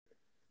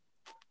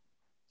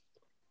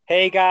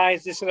Hey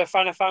guys, this is the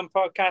Fan of Fan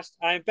podcast.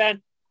 I'm Ben.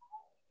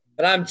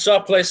 And I'm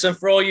Topless, and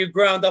for all you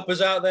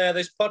groundhoppers out there,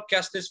 this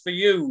podcast is for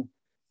you.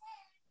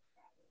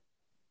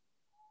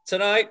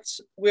 Tonight,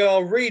 we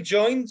are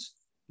rejoined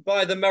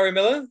by the Merry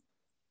Miller,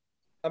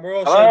 and we're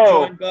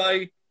also joined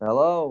by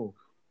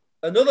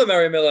another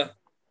Merry Miller,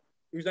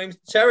 whose name's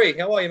Terry.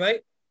 How are you,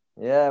 mate?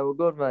 Yeah, we're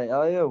good, mate.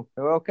 How are you?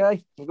 We're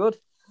okay? We're good?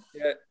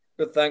 Yeah,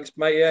 good, thanks,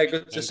 mate. Yeah,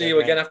 good to see you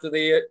again after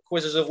the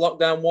quizzes of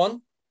Lockdown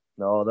 1.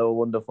 No, they were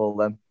wonderful,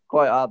 then.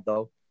 Quite hard,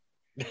 though.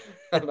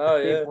 I know,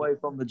 yeah. Keep away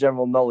from the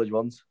general knowledge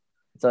ones.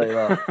 I'll tell you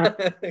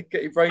that.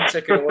 Get your brain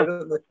ticking away,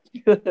 don't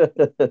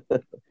they?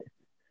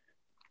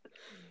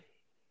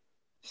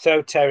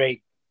 So,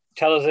 Terry,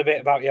 tell us a bit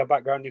about your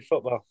background in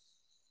football.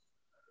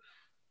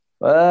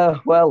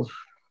 Well,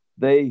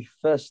 the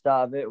first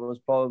start of it was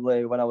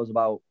probably when I was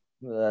about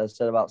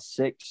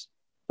 6.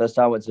 First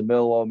time I went to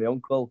Millwall with my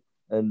uncle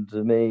and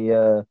me.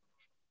 And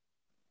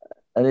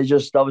it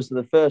just, obviously,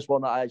 the first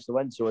one that I actually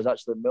went to was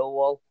actually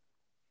Millwall,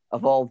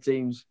 of all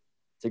teams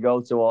to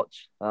go to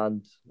watch.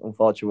 And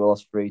unfortunately, we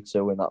lost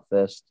 3-2 in that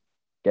first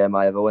game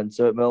I ever went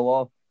to at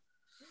Millwall.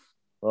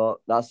 But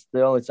that's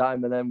the only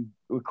time. And then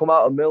we come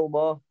out of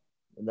Millmore,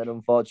 and then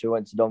unfortunately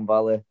went to Don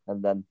Valley,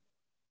 and then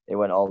it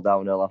went all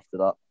downhill after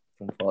that,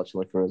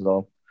 unfortunately for us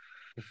all.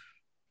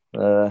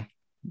 But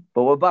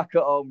we're back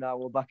at home now.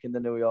 We're back in the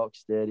New York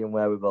Stadium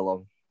where we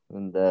belong.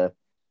 And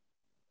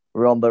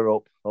we're on the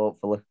up,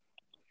 hopefully.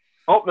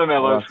 Up the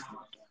Millers.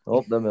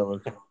 Up the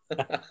Millers.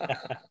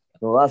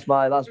 Well, that's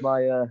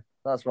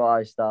what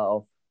I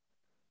start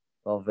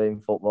off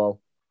in football.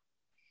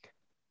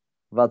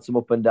 I've had some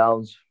up and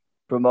downs,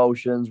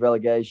 promotions,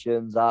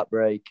 relegations,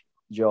 heartbreak,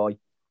 joy,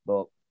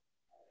 but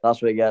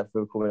that's what you get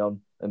for coming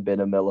on and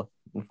being a Miller,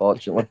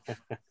 unfortunately,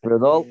 for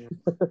us all.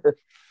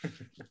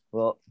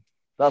 But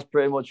that's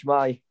pretty much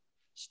my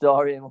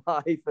story in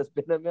life as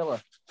being a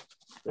Miller.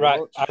 Right,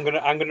 I'm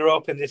gonna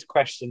open this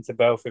question to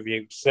both of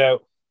you.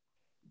 So,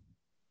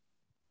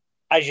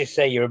 as you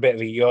say, you're a bit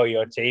of a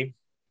yo-yo team.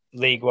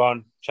 League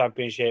One,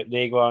 Championship,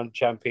 League One,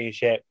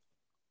 Championship.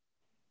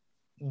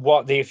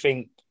 What do you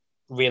think,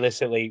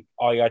 realistically,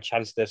 are your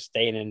chances of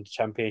staying in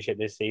Championship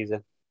this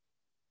season?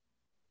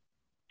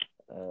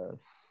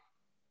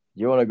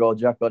 You want to go,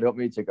 Jack, or do you want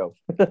me to go?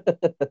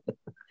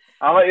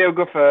 I'll let you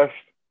go first.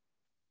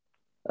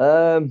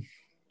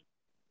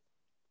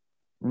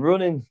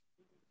 Running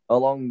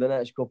along the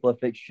next couple of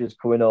fixtures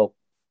coming up,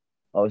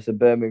 obviously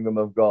Birmingham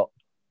have got,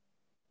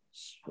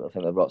 I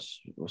think they've got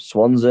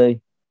Swansea,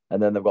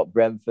 and then they've got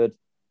Brentford,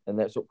 and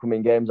next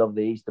upcoming games over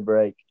the Easter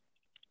break.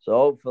 So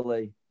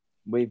hopefully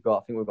we've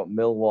got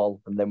Millwall,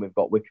 and then we've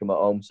got Wickham at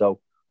home. So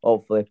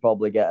hopefully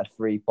probably get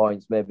 3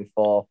 points, maybe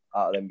 4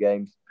 out of them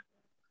games.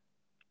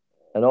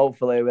 And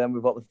hopefully when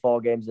we've got the 4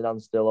 games in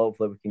hand still,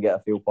 hopefully we can get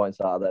a few points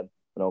out of them,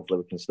 and hopefully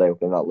we can stay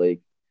up in that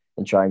league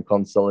and try and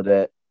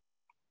consolidate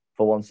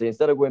for one season.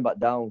 Instead of going back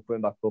down,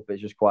 going back up,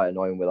 it's just quite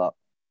annoying with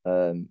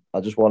that.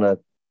 I just want to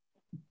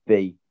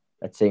be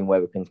a team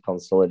where we can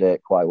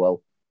consolidate quite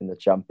well in the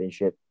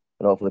Championship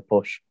and hopefully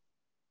push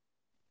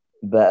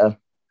better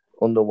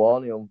under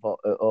Warney,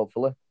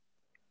 hopefully.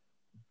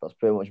 That's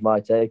pretty much my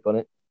take on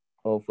it,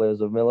 hopefully,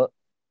 as a Miller.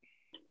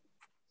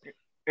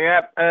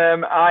 Yeah,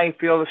 I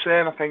feel the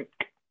same. I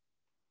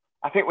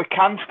think we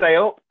can stay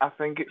up. I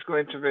think it's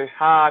going to be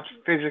hard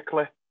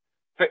physically,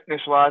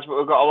 fitness-wise, but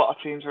we've got a lot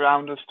of teams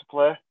around us to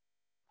play.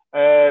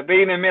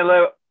 Being a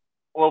Miller,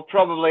 we'll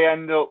probably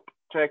end up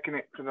taking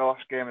it to the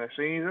last game of the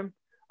season.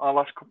 Our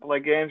last couple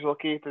of games will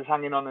keep us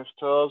hanging on his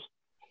toes.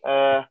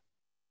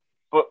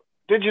 But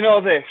did you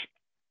know this?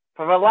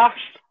 For the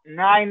last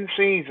 9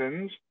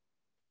 seasons,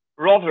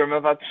 Rotherham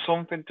have had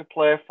something to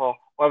play for,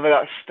 whether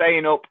that's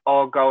staying up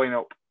or going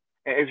up.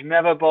 It is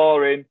never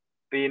boring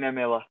being a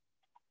Miller.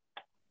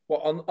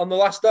 What, on the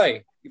last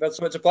day? You've had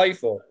something to play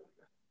for?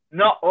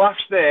 Not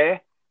last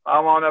day.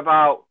 I'm on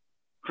about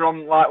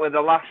from with the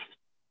last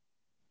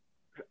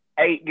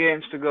 8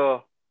 games to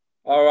go.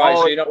 All right,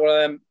 so you're not one of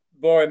them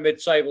boring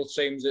mid-table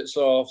teams that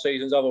saw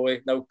seasons over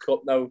with no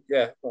cup, no,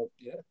 yeah. Well,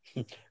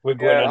 yeah. We're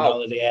going on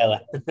holiday early.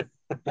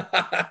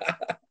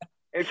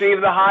 It's either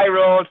the high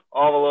road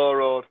or the low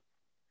road.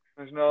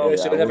 There's no. Yeah,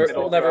 so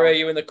we'll never hear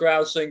you in the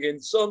crowd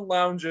singing "Sun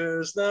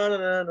Loungers,"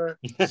 na.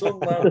 Sun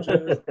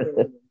Loungers.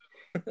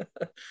 Yeah,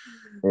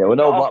 we're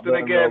not often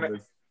a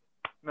game.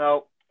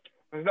 No,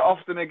 there's not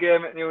often a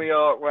game at New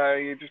York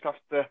where you just have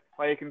to,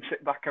 where you can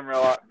sit back and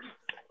relax.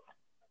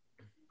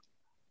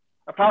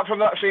 Apart from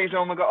that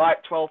season, we got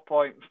like 12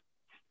 points.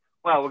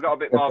 Well, we got a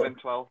bit more than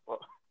 12, but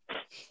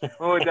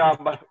we're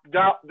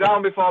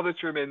down before the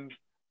trimmings.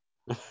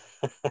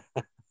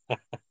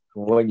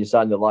 When you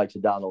sign the likes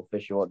of Donald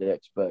Fisher, what do you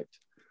expect?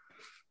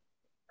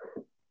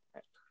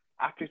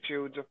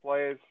 Attitudes of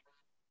players.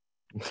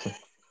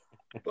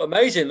 But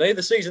amazingly,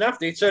 the season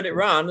after, he turned it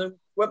round and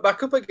went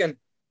back up again.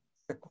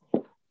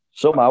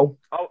 Somehow.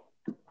 Oh,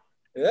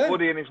 yeah.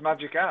 Woody and his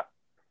magic hat.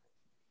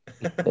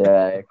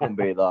 Yeah, it couldn't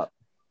be that.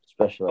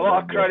 Especially a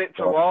lot of credit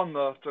to Warren,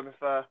 though, to be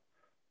fair.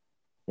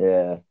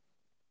 Yeah.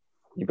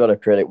 You've got to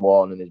credit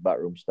Warren and his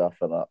backroom staff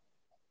for that.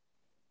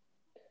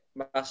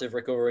 Massive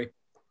recovery.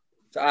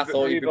 So I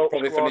thought you'd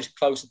probably finish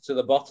closer to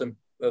the bottom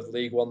of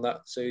League One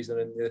that season.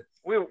 And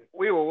we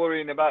were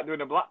worrying about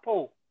doing a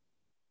Blackpool.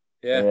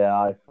 Yeah,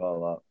 I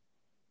thought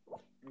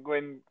that.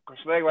 Going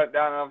because they went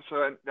down and obviously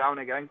went down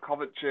again.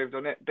 Coventry have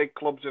done it. Big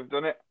clubs have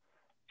done it.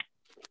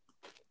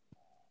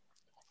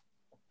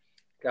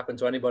 Can happen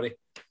to anybody.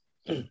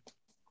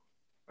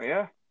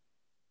 Yeah.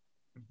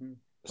 Mm-hmm.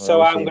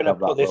 So I'm going to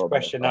put this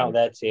question out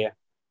there to you.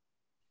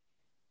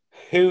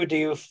 Who do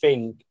you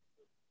think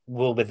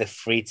will be the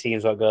 3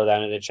 teams that go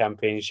down in the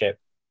Championship?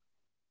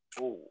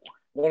 Ooh.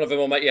 One of them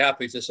will make you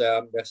happy to say,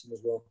 I'm guessing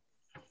as well.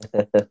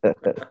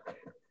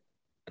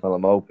 Well,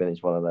 I'm hoping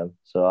it's one of them.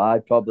 So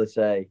I'd probably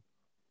say,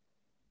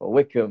 well,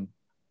 Wickham,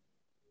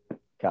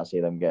 can't see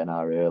them getting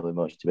out really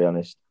much, to be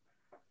honest.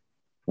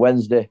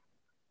 Wednesday,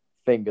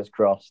 fingers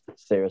crossed.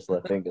 Seriously,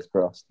 fingers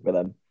crossed for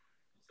them.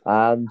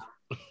 And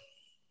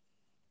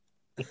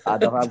I've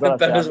got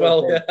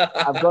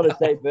to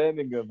say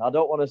Birmingham. I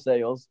don't want to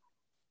say us,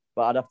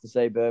 but I'd have to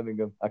say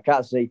Birmingham. I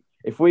can't see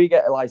if we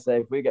get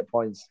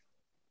points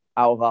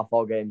out of our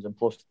 4 games and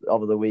plus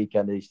over the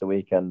weekend, Easter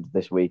weekend,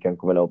 this weekend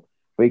coming up,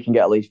 we can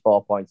get at least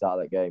 4 points out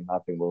of that game. I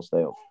think we'll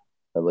stay up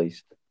at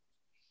least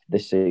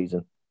this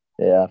season.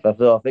 Yeah, I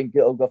think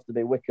it'll have to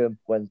be Wickham,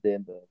 Wednesday,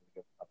 and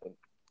Birmingham. I think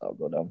that'll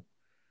go down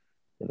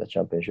in the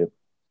Championship.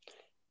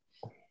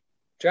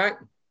 Jack?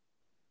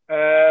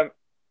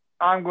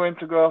 I'm going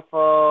to go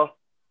for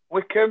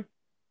Wickham.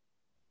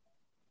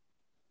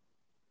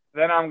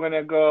 Then I'm going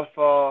to go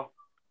for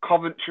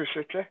Coventry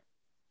City.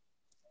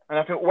 And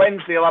I think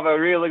Wednesday will have a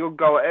really good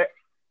go at it.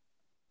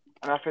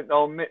 And I think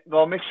they'll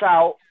miss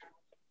out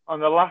on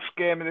the last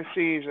game of the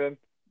season.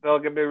 They'll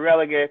be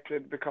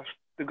relegated because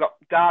they've got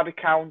Derby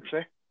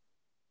County,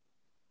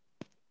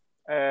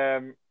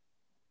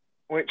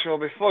 which will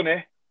be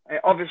funny.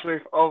 Obviously,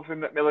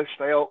 hoping that Millers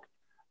stay up.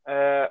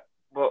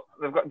 But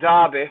they've got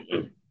Derby,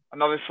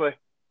 and obviously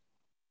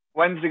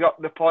Wednesday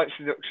got the points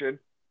reduction,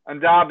 and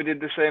Derby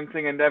did the same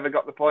thing and never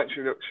got the points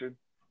reduction.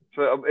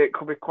 So it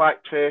could be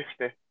quite tasty.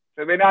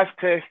 So it'll be a nice,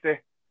 tasty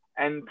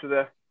end to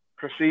the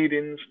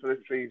proceedings for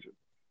the season.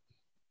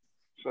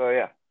 So,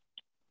 yeah.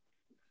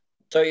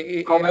 So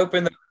you're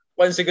hoping that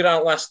Wednesday go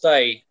down last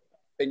day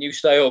and you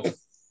stay up?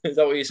 Is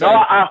that what you're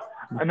saying?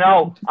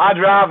 No, I'd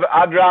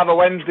rather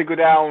Wednesday go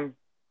down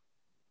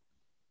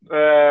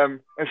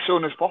as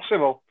soon as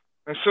possible.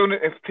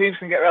 If teams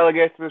can get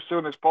relegated as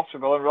soon as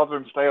possible and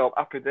Rotherham stay up,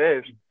 happy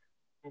days.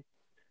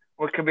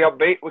 We can be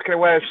upbeat. We can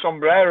wear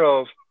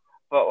sombreros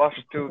for the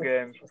last 2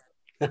 games.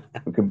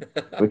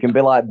 we can be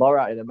like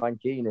Borat in a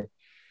mankini.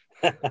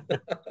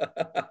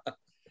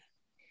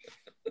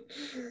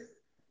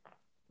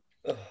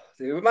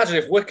 Imagine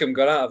if Wickham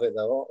got out of it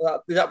though.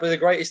 Would that be the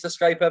greatest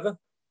escape ever?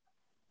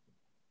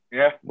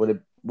 Yeah.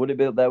 Would it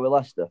be up there with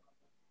Leicester?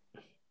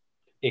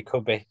 It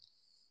could be.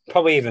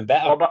 Probably even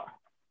better.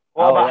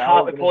 What about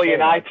Hartlepool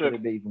United? Could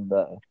it be even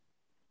better?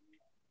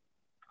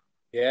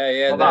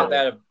 Yeah.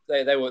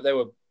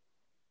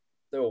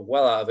 They were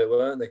well out of it,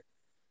 weren't they?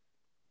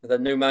 The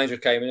new manager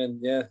came in, and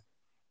yeah,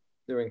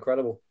 they were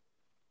incredible.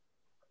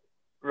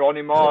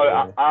 Ronnie Moore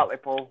at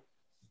Hartlepool.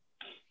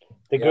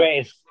 The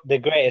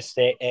greatest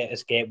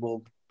escape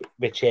will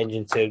be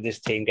changing to this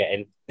team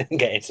getting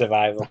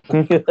survival.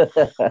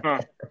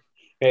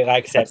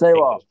 Like I said, I tell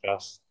you what,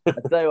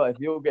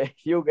 if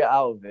you'll get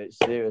out of it,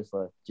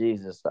 seriously,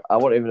 Jesus, I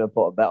wouldn't even have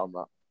put a bet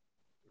on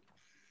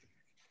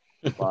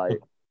that.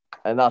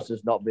 And that's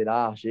just not been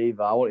harsh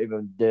either. I wouldn't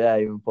even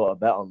dare even put a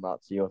bet on that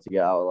to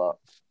get out of that.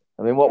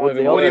 I mean, what would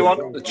the odds?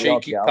 Want the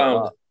cheeky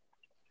pound?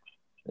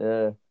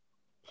 Yeah.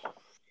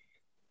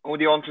 Who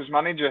do you want as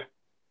manager?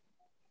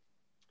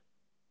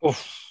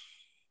 Oof.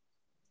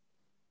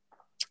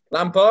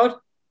 Lampard?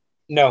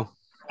 No,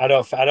 I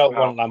don't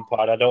want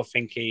Lampard. I don't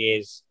think he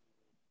is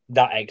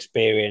that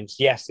experienced.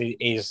 Yes,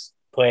 he's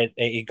played.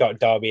 He got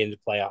Derby in the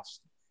playoffs.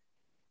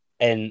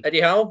 And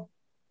Eddie Howe?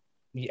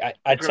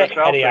 I'd take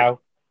Eddie Howe.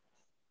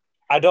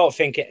 I don't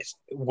think it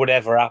would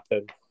ever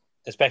happen,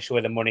 especially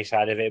with the money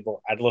side of it.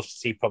 But I'd love to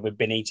see probably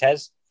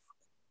Benitez.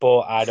 But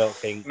I don't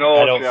think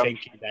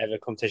he'd ever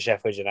come to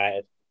Sheffield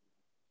United.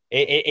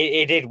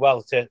 He did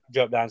well to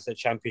drop down to the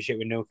Championship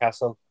with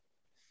Newcastle,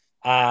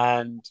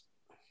 and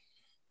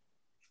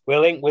we're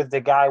linked with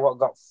the guy what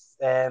got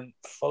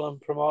Fulham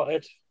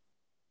promoted.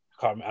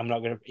 I'm not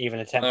going to even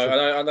attempt.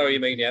 I know what you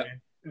mean. Yeah,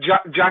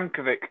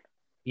 Jankovic.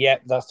 Yeah,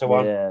 that's the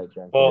one. Yeah,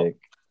 Jankovic. But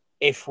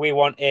if we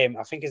want him,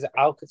 I think it's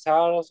Alcatraz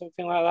or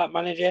something like that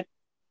managing.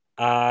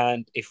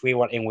 And if we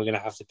want him, we're going to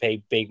have to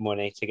pay big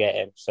money to get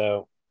him.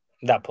 So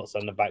that puts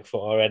on the back foot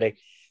already.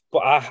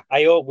 But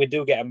I hope we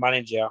do get a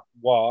manager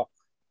what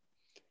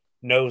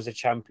knows the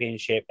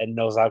Championship and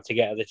knows how to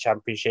get to the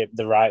Championship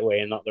the right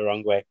way and not the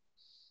wrong way.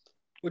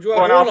 Would you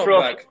have Warnock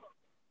back?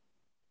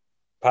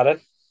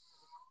 Pardon?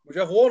 Would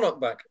you have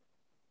Warnock back?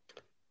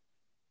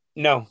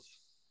 No.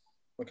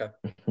 Okay.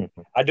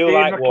 I do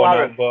like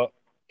Warnock, but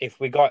if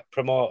we got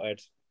promoted,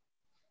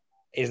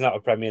 he's not a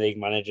Premier League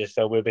manager,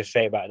 so we'll be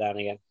straight back down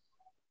again.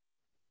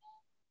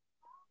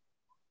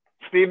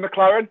 Steve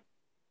McLaren?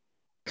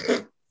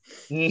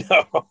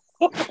 No.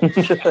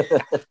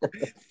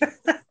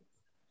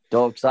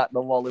 Don't sack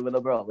the Wally with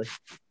a brolly.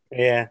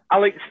 Yeah.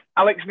 Alex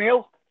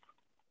Neil?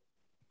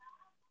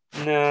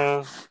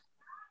 No.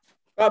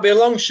 Might be a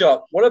long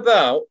shot. What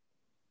about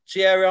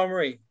Thierry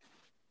Henry?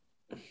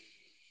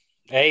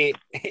 Hey,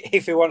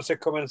 if he wants to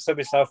come and sub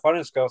himself on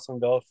and score some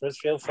goals for us,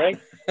 feel free.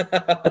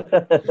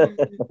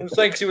 I'm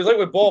saying because he was linked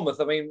with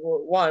Bournemouth. I mean,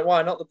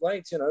 why not the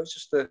Blades? You know, it's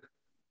just a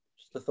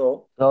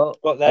thought. So,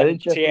 But then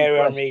Thierry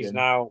Henry's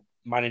now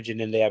managing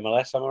in the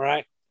MLS. Am I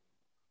right?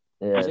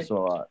 Yeah, it's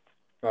all right.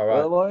 All right.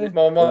 I know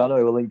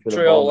we're linked with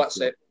Montreal, that's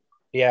it.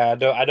 Yeah,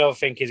 I don't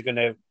think he's going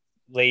to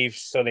leave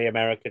sunny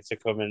America to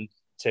come and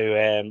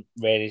to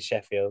rainy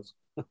Sheffield.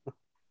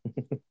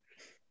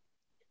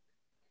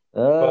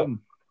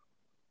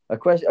 A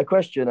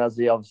question as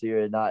the obviously you're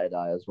a United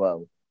eye as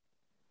well.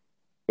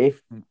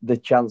 If the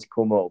chance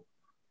come up,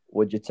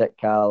 would you take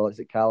Carlos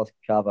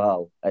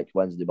Carvajal,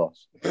 ex-Wednesday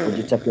boss? Would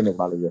you take him as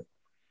manager?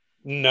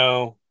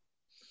 No.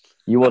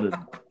 You wouldn't?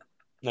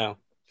 No.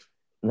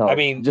 I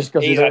mean, just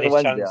because he's had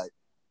his chance.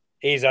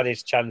 He's had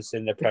his chance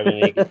in the Premier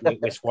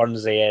League with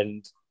Swansea,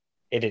 and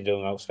he didn't do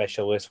anything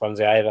special with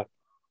Swansea either.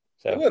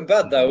 So it wasn't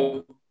bad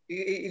though.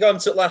 He got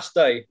into it last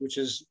day, which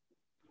is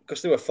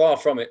because they were far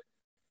from it.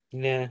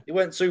 Yeah, it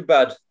went too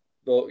bad,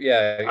 but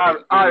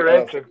yeah, I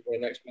rate him.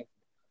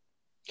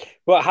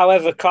 But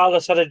however,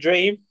 Carlos had a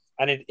dream,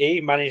 and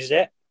he managed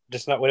it.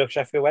 Just not with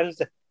Sheffield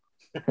Wednesday.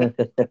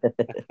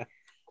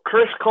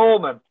 Chris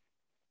Coleman.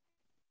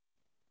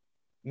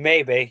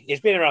 Maybe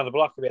he's been around the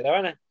block a bit, though,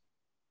 hasn't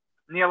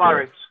he? Neil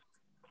Harris.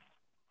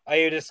 Are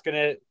you just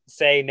gonna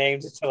say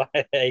names until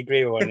I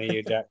agree with one of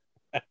you, Jack?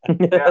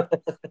 Yeah.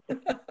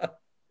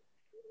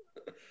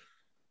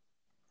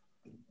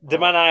 The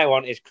man I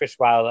want is Chris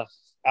Wilder.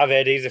 I've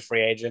heard he's a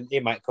free agent. He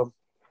might come.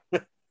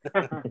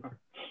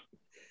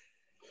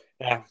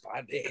 Yeah,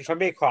 if I'm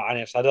being quite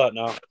honest, I don't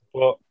know.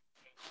 But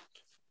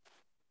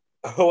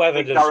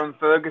whoever does... Darren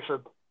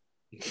Ferguson.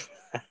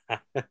 No.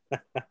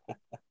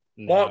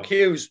 Mark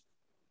Hughes.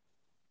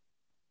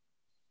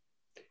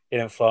 You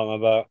don't float my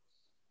boat.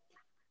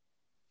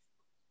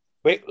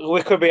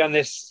 We could be on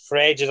this for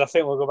ages. I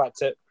think we'll go back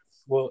to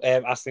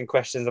asking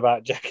questions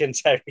about Jack and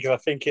Terry because I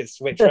think it's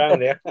switched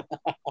around here.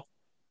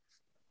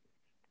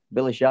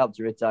 Billy Sharp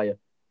to retire.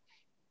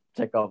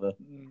 Take over.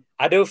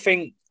 I do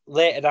think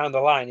later down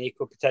the line he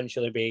could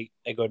potentially be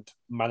a good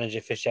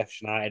manager for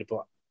Sheffield United,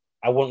 but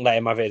I wouldn't let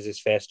him have it as his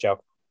first job.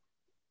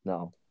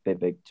 No,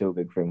 big, too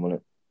big for him,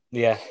 wouldn't it?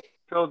 Yeah.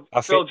 Phil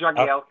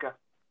Jagielka.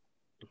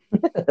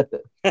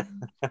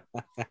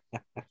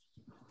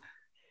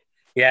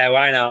 Yeah,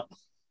 why not?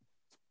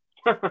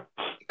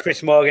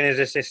 Chris Morgan is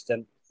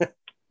assistant.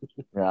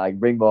 Yeah, I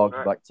bring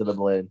Morgan back to the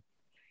lane.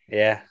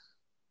 Yeah.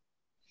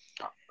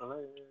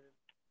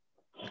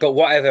 But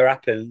whatever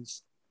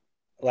happens,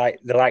 like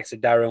the likes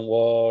of Darren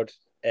Ward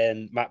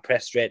and Matt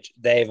Prestridge,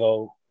 they've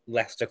all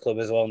left the club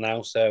as well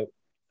now. So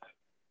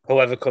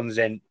whoever comes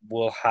in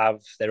will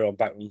have their own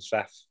backroom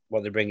staff,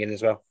 what they bring in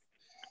as well.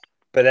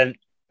 But then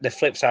the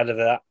flip side of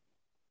that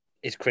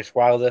is Chris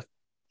Wilder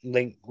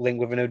linked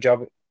with a new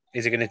job.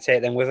 Is he going to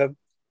take them with him?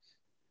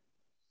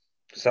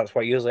 So that's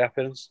what usually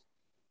happens.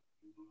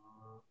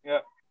 Yeah.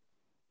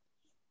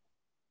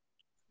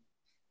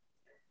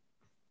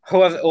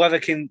 Whoever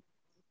can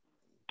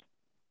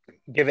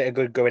give it a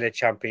good go in a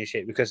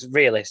championship, because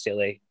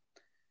realistically,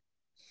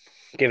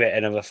 give it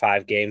another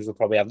 5 games, we'll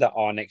probably have that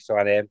on next to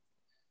our name.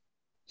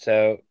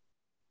 So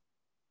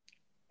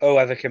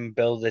whoever can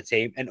build the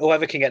team and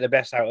whoever can get the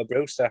best out of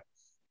Brewster.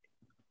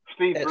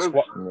 Steve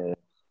Bruce.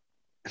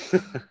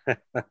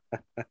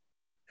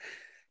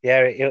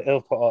 Yeah,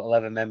 he'll put all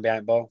 11 men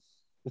behind ball.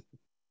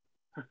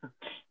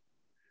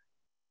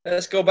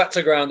 Let's go back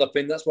to ground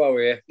upping. That's why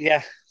we're here.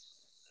 Yeah.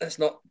 Let's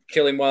not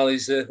kill him while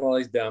he's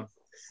down.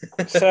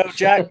 So,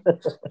 Jack,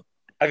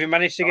 have you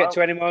managed to get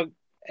to any more?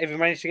 Have you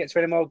managed to get to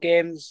any more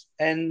games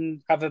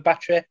and have a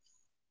battery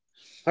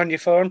on your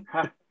phone?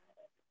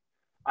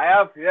 I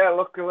have, yeah.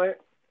 Luckily,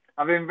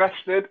 I've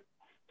invested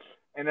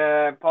in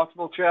a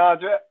portable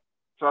charger,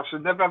 so I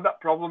should never have that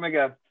problem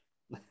again.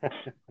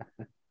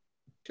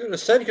 Should have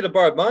said you could have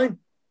borrowed mine.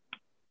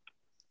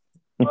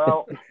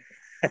 Well,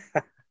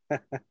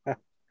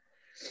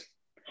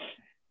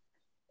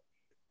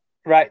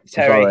 right,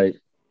 Terry. Right.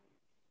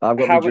 I've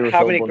got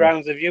how many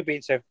grounds have you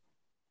been to?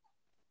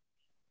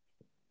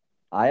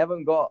 I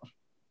haven't got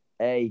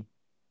a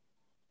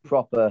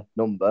proper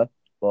number,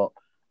 but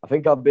I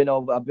think I've been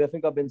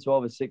to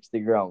over 60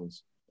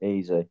 grounds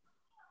easy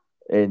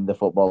in the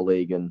Football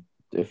League and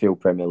a few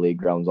Premier League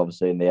grounds,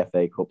 obviously in the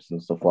FA Cups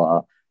and stuff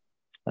like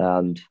that.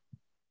 And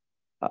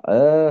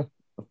the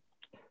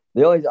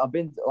only time I've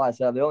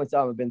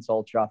been to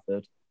Old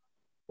Trafford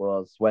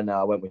was when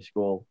I went with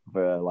school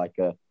for like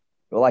a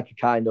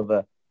kind of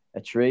a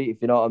treat, if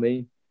you know what I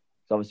mean.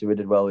 So obviously we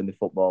did well in the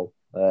football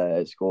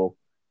at school.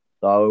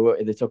 So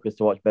they took us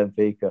to watch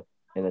Benfica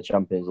in the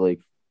Champions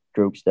League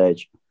group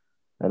stage,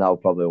 and that was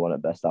probably one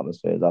of the best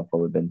atmospheres I've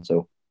probably been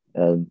to.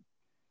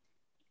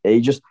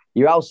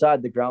 You're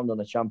outside the ground on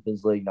a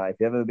Champions League night. If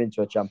you've ever been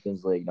to a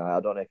Champions League night, I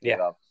don't know if you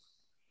have.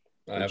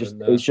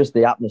 It's just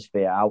the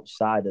atmosphere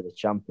outside of the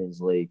Champions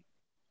League.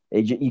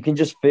 You can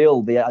just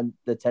feel the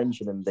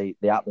tension and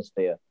the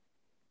atmosphere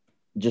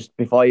just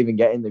before you even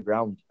get in the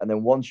ground. And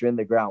then once you're in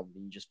the ground,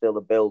 you just feel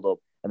the build-up,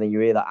 and then you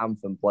hear that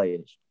anthem play.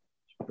 It's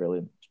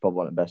brilliant. It's probably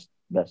one of the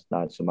best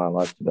nights of my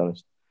life, to be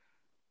honest.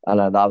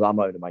 And I'm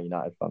only a Man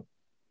United fan.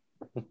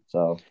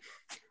 So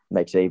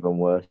makes it even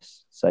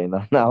worse saying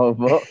that now.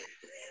 But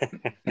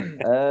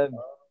I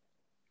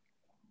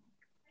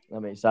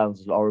mean, it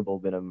sounds horrible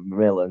being a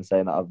Miller and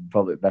saying that I'm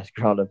probably the best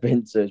ground I've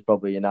been to is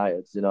probably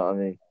United. You know what I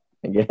mean?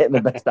 And getting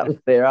the best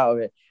atmosphere out of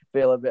it.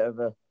 Feel a bit of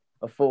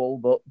a fool,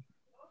 but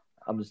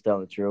I'm just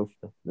telling the truth.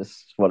 This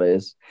is what it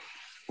is.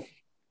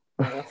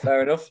 Yeah,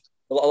 fair enough.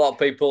 A lot of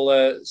people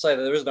say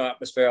that there is no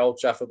atmosphere at Old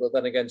Trafford, but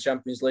then again,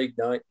 Champions League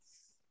night.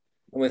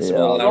 And with some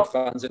loud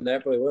fans in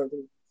there, probably weren't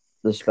they?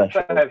 They're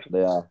special.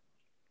 They are.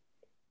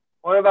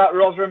 What about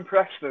Rotherham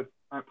Preston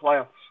at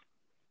playoffs?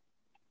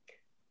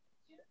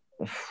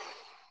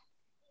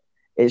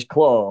 It's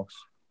close.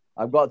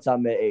 I've got to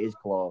admit it is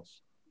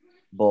close.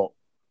 But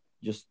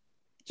just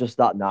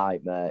that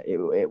night, mate,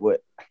 it was.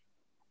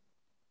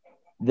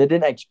 They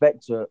didn't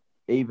expect to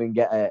even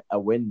get a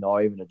win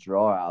or even a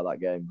draw out of that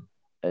game.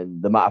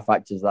 And the matter of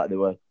fact is that they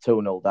were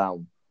 2-0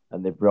 down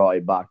and they brought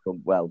it back.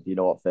 Well, you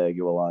know what Fergie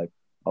were like.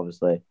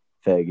 Obviously,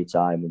 Fergie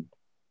time, and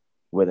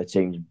with the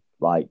teams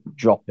like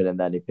dropping, and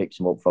then he picks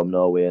them up from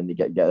nowhere and they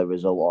get a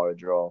result or a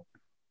draw.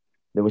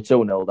 They were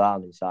 2-0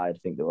 down inside. I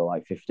think they were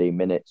like 15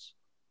 minutes.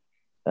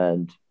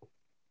 And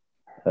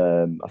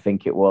I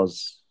think it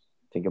was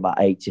about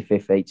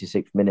 85th,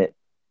 86th minute.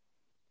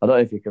 I don't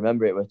know if you can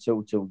remember it. It was a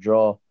 2-2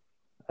 draw.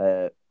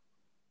 I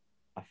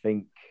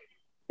think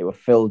it was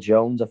Phil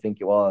Jones. I think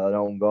it was an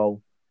own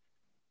goal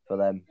for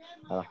them.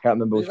 And I can't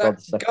remember who scored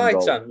the second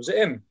goal. Was it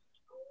him?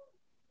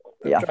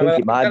 Yeah, I think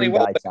it might have been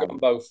Gaitan.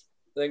 Both.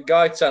 Then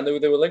Gaitan,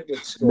 they were linked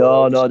with.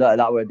 No,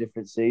 that were a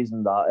different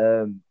season.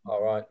 That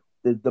all right.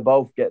 The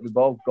both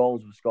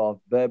goals were scored.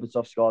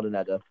 Berbatov scored an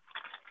header,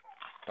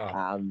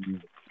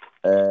 and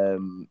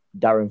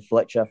Darren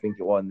Fletcher, I think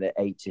it was in the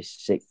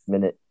 86th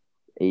minute,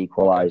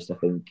 equalised. Okay. I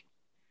think,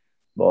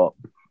 but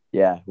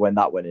yeah, when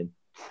that went in,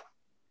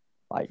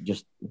 like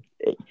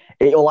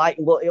it'll like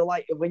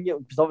when you,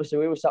 because obviously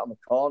we were sat on the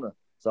corner,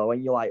 so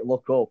when you like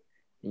look up,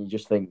 and you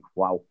just think,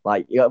 wow,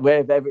 like you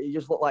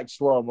just look like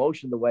slow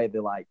motion the way they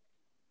like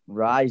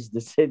rise the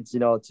sids,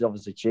 to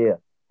obviously cheer.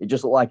 It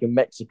just looked like a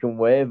Mexican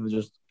wave,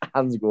 just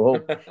hands go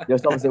up.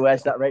 Just obviously where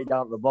it's that right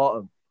down at the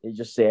bottom, you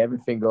just see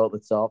everything go at the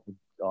top.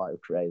 Oh, it was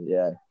crazy,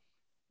 yeah.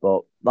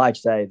 But like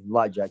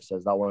Jack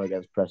says, that one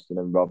against Preston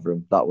and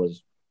Rotherham, that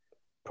was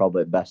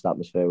probably the best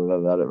atmosphere we've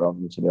ever had at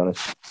Rotherham, to be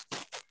honest.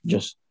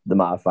 Just the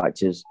matter of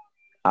fact is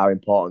how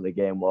important the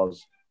game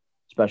was,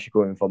 especially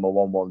coming from a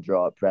 1-1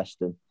 draw at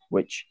Preston,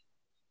 which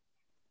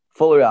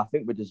fully I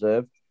think we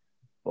deserved.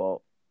 But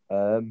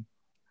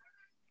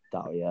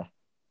yeah.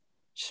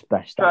 Just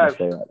best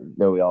atmosphere at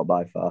New York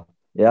by far.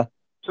 Yeah.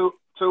 Two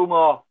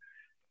more.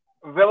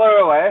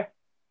 Villa away,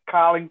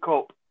 Carling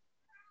Cup.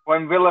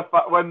 When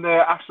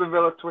the Aston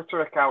Villa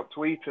Twitter account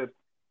tweeted,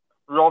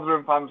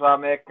 Rotherham fans are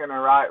making a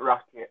right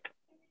racket.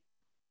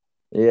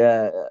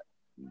 Yeah.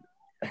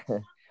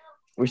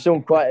 We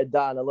sung quieted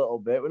down a little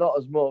bit. We're not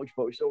as much,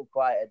 but we sung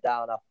quieted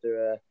down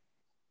after, I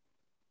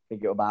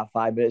think it was about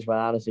 5 minutes when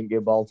Anderson gave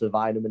the ball to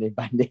Vineham and he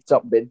banged it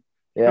top bin.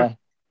 Yeah.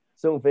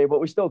 Something,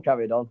 but we still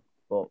carried on.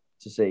 But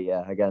to see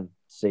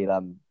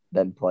them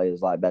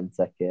players like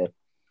Benteke,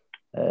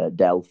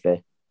 Delphi,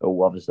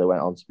 who obviously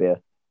went on to be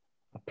a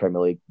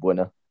Premier League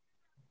winner.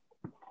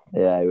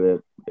 Yeah,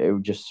 it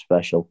was just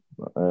special.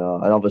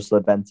 And obviously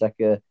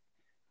Benteke,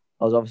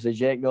 as obviously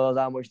Jake knows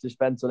how much they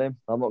spent on him.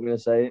 I'm not going to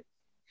say it.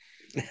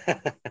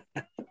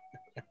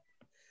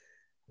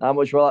 How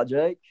much was that,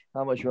 Jake?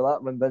 How much was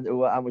that?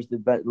 How much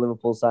did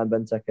Liverpool sign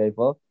Benteke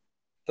for?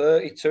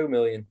 32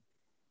 million.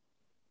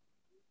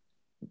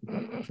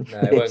 No,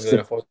 it wasn't good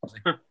enough, was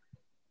it?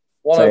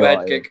 One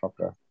overhead kick.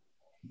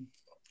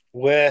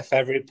 Worth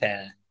every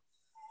penny.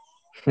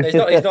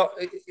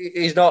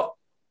 He's not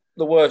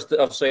the worst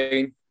that I've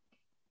seen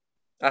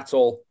at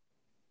all.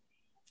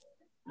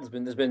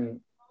 There's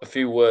been a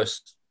few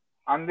worse.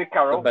 Andy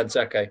Carroll.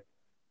 Benteke.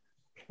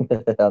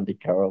 Andy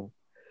Carroll.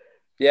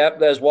 Yeah,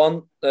 there's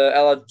one.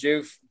 Ella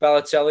Juve,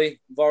 Balotelli,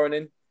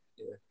 Voronin.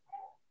 Yeah.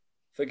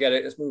 Forget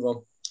it. Let's move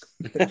on.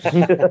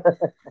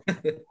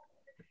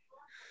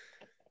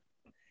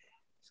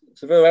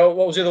 So,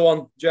 what was the other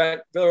one, Jack?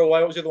 Villa away,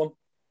 what was the other one?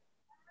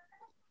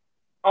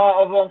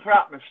 Oh, other one for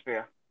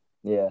atmosphere.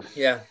 Yeah.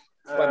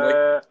 Wembley.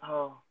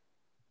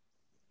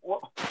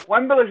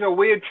 Wembley's a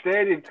weird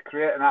stadium to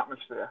create an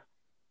atmosphere.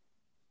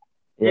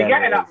 You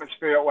get an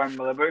atmosphere at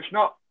Wembley, but it's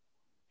not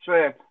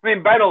same. I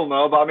mean, Ben will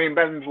know, but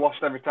Ben's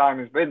lost every time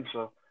he's been,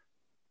 so.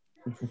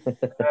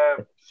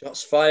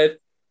 Shots fired.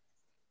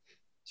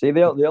 See,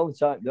 the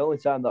only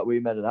time that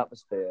we made an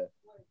atmosphere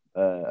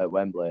at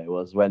Wembley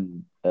was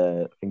when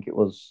I think it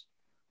was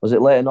it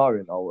Leyton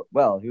Orient or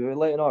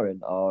Leyton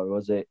Orient or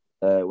was it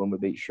when we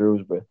beat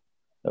Shrewsbury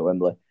at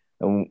Wembley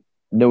and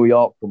New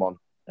York come on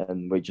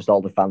and we just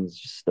all the fans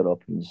just stood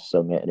up and just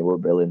sung it and it was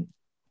brilliant.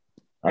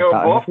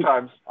 Both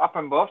times.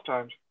 Happened both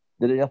times.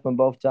 Did it happen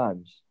both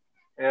times?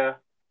 Yeah.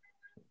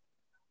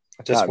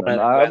 I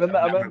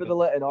remember the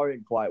Leighton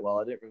Orient quite well.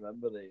 I didn't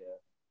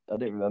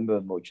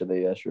remember much of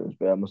the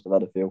Shrewsbury. I must have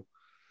had a few.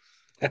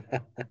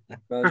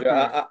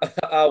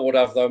 I would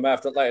have though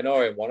after Leighton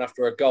Orient one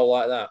after a goal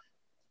like that.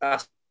 I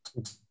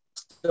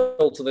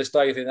still to this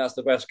day think that's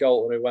the best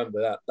goal when we went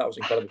with that. That was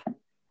incredible.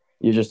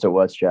 You just took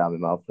words straight out of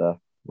my mouth there.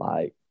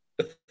 Like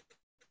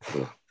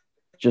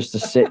just to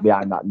sit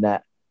behind that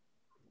net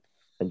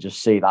and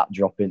just see that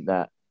drop in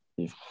there.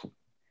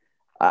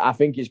 I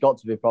think it's got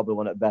to be probably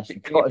one of the best.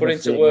 Can you put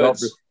into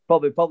words?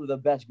 Probably the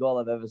best goal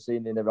I've ever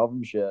seen in a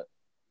Rotherham shirt.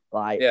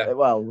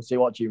 Well, we'll see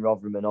watching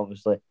Rotherham and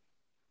obviously,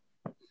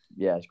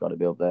 yeah, it's got to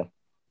be up there.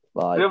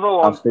 Like, the other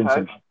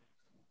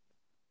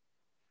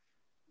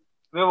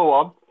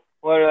one,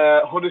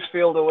 where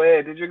Huddersfield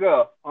away, did you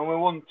go? And we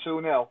won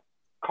 2-0.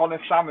 Connor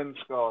Salmon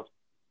scored.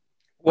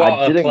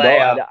 I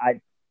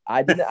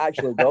didn't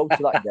actually go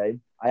to that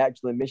game. I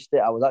actually missed it.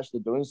 I was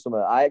actually doing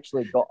something. I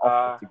actually got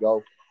offered to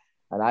go,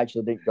 and I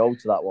actually didn't go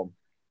to that one.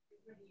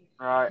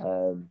 Right.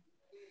 So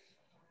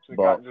you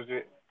can't judge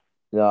it.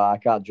 No, I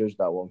can't judge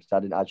that one because I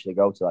didn't actually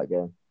go to that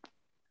game.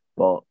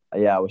 But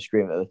yeah, I was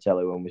screaming at the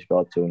telly when we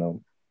scored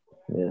 2-0.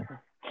 Yeah,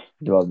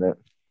 do admit.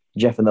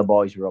 Jeff and the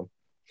boys were on.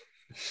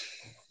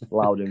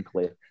 Loud and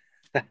clear.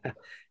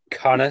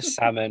 Connor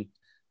Salmon.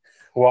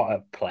 What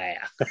a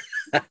player.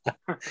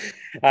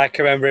 I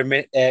can remember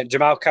him,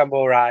 Jamal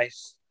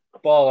Campbell-Rice,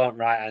 ball on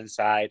right-hand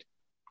side,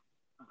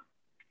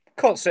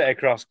 cuts it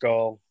across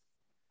goal,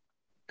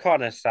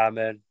 Connor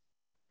Salmon,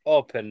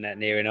 open net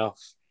near enough,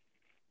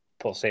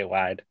 puts it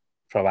wide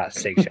for about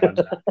 6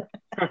 yards.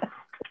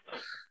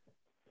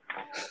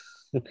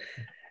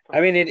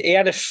 I mean, he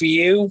had a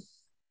few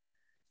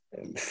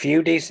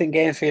decent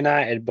games for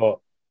United, but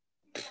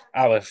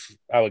I was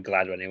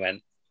glad when he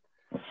went.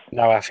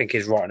 Now I think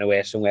he's rotting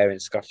away somewhere in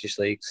Scottish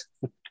leagues.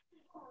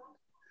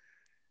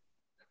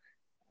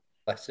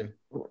 Bless him.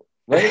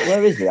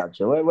 Where is he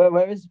actually?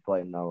 Where is he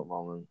playing now at the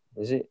moment?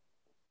 Is it?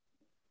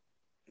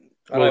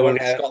 I know he went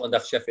to Scotland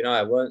after Sheffield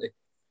United, weren't he?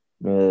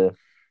 Yeah.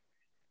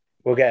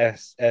 We'll get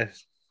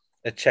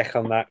a check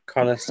on that.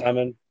 Connor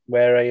Salmon,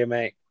 where are you,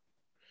 mate?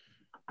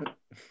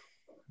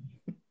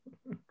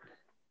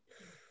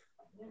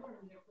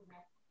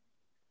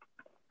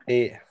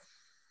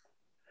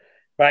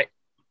 Right.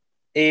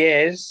 He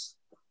is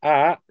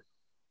at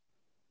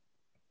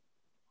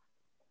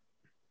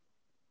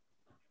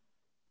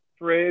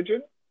free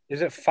agent.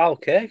 Is it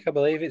Falkirk? I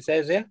believe it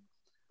says here.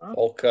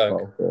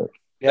 Falkirk.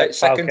 Yeah,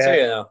 second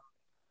tier now.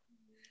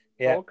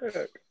 Yeah.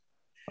 Falkirk.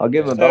 I'll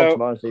give him a bell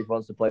tomorrow and see if he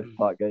wants to play for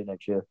Parkgate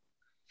next year.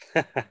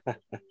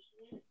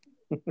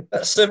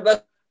 Let's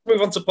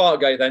move on to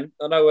Parkgate then.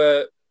 I know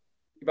you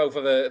both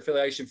have an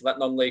affiliation for that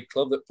non-league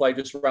club that played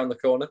just around the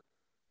corner.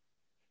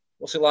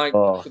 What's it like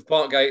with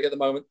Parkgate at the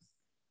moment?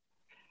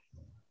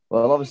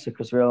 Well, obviously,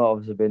 because we've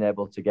obviously been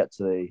able to get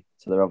to the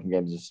Rotherham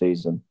games this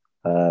season.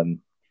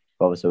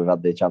 Obviously, we've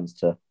had the chance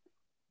to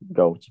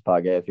go to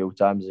Parkgate a few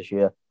times this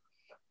year.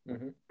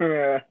 Mm-hmm.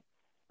 Yeah.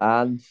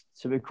 And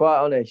to be quite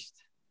honest,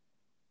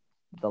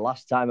 the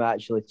last time I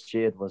actually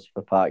cheered was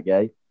for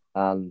Parkgate,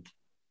 and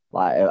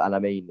I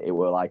mean it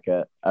were like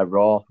a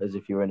roar as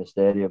if you were in a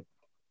stadium.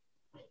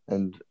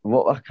 And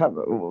were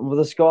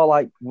the score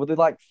like? Were they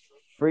like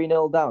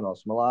 3-0 down or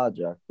something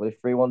larger? Were they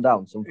 3-1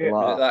 down? Something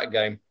like that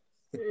game.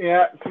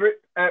 Yeah,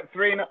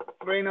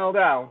 3-0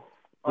 down.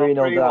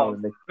 3-0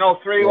 down. No,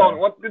 3-1. Yeah.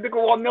 What did they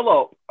go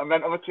 1-0 up, and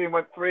then other team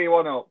went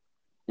 3-1 up?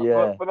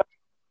 Yeah. But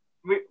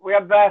we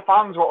had their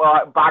fans what were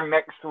like bang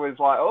next to us,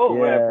 like, oh,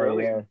 we're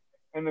brilliant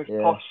in this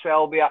posh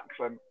Selby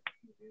accent.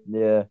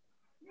 Yeah.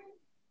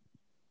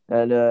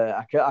 And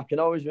I can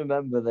always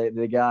remember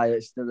the guy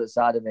that stood at the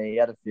side of me. He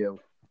had a few,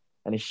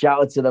 and he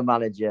shouted to the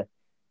manager,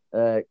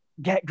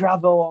 "Get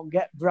Gravo on,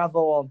 get Bravo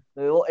on."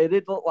 It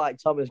did look like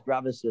Thomas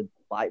Gravison,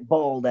 like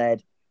bald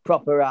head,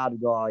 proper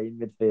hard guy in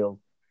midfield.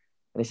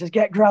 And he says,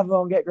 "Get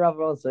Gravo on, get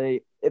Gravo on." So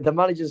the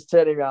manager's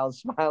turning around,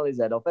 smiling his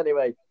head off.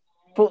 Anyway,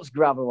 puts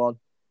Gravo on.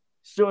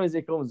 As soon as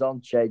he comes on,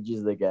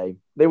 changes the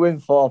game. They win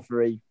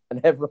 4-3,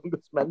 and everyone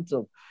goes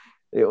mental.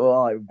 It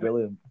was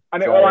brilliant.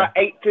 And it was like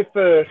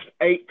 81st,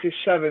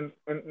 87th,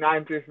 and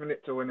 90th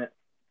minute to win it.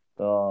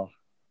 Oh,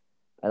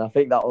 and I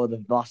think that was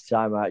the last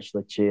time I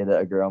actually cheered at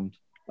a ground.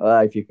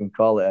 If you can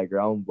call it a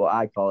ground, but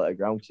I call it a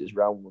ground because it's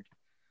round.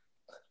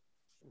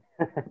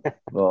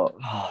 But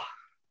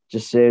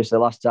just seriously,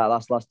 last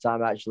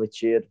time I actually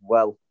cheered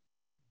well.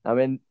 I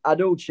mean, I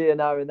do cheer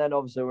now and then.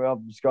 Obviously, we're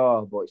up the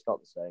score, but it's not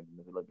the same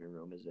in the living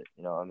room, is it?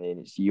 You know what I mean?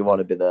 It's you want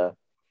to be there.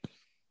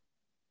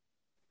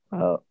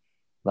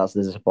 That's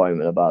the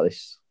disappointment about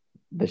this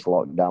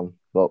lockdown.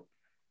 But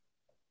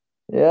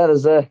yeah,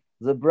 there's a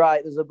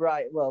light at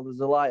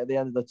the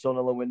end of the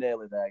tunnel, and we're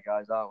nearly there,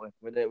 guys, aren't we?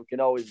 We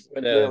can always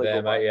nearly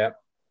there, mate. Yeah.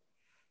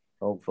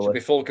 Hopefully, should be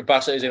full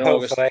capacities in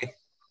August.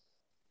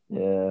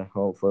 Yeah,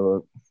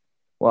 hopefully.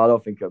 Well, I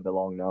don't think it'll be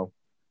long now.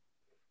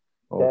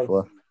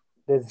 Hopefully.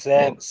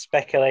 There's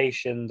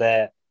speculation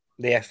that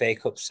the FA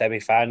Cup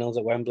semi-finals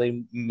at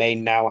Wembley may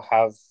now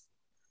have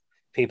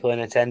people in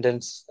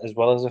attendance as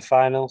well as the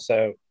final.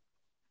 So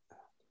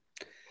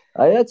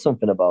I heard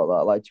something about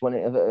that. Like 20,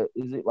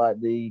 is it like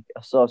I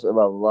saw something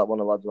about like one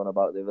of the lads on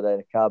about the other day.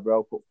 The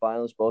Carabao Cup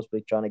final is supposed to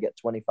be trying to get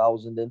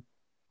 20,000 in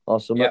or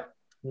something.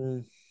 Yeah.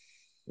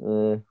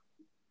 And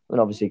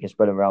obviously you can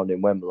spread them around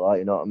in Wembley, like,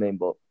 you know what I mean?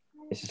 But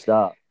it's a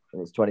start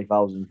and it's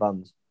 20,000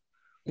 fans.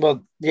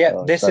 Well, yeah,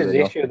 So this is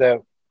the issue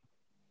though.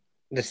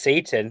 The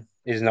seating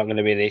is not going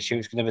to be the issue.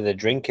 It's going to be the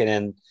drinking,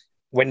 and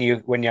when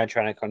you're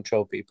trying to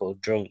control people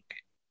drunk,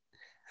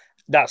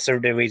 that's the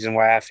reason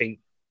why I think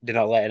they're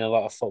not letting a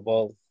lot of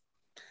football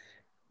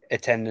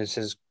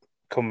attendances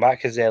come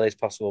back as early as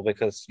possible,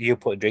 because you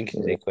put drinking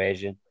in the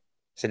equation.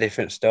 It's a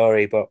different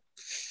story, but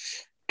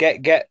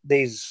get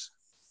these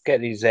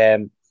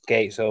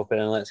gates open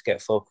and let's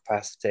get full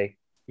capacity.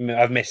 I mean,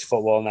 I've missed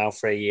football now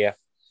for a year.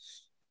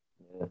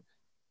 Yeah.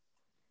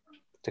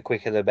 The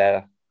quicker the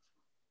better.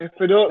 If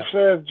they don't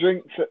serve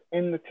drinks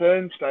in the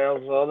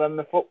turnstiles, though, then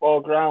the football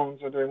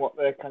grounds are doing what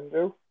they can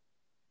do.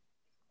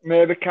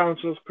 Maybe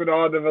councils could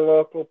order the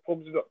local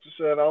pubs not to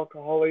serve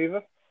alcohol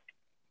either.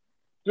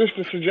 Just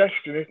a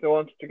suggestion if they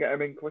wanted to get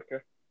them in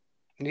quicker.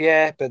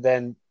 Yeah, but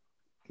then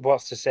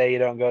what's to say you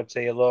don't go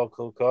to your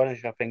local corner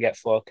shop and get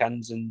 4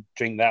 cans and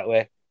drink that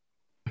way?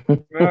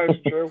 No,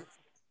 it's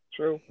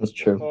true. That's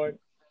true. Point.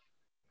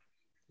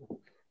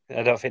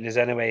 I don't think there's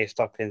any way of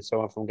stopping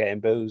someone from getting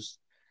booze.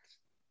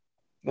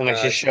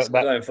 Unless it's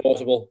not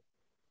enforceable.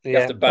 You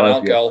have to ban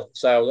alcohol,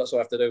 so that's what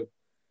I have to do.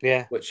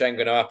 Yeah. Which ain't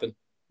going to happen.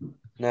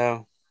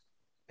 No.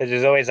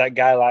 There's always that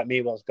guy like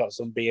me what's got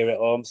some beer at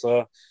home,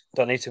 so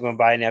don't need to go and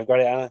buy any. I've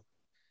got it, haven't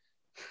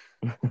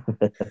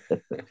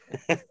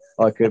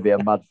Or it could be a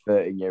mad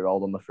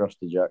 13-year-old on the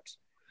Frosty Jacks.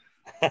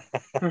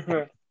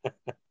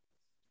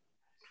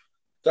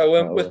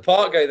 So with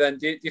Parkgate then,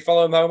 do you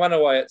follow them home and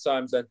away at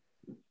times then?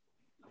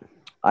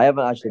 I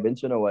haven't actually been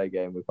to an away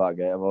game with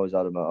Parkgate. I've always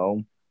had them at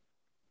home.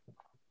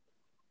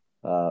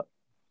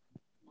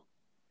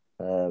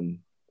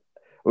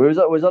 We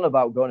was on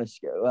about going to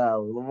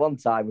one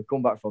time we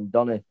come back from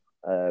Donny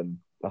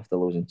after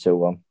losing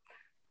 2-1.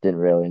 Didn't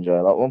really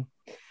enjoy that one.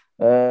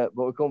 But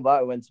we come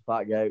back, we went to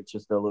Parkgate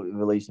just to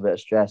release a bit of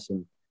stress,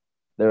 and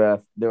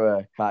there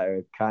were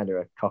kind of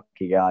a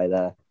cocky guy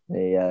there.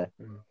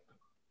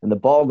 And the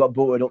ball got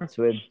booted up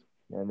to him,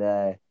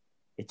 and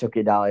he took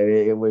it down.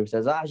 He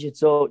says, "How's your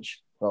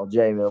touch?" Well,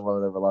 Jamie, one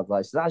of the other lads,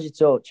 like, says, "How's your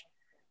touch?"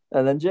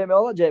 And then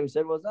all that Jamie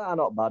said was,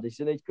 "Not bad." He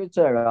said, "He could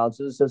turn around."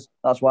 So he says,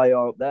 "That's why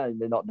you're up there and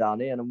they're not down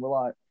here." And we're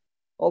like,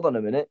 "Hold on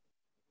a minute,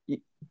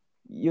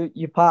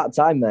 you're part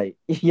time, mate.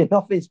 You're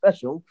nothing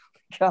special.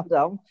 Calm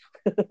down."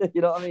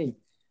 You know what I mean?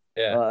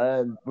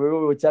 Yeah. We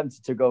were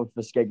tempted to go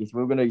for Skeggy.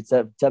 We were going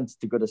to tempted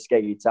to go to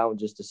Skeggy Town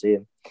just to see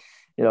him.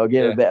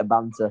 Give him a bit of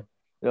banter.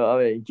 You know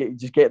what I mean?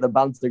 Just get the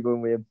banter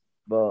going with him.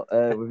 But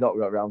we've not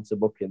got around to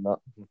booking that,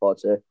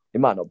 unfortunately. He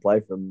might not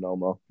play for him no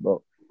more, but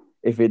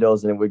if he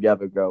does, then we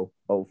ever go,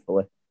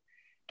 hopefully,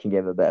 can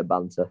give him a bit of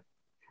banter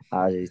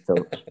as he's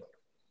touch.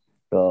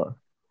 But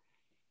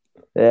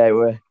yeah,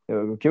 can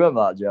you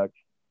remember that, Jack?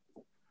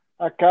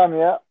 I can,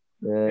 yeah.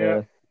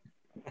 Yeah.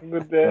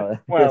 Good day.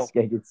 Well,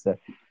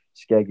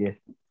 Skeggy.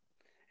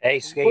 Hey,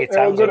 Skeggy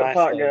Town's a nice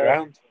little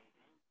ground.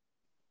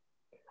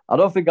 I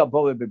don't think I'd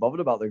probably be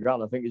bothered about the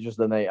ground. I think it's just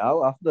the night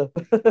out after.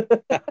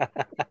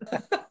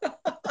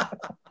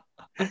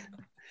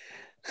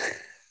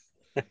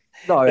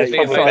 No, there's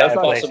probably better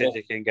places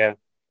you can go.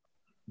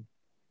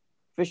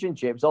 Fish and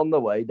chips on the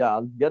way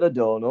down, get a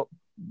donut,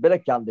 bit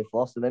of candy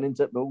floss, and then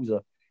into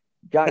Boozer.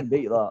 Can't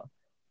beat that.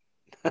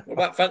 What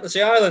about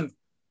Fantasy Island?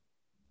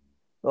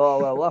 Oh,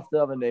 well, we'll have to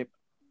have a nip.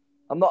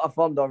 I'm not a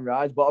fond on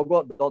rides, but I've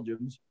got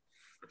Dodgems.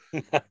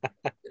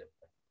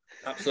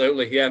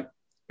 Absolutely, yeah.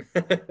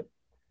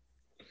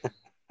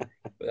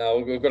 No,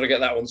 we've got to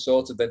get that one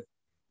sorted then.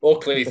 Or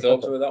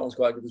Cleethorpes, but that one's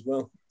quite good as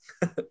well.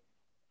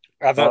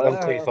 I've not done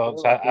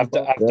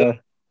Cleethorpes.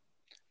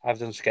 I've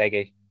done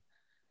Skeggy.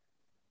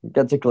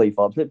 Get to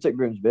Cleethorpes, nip to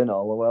Grimsby and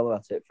all. Well,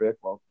 that's it, 3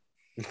 o'clock.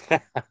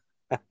 Now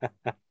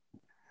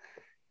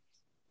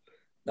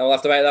we'll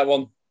have to make that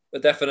one a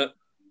definite.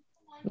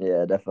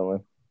 Yeah,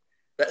 definitely.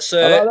 Let's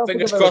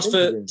fingers crossed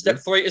for step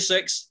 3 to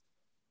 6,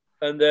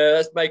 and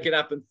let's make it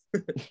happen.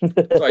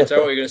 Sorry, Terry,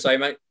 what were you going to say,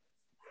 mate?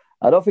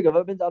 I don't think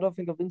I've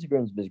been to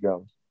Grimsby's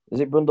ground. Is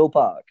it Brundle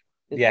Park?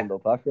 It's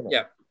Brundle Park, isn't it?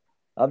 Yeah.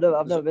 I've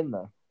never been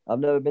there. I've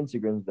never been to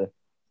Grimsby.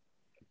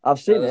 I've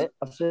seen it.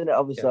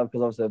 Obviously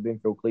because I've been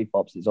through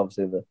Cleethorpes. It's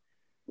obviously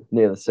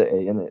near the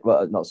city, isn't it?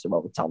 Well, not so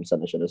well, the town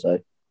centre, should I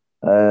say?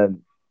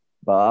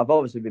 But I've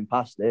obviously been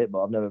past it,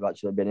 but I've never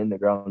actually been in the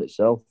ground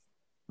itself.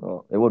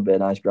 Oh, it would be a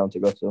nice ground to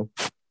go to.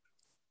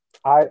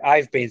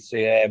 I've been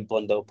to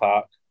Blundell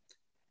Park.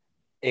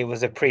 It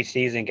was a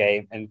pre-season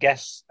game, and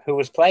guess who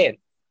was playing?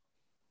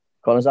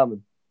 Connor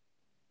Salmon.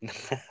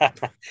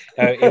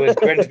 It was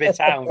Grimsby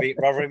Town beat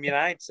Rotherham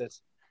United.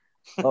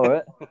 All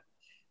right.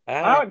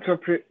 I went to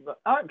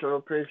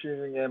a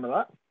pre-season game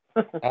of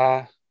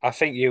that. I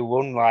think you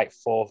won like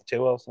 4-2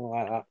 or something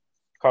like that.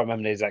 Can't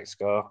remember the exact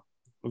score.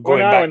 We're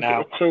going back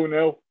now.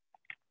 2-0.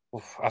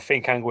 I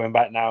think I'm going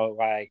back now at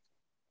like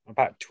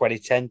about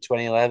 2010,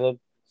 2011.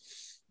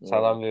 That's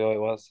how long ago it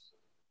was.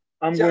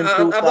 I'm going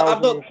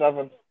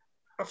 2007.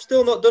 I've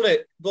still not done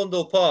it.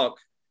 Blundell Park.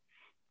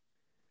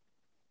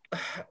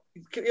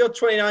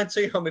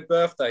 2019 on my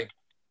birthday. I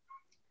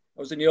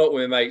was in York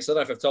with my mates. I don't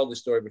know if I've told this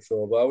story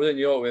before, but I was in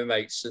York with my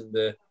mates and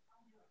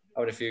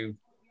having a few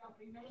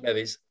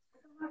mevies.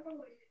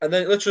 And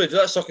then literally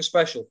that soccer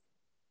special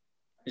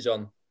is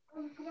on.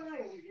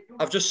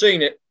 I've just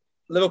seen it.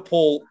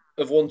 Liverpool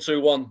have won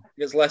 2-1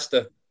 against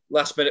Leicester.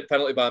 Last minute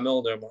penalty by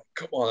Milner. I'm like,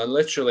 come on. And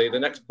literally the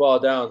next bar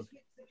down,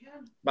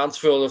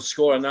 Mansfield have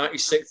scored a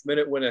 96th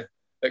minute winner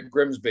at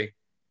Grimsby.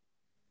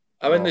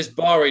 I'm in this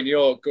bar in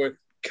York going,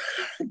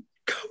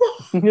 come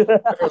on.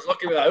 Everyone's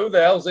looking at me like, who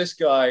the hell's this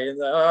guy? And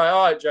they're,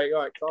 all right, Jake,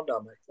 all right, calm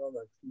down, mate. Calm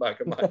down. Come back.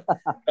 I'm like,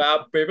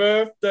 happy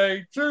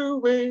birthday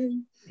to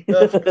me.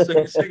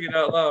 Singing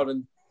out loud.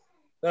 And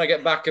then I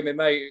get back and my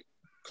mate,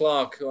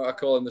 Clark, I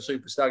call him the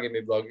super stag in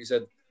my blog, he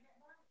said,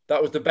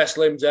 that was the best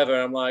limbs ever.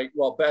 And I'm like,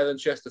 what, better than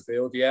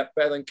Chesterfield? Yeah.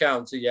 Better than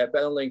County? Yeah.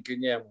 Better than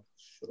Lincoln? Yeah. Like,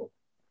 shut up.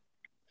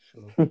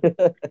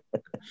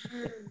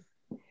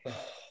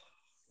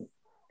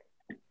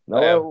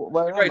 No,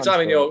 it's a great time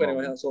in York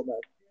anyway. That's all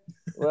that.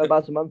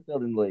 Whereabouts are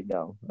Mansfield in the league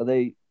now? Are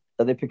they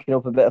picking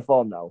up a bit of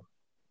form now?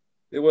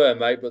 They were,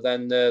 mate, but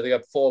then they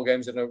got 4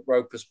 games in a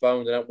row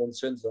postponed and haven't won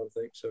since, I don't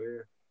think. So,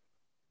 yeah.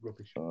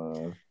 Rubbish.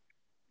 You're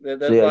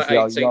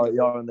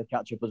on the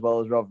catch-up as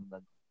well as Rotherham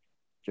then,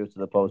 due to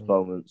the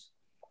postponements.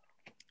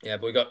 Yeah,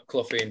 but we got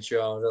Cloughie in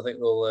charge. I think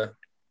they'll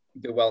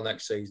do well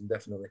next season,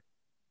 definitely.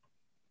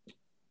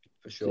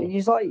 For sure.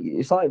 So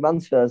it's like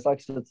Mansfield, it's like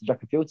I said to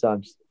Jack a few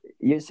times.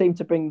 You seem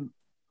to bring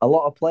a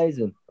lot of players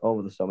in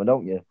over the summer,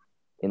 don't you,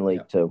 in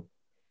League Two?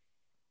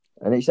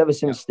 And it's ever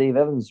since Steve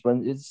Evans,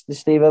 when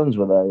Steve Evans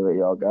were there at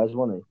your guys,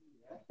 wasn't he?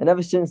 And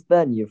ever since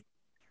then,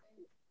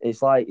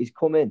 it's like he's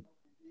come in,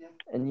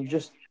 and you've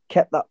just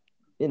kept that,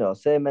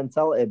 same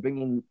mentality,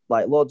 bringing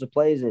like loads of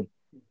players in,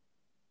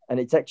 and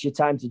it takes you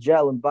time to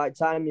gel. And by the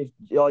time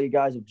all you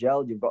guys have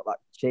gelled, you've got that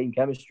team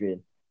chemistry,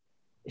 and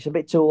it's a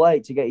bit too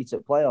late to get you to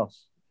the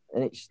playoffs.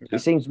 And it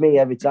seems to me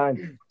every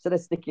time instead of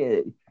sticking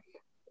it.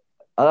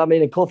 And I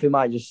mean, Cloughie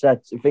might just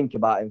think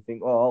about it and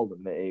think, oh, hold on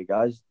a minute, you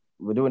guys,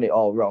 we're doing it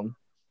all wrong.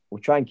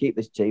 We'll try and keep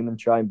this team and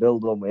try and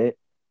build on with it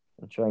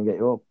and try and get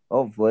you up.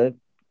 Hopefully,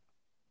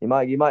 you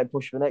might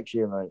push for next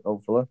year, mate.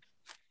 Hopefully.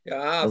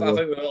 Yeah, I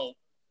think we'll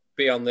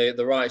be on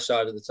the right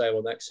side of the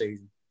table next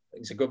season. I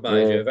think he's a good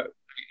manager.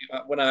 Yeah.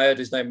 When I heard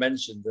his name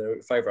mentioned,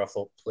 the favourite, I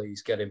thought,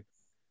 please get him.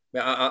 I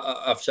mean,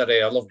 I've said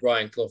it. I love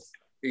Brian Clough.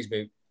 He's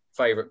my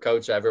favourite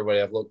coach out of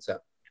everybody I've looked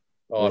at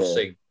or I've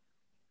seen.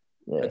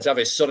 Yeah. And to have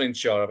his son in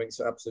charge, I think it's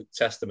an absolute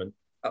testament.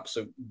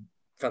 Absolute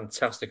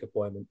fantastic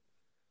appointment.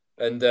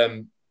 And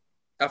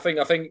I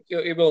think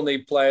he will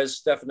need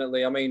players,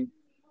 definitely. I mean,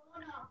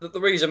 the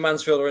reason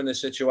Mansfield are in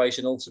this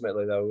situation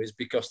ultimately, though, is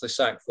because they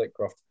sacked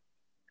Flitcroft.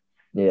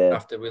 Yeah.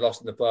 After we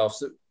lost in the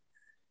playoffs.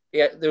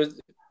 Yeah,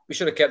 we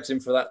should have kept him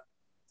for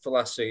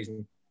last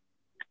season.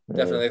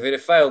 Definitely. If he'd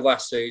have failed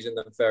last season,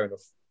 then fair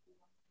enough.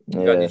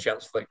 You've got any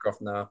chance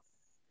Flitcroft now.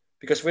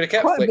 Because if we'd have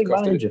kept quite Flitcroft... a big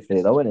manager for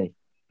you, though, isn't he?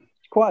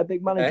 Quite a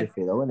big manager for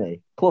you, though, isn't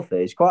he?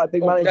 Cloughie is quite a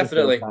big manager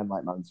definitely. for a time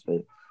like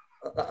Mansfield.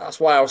 That's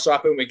why I was so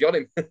happy when we got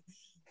him.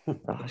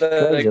 That's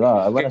crazy,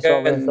 that. When I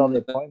saw the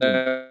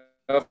appointment.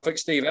 I think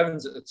Steve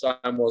Evans at the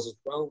time was as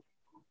well.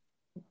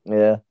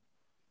 Yeah.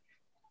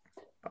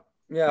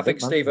 Yeah, I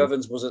think Steve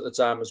Evans was at the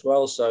time as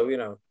well. So,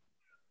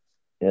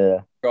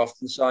 Yeah.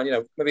 Often sign,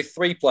 maybe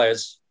 3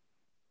 players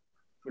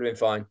would have been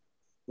fine.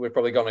 We'd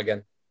probably gone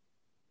again.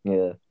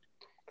 Yeah.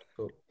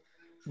 But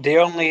the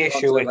only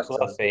issue with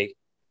Cloughie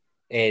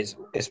is,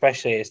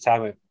 especially his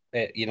time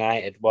at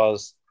United,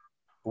 was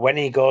when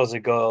he goes a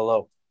goal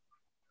up,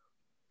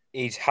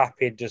 he's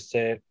happy just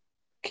to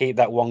keep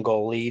that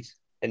 1-goal lead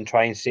and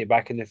try and sit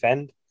back and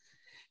defend.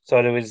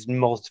 So there was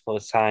multiple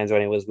times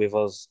when he was with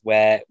us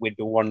where we'd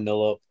be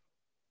 1-0 up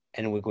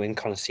and we're going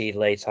to concede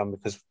late on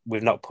because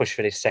we've not pushed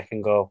for this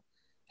second goal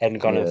and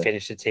gone and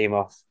finished the team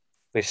off.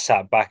 We've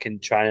sat back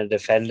and trying to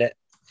defend it.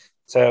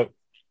 So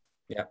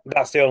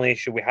that's the only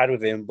issue we had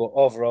with him. But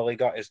overall, he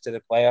got us to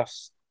the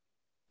playoffs.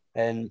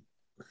 And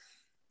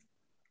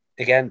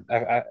again,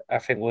 I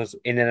think was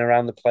in and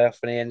around the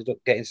playoff when he ended up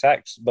getting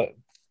sacked. But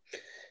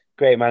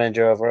great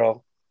manager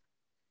overall.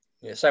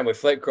 Yeah, same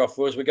with Flitcroft.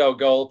 Was we go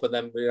goal up and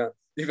then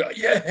you've got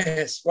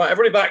yes, right,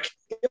 everybody back,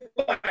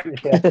 back.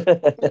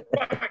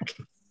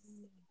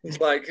 It's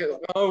like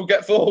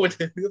get forward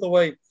the other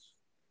way.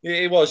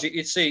 It was.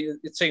 You'd see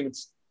the team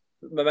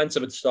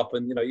momentum would stop,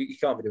 and you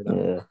can't be doing that.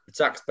 Yeah.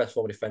 Attack's best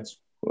form of defence.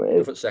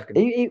 Go for second.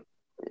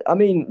 I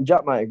mean,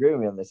 Jack might agree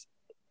with me on this.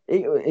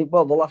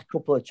 Well, the last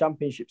couple of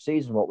championship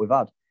seasons, what we've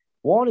had,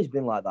 Warney's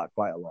been like that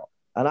quite a lot,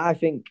 and I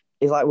think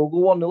it's like we'll go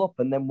 1-0 up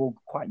and then we'll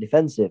go quite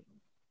defensive,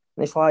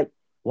 and it's like,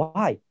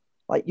 why?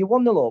 Like you're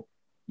 1-0 up,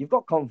 you've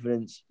got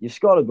confidence, you've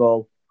scored a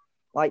goal,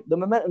 like the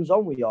momentum's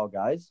on with your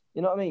guys.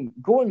 You know what I mean?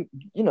 Go and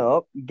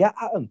get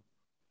at them.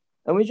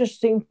 And we just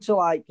seem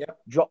to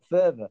drop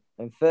further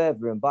and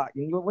further and back.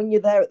 And when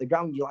you're there at the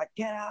ground, you're like,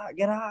 get out.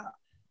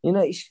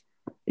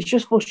 it's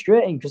just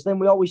frustrating because then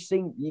we always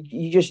think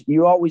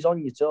you're always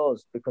on your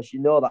toes because you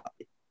know that.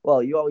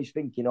 Well, you're always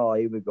thinking, oh,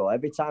 here we go.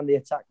 Every time they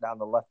attack down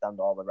the left hand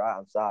or the right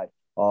hand side,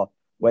 or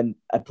when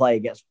a player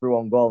gets through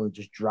on goal and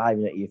just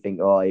driving it, you think,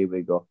 oh, here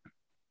we go.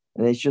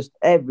 And it's just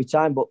every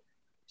time. But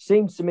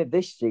seems to me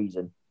this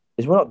season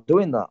is we're not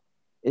doing that.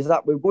 Is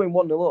that we're going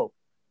 1-0 up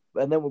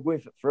and then we're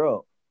going for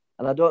throw.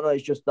 And I don't know,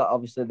 it's just that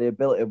obviously the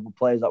ability of the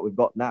players that we've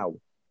got now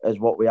is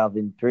what we have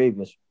in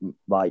previous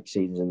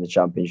seasons in the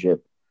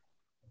Championship.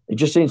 It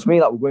just seems to me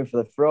that we're going for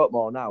the throat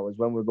more now as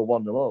when we go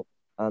 1-0 up.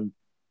 And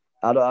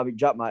I mean,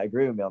 Jack might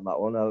agree with me on that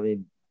one. I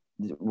mean,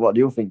 what do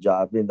you think,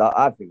 Jack?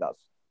 I think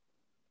that's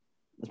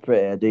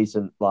pretty a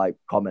decent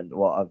comment.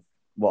 What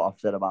I've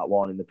said about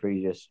one in the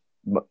previous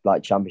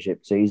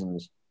Championship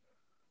seasons.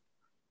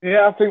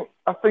 Yeah,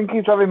 I think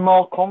he's having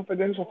more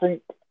confidence. I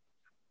think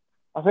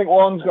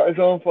Warren's got his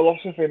own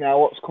philosophy now.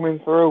 What's coming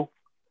through?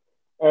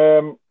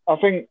 I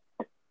think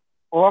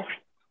last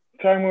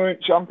time we were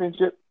in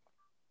Championship,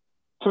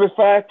 to be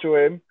fair to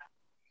him,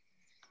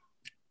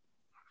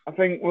 I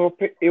think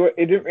he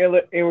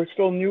was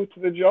still new to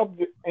the job,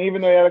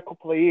 even though he had a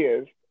couple of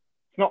years.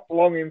 It's not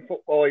long in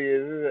football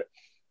years, is it?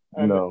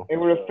 And no. He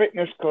was a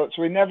fitness coach,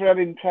 so he never had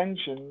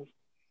intentions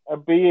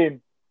of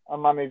being a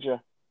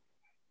manager.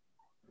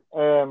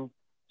 So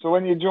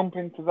when you jump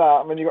into that,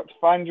 I mean, you've got to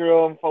find your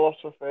own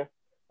philosophy,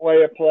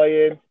 way of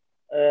playing.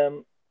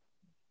 And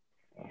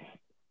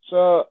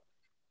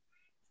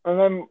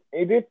then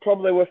he did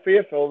probably were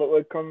fearful that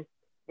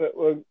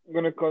we're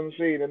going to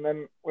concede, and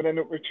then we'd end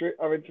up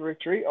having to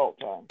retreat all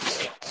the time.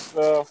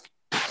 So,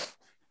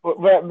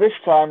 but this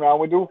time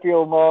round, we do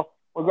feel more.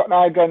 We've got an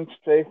identity.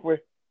 If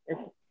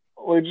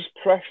we just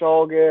press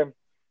all game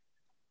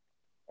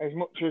as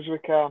much as we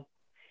can,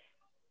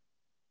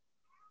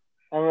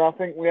 and I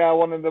think we are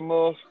one of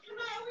most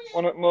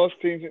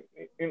teams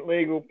in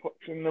league who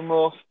puts in the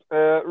most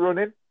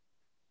running,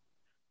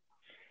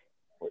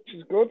 which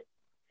is good.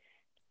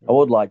 I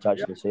would like to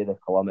actually see the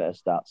kilometre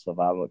stats of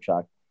how much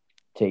our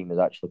team has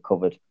actually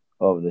covered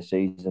over the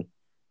season.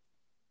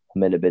 I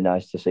mean, it'd be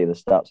nice to see the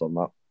stats on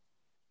that.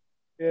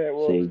 Yeah, it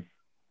would.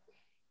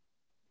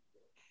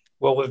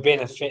 Well, with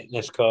being a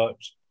fitness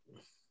coach,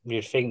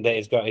 you'd think that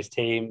he's got his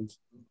team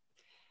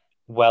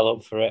well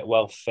up for it,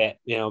 well fit,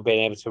 being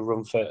able to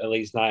run for at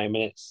least 90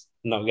 minutes,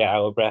 not get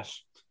out of breath.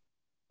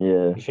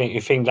 Yeah.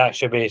 You think that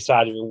should be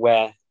decided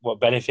what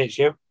benefits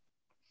you?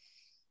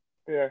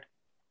 Yeah.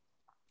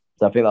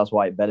 So I think that's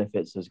why it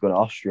benefits us going to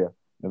Austria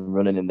and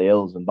running in the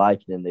hills and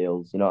biking in the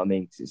hills. You know what I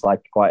mean? 'Cause it's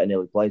like quite a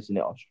hilly place in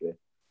it, Austria.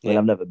 I mean,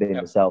 I've never been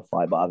myself,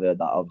 but I've heard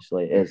that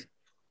obviously it is.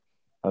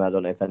 And I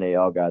don't know if any of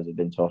your guys have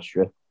been to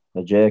Austria.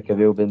 Now, Jake, have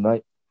you been,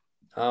 mate?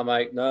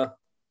 Mate, no.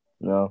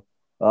 No.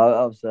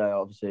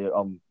 Obviously,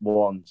 on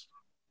one's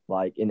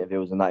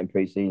interviews and that in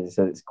pre-season,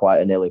 said it's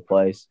quite a hilly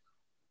place.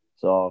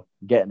 So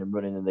getting them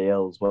running in the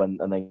hills and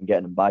then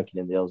getting them biking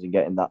in the hills and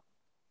getting that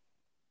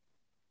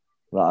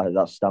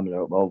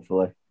stamina up,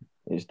 hopefully.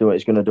 It's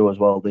going to do as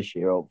well this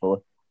year,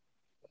 hopefully.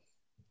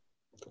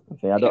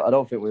 I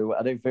don't think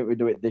we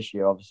do it this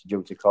year, obviously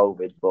due to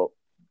COVID, but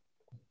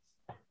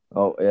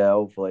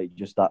hopefully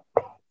just that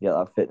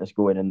fitness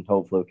going and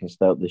hopefully we can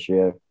stay up this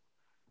year.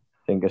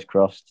 Fingers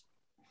crossed.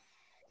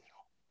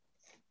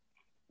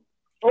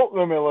 Up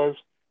the Millers.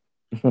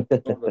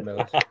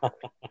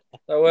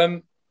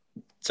 So,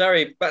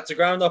 Terry, back to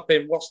ground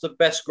hopping. What's the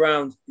best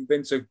ground you've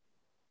been to?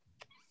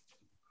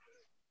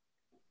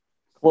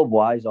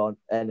 Club-wise or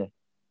any?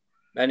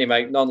 Any,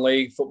 mate.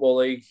 Non-league, football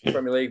league,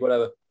 Premier League,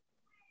 whatever.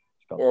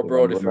 Or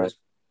abroad if it is.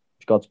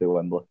 It's got to be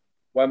Wembley.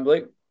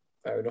 Wembley?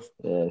 Fair enough.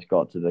 Yeah, it's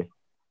got to be.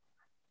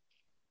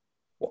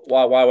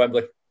 Why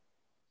Wembley?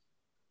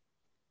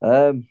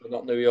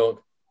 Not New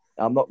York.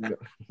 I'm not...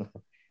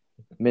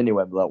 Mini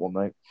Wembley, that one,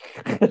 mate.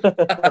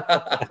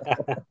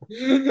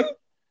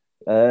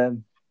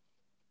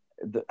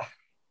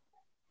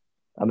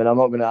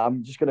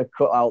 I'm just gonna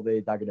cut out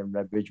the Dagenham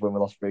Redbridge when we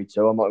lost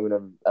 3-2. I'm not going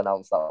to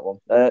announce that one.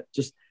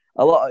 Just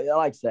a lot.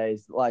 Like I say,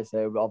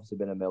 we've obviously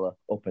been a Miller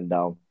up and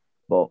down,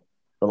 but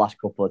the last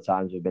couple of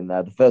times we've been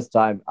there. The first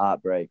time,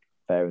 heartbreak.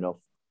 Fair enough.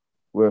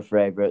 We were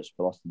favourites.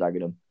 We lost to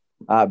Dagenham.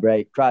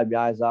 Heartbreak. Cried my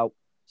eyes out.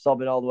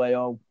 Sobbing all the way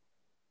home.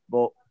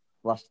 But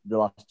the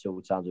last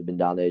 2 times we've been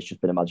down there, it's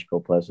just been a magical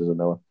place as a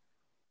Miller.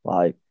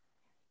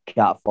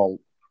 Can't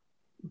fault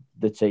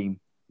the team,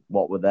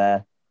 what were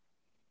there.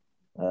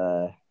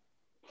 Some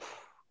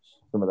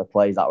of the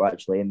plays that were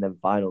actually in them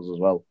finals as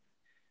well.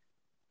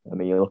 I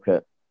mean, you look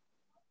at,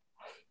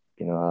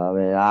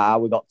 how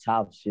we got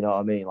Tavs, you know what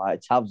I mean?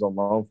 Tavs on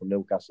loan from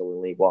Newcastle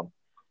in League One.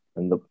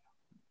 And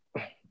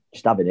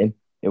just having him,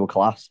 it was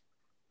class.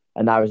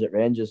 And now he's at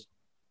Rangers.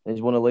 And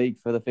he's won a league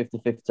for the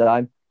 55th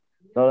time.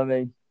 You know what I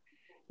mean?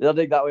 I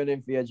think that went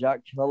in for you,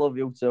 Jack. I love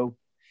you too.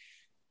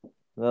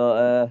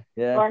 Well,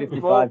 Thanks,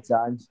 55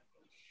 times.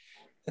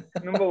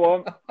 Number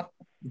one.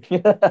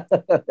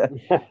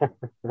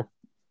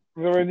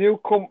 They're a new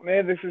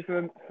company. This is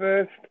the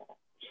first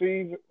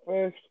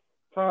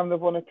time they've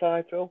won a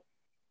title.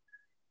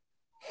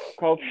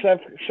 Called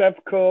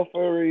Sevco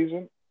for a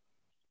reason.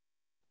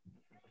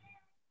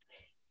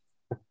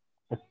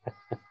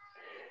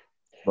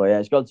 But yeah,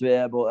 it's got to be.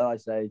 Yeah, but like I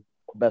say,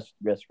 best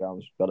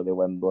ground's got to be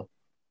Wembley.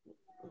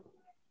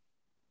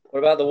 What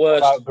about the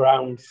What worst? about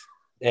grounds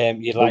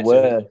you'd like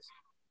to visit?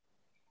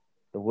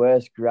 The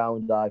worst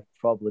ground I've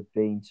probably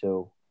been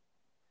to,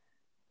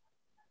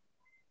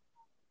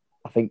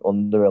 I think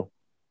Underhill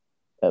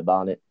at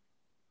Barnet.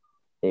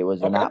 It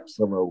was an Okay.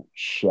 absolute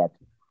shed.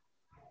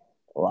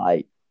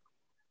 Like,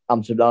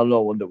 I'm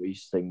no wonder we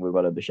sing we've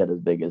got a shed as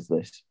big as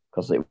this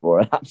because it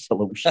was an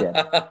absolute shed.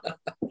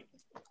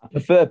 I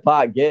prefer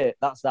Park Gate.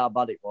 That's how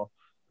bad it was.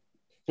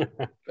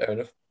 Fair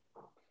enough.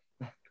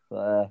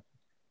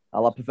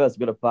 I'll prefer to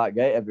go to Park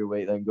Gate every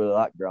week than go to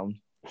that ground.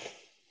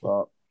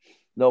 But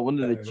no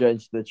wonder they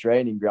changed the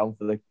training ground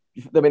for the.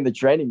 I mean, the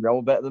training ground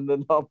was better than the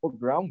normal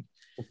ground.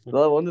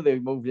 No wonder they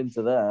moved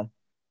into there.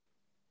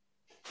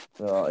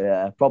 So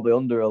yeah, probably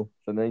Underhill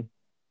for me.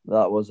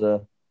 That was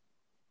a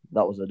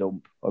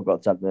dump. I've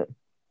got to admit.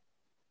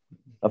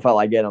 I felt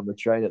like getting on the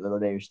train at the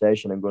nearest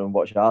station and going and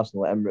watch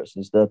Arsenal at Emirates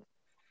instead.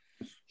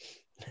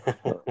 It'd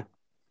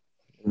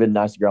been a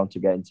nice ground to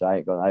get into.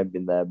 I haven't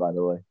been there, by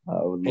the way.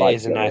 It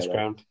is a nice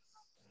ground.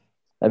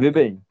 Have you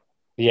been?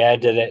 Yeah, I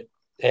did it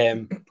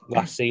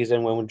last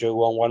season when we drew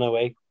 1-1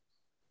 away.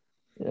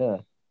 Yeah.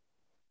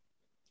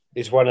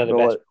 It's one of the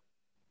best.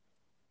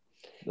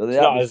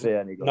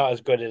 It's not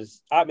as good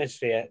as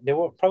atmosphere.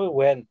 Probably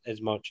weren't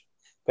as much,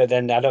 but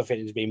then I don't think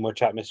there's been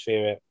much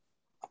atmosphere at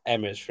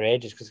Emirates for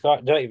ages because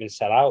they don't even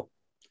sell out.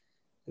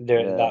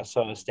 They're at that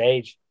sort of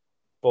stage.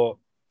 But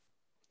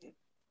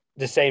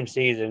the same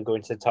season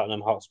going to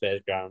Tottenham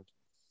Hotspur's ground,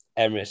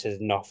 Emirates is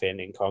nothing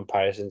in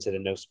comparison to the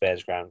No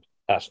Spurs ground.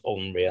 That's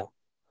unreal.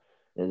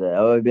 Is it?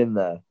 Oh, I've been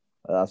there.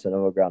 That's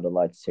another ground I'd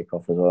like to tick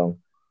off as well.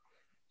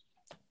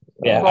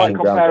 Yeah, it's like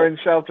comparing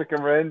Celtic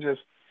and Rangers.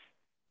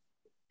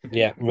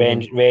 Yeah,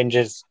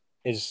 Rangers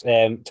is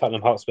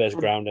Tottenham Hotspur's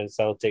ground and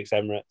Celtic's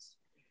Emirates.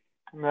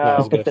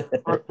 No,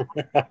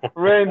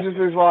 Rangers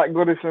is like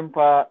Goodison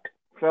Park.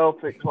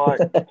 Celtic's like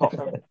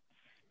Tottenham.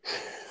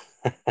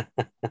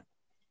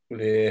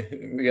 Yeah,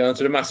 we go on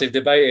to the massive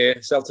debate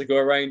here: Celtic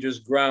or Rangers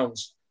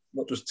grounds,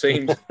 not just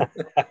teams.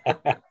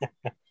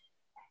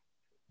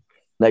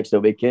 Next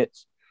will be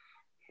kits.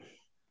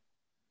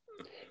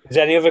 Is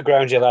there any other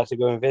grounds you'd like to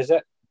go and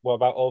visit? What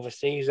about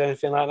overseas or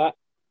anything like that?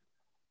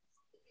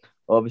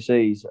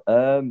 Overseas,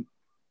 2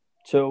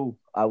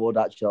 I would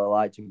actually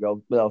like to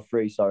go. Well,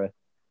 3, sorry,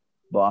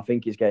 but I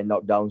think it's getting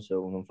knocked down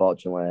soon,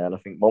 unfortunately. And I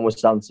think one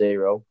was San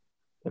Siro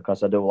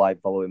because I do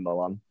like following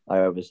Milan. I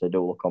obviously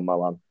do look on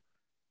Milan,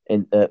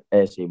 in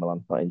AC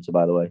Milan, not Inter,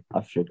 by the way.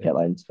 I should get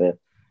that into it.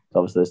 So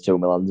obviously, there's 2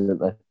 Milans,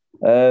 isn't there?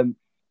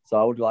 So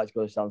I would like to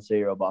go to San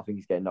Siro, but I think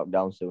it's getting knocked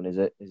down soon. Is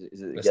it?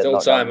 There's still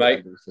time,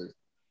 mate.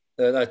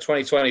 No,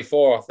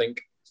 2024, I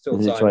think. Still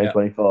is time. It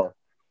 2024? Yeah.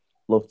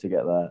 Love to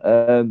get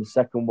there. The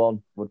second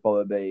one would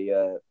probably be,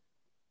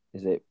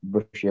 is it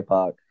Borussia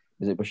Park?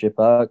 Is it Borussia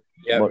Park?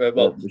 Yeah,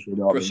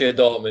 Borussia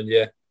Dortmund,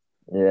 yeah.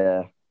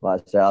 Yeah,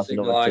 like I say, that's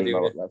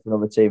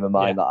another team of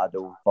mine that I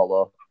do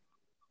follow.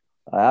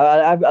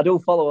 I do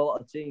follow a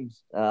lot of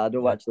teams. I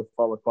do actually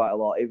follow quite a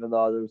lot, even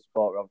though I do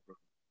support Rotherham.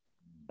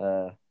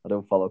 I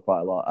do follow quite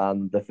a lot.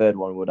 And the third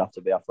one would have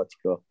to be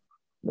Atletico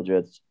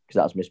Madrid, because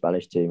that's my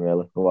Spanish team,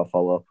 really, who I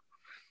follow.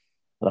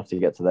 I'd have to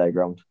get to their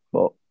ground.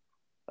 But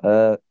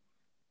I'd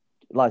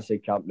like to see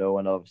Camp Nou,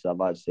 and obviously I'd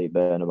like to see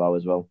Bernabeu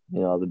as well.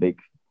 You know, the big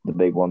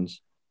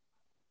ones.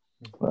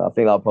 I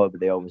think that'll probably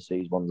be the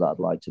overseas ones that I'd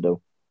like to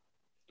do.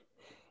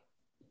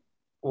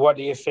 What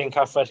do you think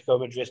Atletico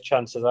Madrid's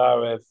chances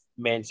are of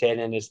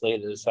maintaining this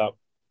lead at the top?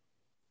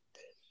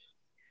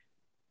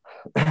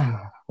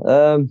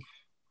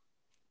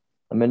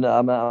 I mean,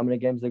 how many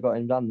games they got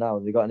in hand now?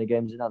 Have they got any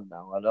games in hand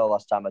now? I know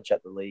last time I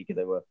checked the league, I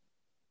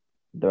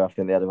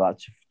think they had about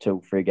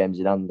 2-3 games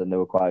in hand, and they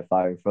were quite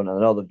far in front. And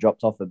I know they've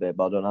dropped off a bit,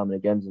 but I don't know how many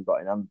games they've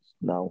got in hand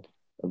now.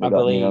 I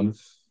believe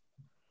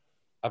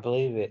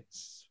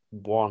it's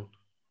 1.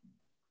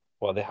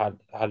 What they had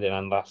in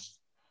hand last.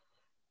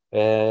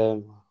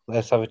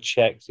 Let's have a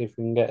check, see if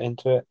we can get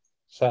into it.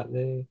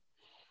 Saturday.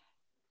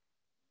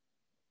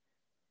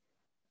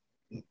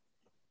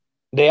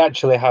 They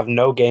actually have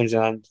no games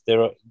in hand.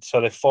 They're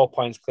 4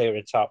 points clear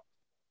at the top,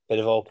 but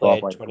they've all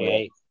played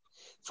 28.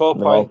 4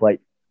 points.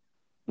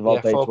 They've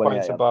all played 4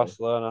 points to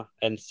Barcelona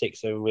and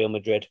 6 of Real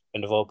Madrid,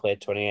 and they've all played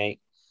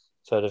 28.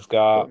 So they've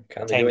got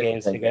 10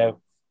 games to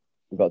go.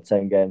 They've got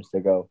 10 games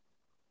to go.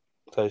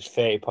 So it's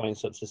 30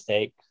 points up to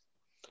stake.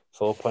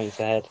 4 points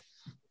ahead.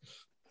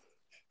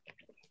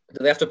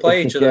 Do they have to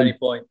play each other at any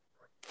point?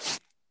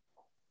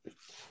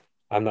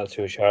 I'm not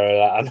too sure of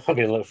that. I'm not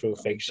going to look through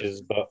fixtures,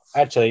 but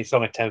actually, it's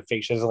only 10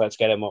 fixtures. Let's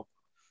get them up.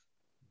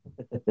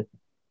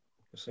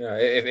 So,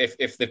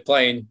 if they're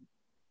playing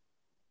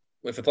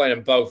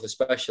them both,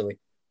 especially.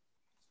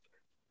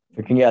 If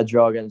we can get a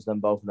draw against them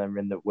both and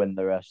then win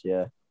the rest,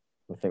 yeah.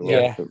 I think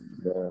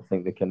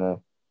they can.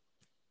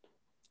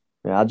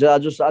 I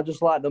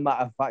just like the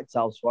matter of fact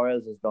how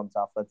Suarez has gone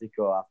to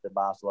Atletico after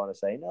Barcelona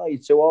saying, "No, you're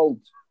too old.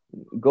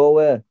 Go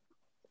away."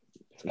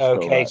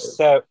 Okay,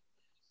 so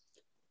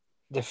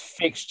the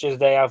fixtures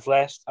they have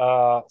left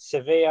are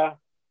Sevilla,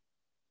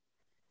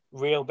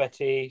 Real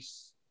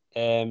Betis.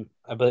 I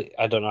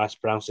don't know how to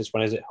pronounce this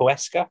one. Is it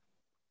Huesca?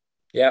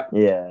 Yeah.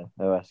 Yeah,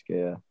 Huesca,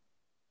 yeah.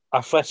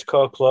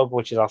 Atletico Club,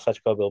 which is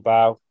Atletico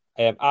Bilbao.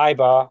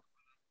 Eibar.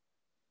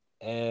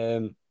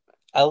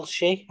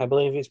 Elche, I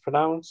believe it's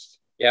pronounced.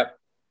 Yep.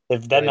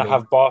 Then I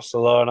have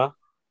Barcelona.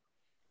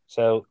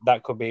 So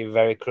that could be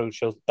very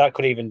crucial. That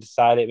could even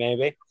decide it,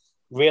 maybe.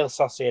 Real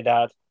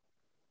Sociedad,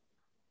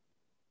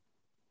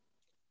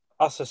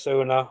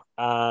 Osasuna,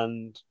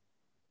 and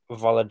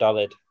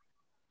Valladolid.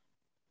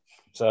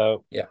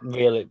 So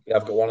really, yeah,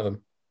 I've got one of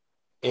them.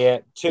 Yeah,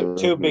 two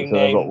big so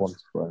names. Got one to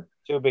play.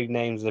 Two big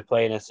names they're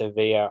playing in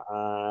Sevilla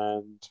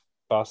and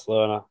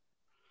Barcelona.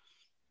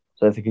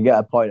 So if they could get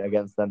a point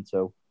against them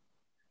two,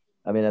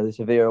 I mean, are they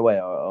Sevilla away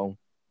or at home?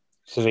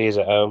 Sevilla's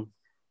at home.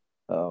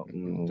 Oh,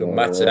 Don't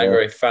matter.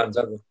 Angry fans,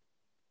 have they?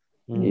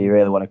 You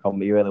really want to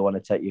come. You really want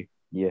to take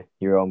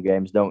your own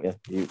games, don't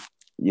you?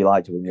 You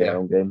like to win your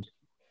own games.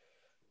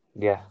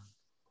 Yeah.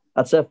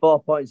 I'd say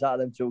 4 points out of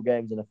them 2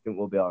 games, and I think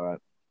we'll be all right.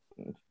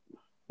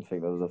 I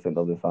think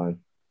they'll be fine.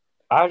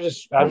 I've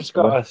just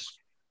got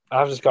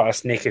a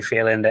sneaky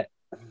feeling that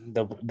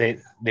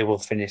they will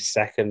finish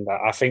second.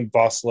 I think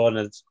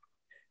Barcelona's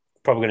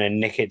probably going to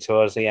nick it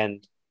towards the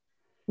end.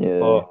 Yeah.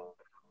 But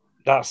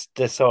that's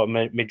the sort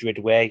of Madrid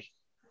way.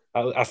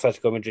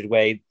 Atletico Madrid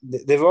way.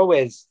 They've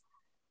always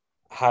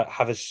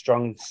have a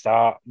strong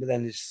start, but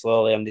then they're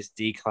slowly on this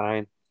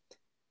decline.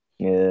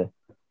 Yeah.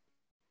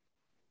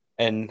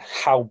 And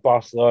how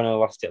Barcelona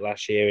lost it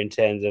last year in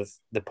terms of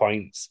the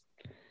points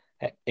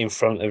in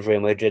front of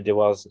Real Madrid there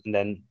was, and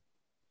then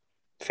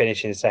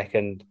finishing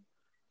second,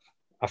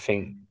 I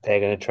think they're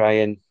going to try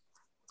and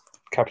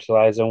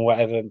capitalise on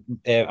whatever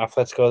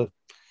Atletico,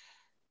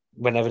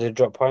 whenever they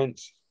drop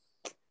points.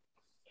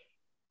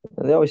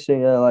 They always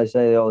seem, like I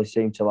say, they always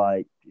seem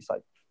to it's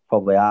like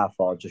probably half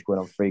or just going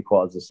on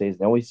 3/4 of the season.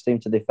 They always seem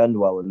to defend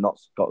well and not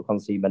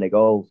concede many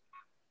goals.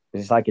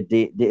 It's like a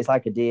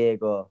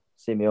Diego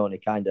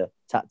Simeone kind of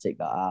tactic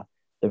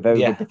they're very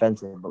good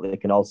defensive, but they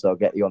can also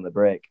get you on the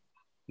break.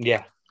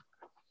 Yeah.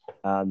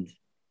 And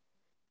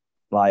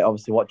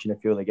obviously watching a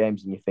few of the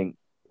games and you think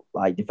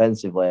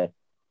defensively,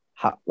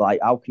 how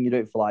can you do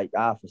it for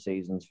half a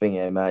season's thing?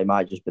 It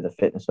might just be the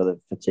fitness or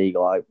the fatigue,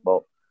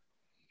 but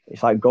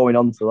it's going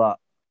on to that.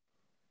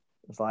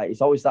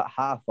 It's always that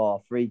half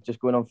or three, just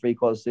going on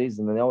 3/4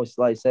 season, and they always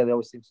they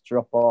always seem to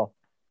drop off.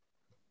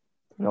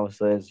 And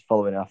obviously, as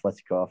following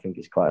Atletico, I think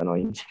it's quite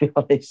annoying, to be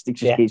honest. It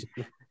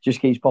just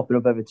keeps popping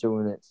up every 2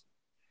 minutes.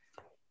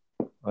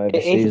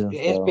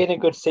 It's been a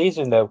good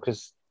season though,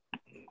 because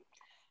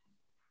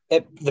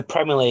the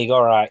Premier League,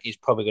 all right, is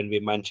probably going to be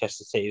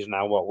Manchester City's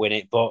now what win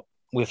it, but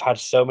we've had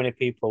so many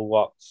people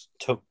what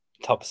took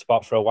top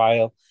spot for a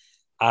while,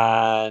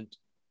 and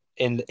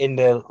in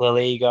the La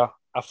Liga,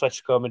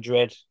 Atletico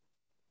Madrid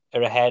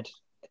are ahead.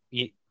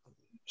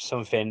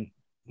 Something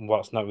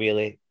what's not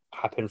really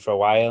happened for a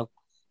while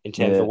in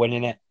terms of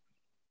winning it.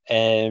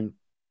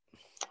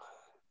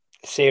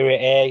 Serie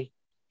A,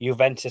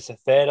 Juventus are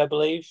third, I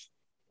believe.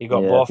 You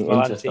got both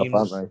Milan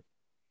teams.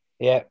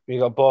 Yeah, you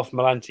got both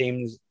Milan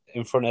teams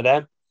in front of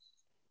them.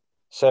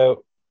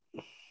 So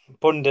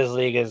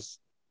Bundesliga's,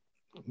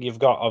 you've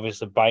got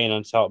obviously Bayern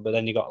on top, but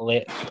then you got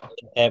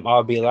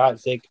RB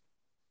Leipzig,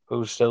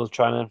 who's still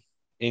trying to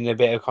in a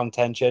bit of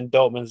contention.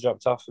 Dortmund's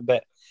dropped off a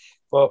bit,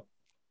 but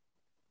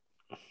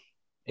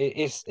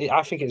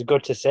I think it's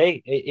good to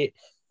see.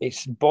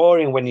 It's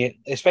boring when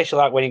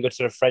especially when you go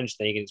to the French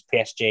league and it's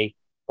PSG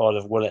or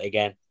they've won it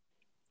again.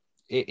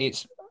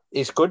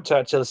 It's good to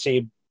actually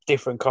see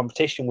different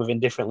competition within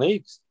different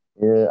leagues.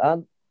 Yeah,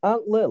 and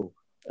aren't Lille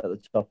at the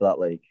top of that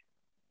league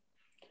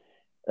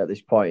at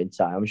this point in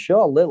time? I'm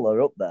sure Lille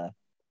are up there.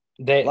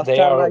 Last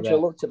time I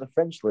actually looked at the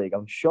French league,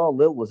 I'm sure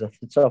Lille was at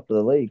the top of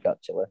the league,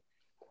 actually.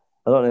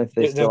 I don't know if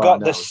they've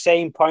got the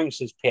same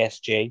points as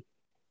PSG,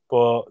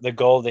 but the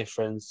goal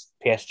difference,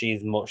 PSG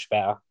is much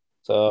better.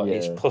 So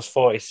it's plus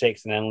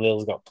 46, and then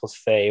Lille's got plus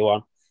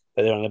 31.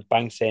 But they're on the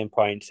bank same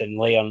points, and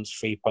Lyon's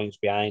 3 points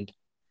behind.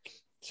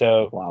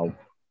 So wow,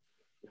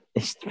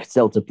 it's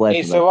still to play.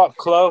 It's a lot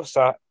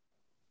closer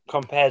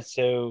compared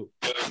to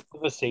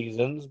other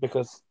seasons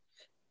because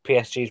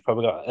PSG's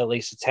probably got at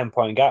least a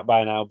 10-point gap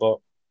by now. But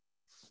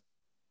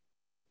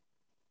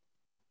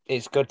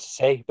it's good to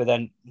see. But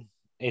then,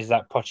 is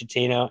that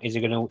Pochettino? Is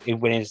he going to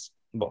win his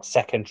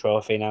second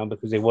trophy now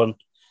because he won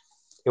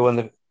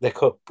the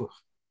cup?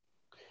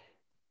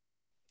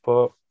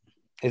 But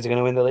is he going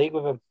to win the league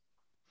with him?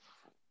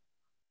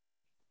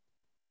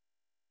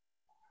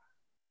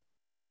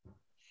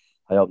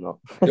 I hope not.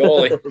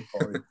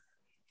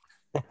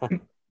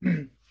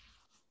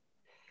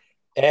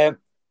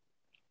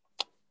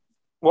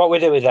 What we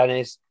do then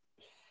is,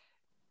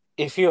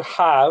 if you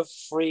have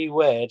 3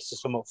 words to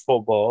sum up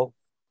football,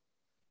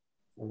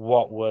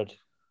 what would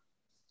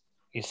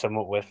you sum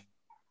up with?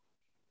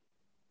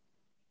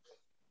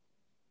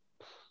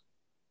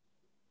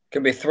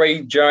 Can be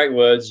 3 giant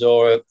words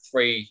or a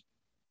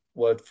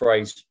 3-word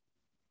phrase.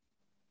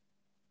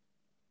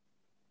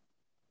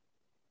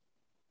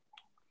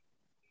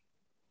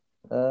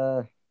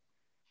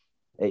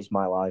 It's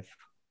my life.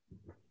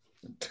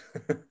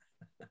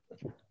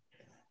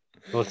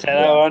 We'll take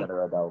that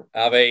one.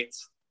 Have it.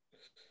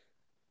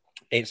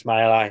 It's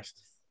my life.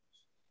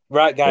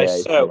 Right, guys. Yeah,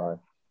 it's my So life.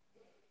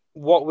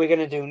 what we're going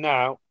to do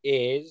now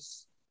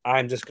is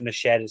I'm just going to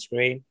share the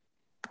screen.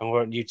 I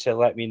want you to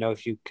let me know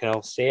if you can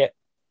all see it.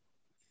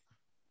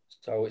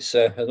 So it's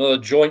another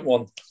joint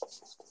one.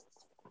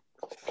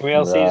 Can we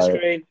all see the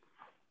screen?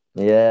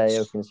 Yeah,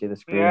 you can see the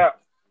screen. Yeah.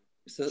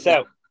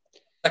 So,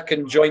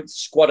 second joint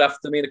squad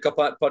after me in a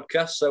couple of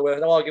podcasts. So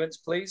no arguments,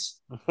 please.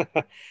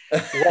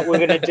 what we're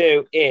going to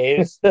do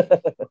is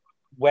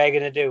we're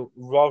going to do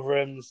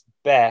Rotherham's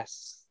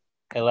best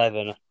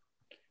 11.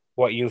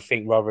 What you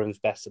think Rotherham's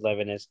best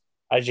 11 is.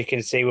 As you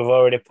can see, we've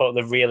already put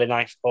the really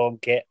nice home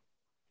kit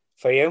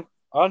for you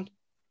on.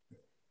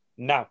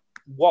 Now,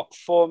 what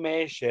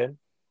formation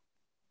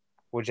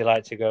would you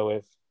like to go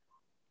with?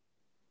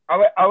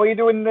 Are we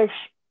doing this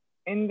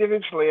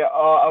individually, or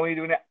are we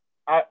doing it?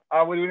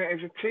 Are we doing it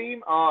as a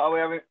team, or are we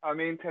having? I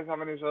mean, Ted's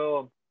having his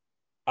own.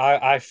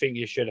 I think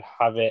you should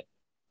have it.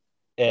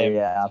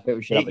 Yeah, I think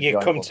we should have a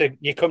joint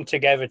you come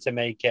together to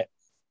make it,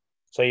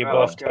 so you Oh,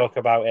 both okay. talk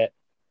about it.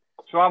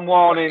 So I'm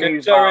warning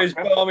he's Terry's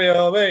Barker. Barmy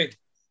Army.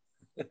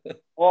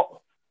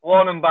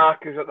 Warren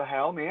Barker's at the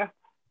helm here.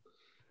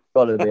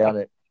 Got to be on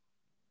it.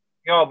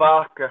 You're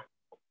Barker.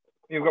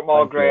 You've got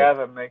more Thank grey you. hair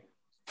than me.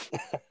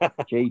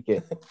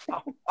 Cheeky.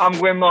 I'm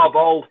going more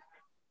bold.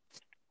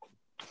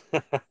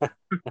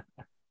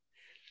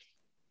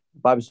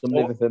 Buy me some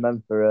liver for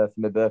men for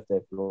my birthday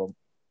for them.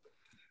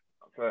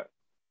 That's it.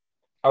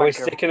 Are we Thank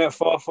you. sticking at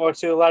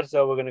 4-4-2, lads,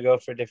 or we're going to go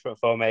for a different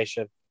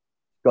formation?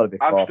 Got to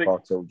be I'm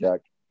 4-4-2,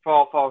 Jack.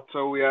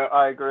 4-4-2, yeah,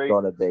 I agree.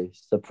 Got to be.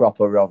 It's the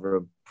proper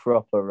Rotherham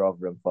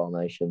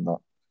formation. That.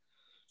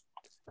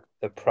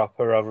 The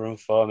proper Rotherham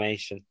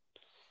formation.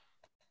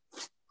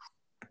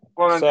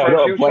 Go on, So- Ted,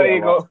 We you don't play say it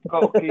you a lot.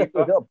 got We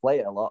goalkeeper. don't play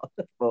it a lot,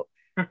 but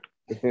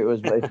if it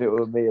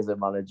were me as a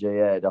manager,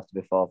 yeah, it'd have to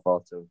be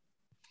 4-4-2.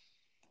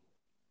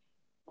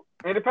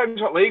 It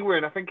depends what league we're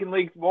in. I think in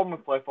League One we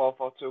play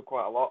 4-4-2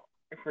 quite a lot.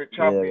 If we're in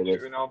Yeah, it Championship,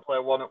 is. we now play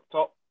one up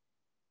top.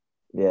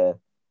 Yeah.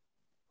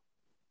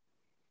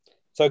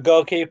 So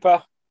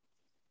goalkeeper.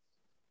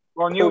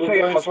 Go on, Who you we say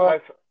going yours, for?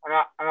 Ted,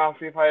 and I'll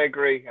see if I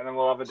agree, and then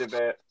we'll have a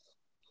debate.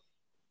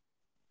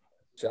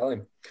 Tell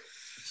him.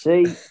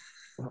 See,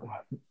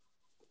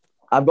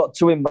 I've got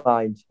two in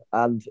mind,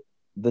 and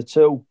the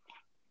two,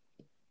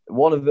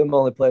 one of them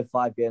only played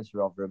 5 games for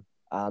Rotherham,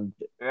 and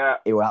Yeah.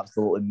 he was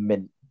absolutely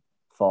mint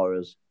for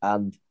us.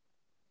 And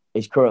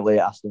he's currently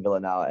at Aston Villa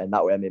now, and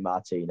that was Emi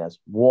Martinez.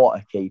 What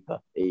a keeper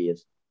he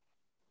is!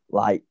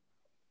 Like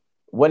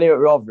when he was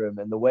at Rotherham,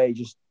 and the way he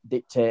just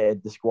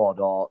dictated the squad,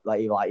 or like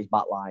his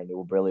back line, it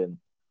was brilliant.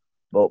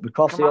 But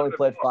because he only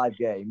played 5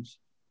 games,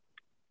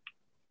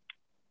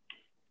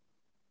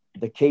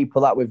 the keeper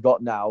that we've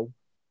got now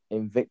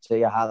in Victor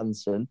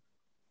Johansson,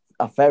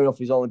 fair enough,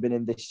 he's only been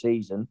in this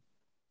season,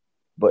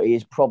 but he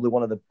is probably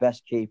one of the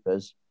best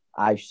keepers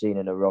I've seen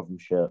in a Rotherham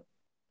shirt.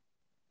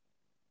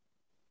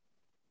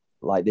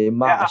 Like the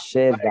amount of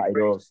saves that he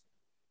does,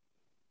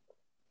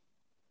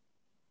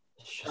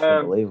 it's just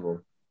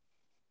unbelievable.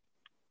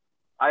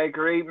 I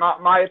agree.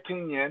 My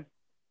opinion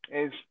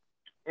is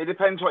it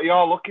depends what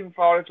you're looking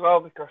for as well,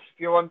 because if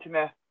you're wanting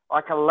a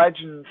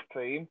legends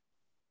team,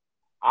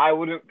 I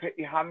wouldn't pick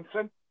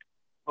Johansson.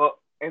 But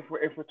if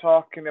we're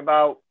talking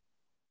about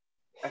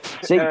a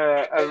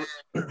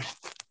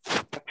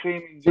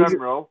team in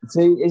general,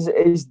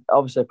 is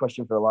obviously a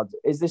question for the lads.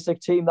 Is this a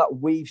team that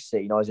we've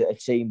seen, or is it a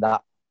team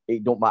that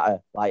it don't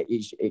matter? Like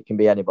it can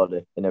be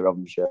anybody in a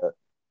Rotherham shirt.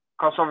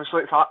 Because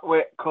obviously it's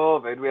with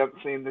COVID, we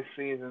haven't seen this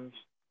season's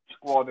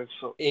squad as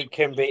such. It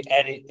can be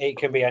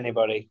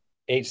anybody.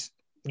 It's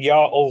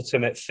your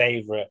ultimate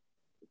favourite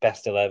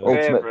best 11.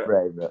 Ultimate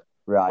favourite,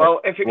 right?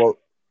 Well,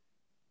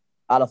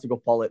 I'd have to go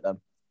Pollitt then.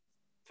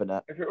 For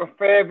net. If it were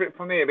favourite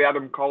for me, it'd be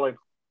Adam Collin.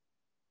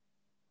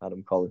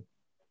 Adam Collin.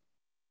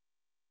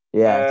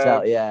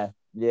 Yeah, yeah.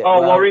 Oh,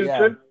 well,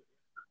 Warrington.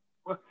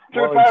 Yeah.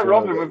 To be fair,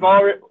 Rotherham,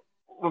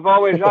 we've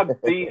always had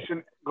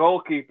decent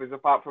goalkeepers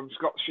apart from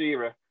Scott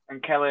Shearer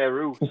and Kelly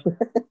Roos.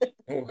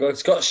 Oh God,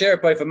 Scott Shearer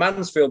played for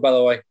Mansfield, by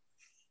the way,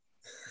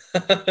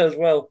 as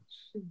well.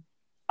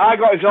 I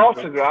got his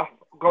autograph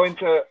going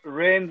to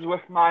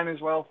Rainsworth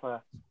Miners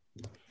Welfare.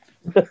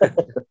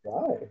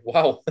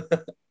 Wow.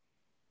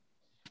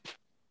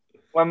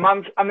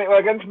 And it was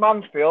against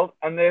Mansfield,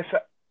 and they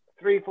set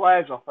 3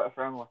 players off at a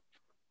friendly.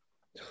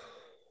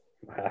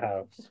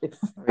 Wow.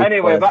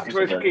 Anyway, back to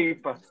his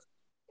keeper.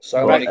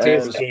 So many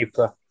keepers.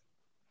 Keeper.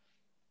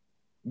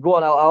 Go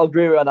on, I'll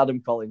agree with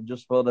Adam Collin,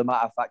 just for the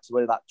matter of fact,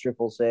 with that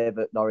triple save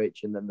at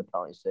Norwich and then the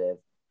penalty save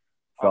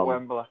From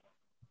Wembley.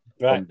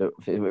 Right.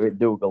 From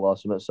Dougal or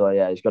something. So,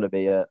 yeah, it's got to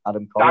be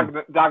Adam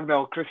Collin.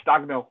 Chris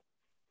Dagnall.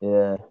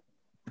 Yeah.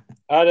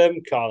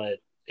 Adam Collin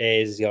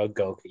is your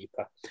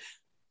goalkeeper.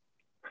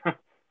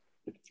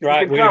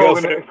 Right, we're going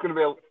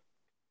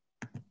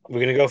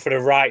to go for the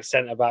right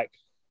centre back.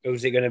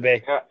 Who's it going to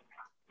be? Yeah.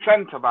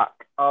 Centre back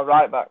or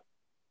right back?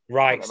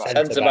 Right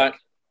centre back.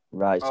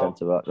 Right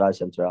centre back. Right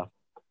centre half.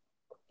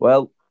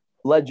 Well,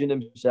 legend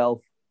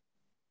himself,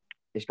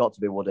 it's got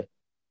to be Woody.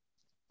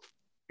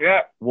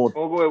 Yeah, Wood,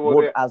 we'll go with Wood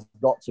Woody. has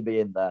got to be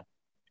in there.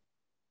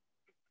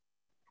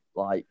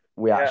 Like,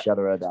 without a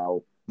shadow of a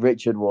doubt.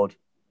 Richard Wood,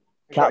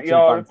 captain,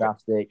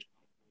 fantastic.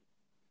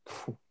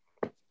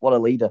 What a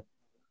leader.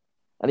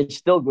 And he's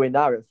still going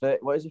now at 30,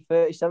 what is he,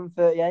 37,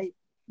 38?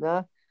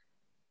 Nah?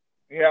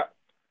 Yeah.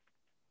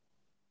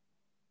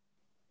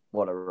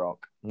 What a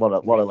rock. What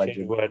a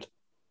legend. Wood.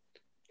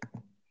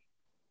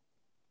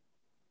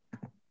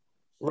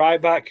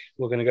 Right back.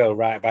 We're going to go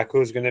right back.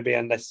 Who's going to be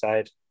on this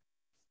side?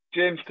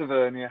 James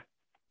Tavernier.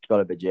 It's got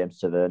to be James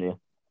Tavernier.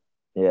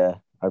 Yeah,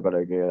 I've got to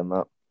agree on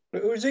that.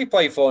 Who does he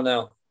play for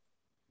now?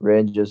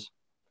 Rangers.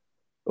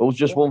 Who's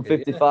just won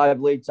 55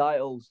 league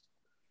titles.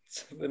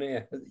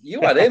 Tavernier.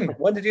 You had him.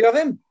 When did you have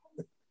him?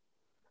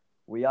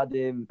 We had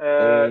him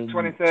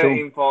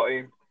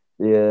 2013-14.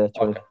 Yeah,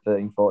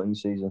 2013-14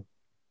 season.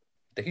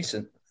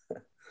 Decent.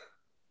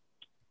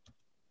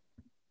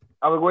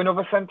 Are we going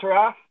over centre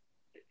half?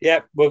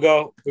 Yep, we'll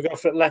go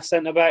for left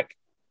centre back.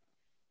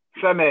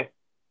 Semi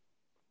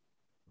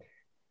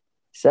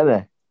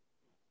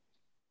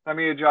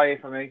Ajayi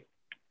for me.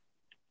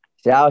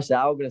 See, I was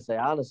going to say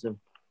Anderson.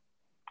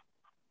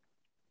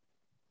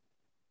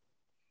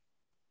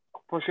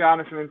 Push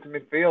Anderson into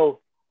midfield.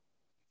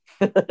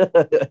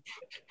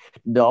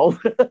 No.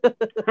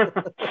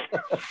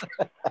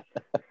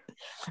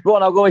 Go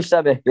on, I'll go with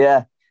Semi.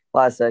 Yeah.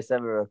 Like I say,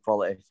 Semi are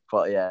quality.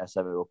 Yeah,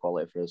 Semi were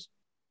quality for us.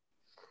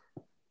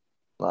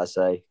 Like I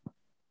say.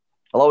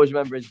 I'll always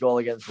remember his goal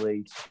against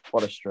Leeds.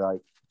 What a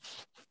strike.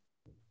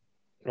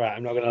 Right,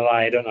 I'm not going to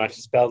lie. I don't know how to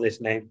spell this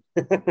name.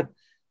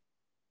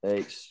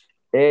 It's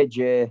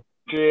AJAYI.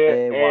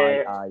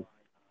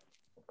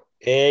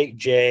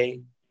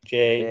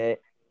 AJJYI.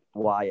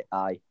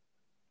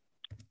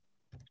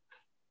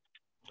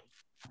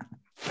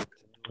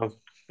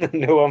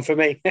 No one for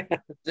me.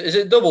 Is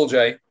it double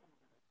J?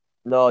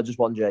 No, just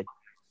one J.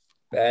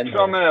 Ben. He's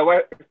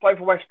playing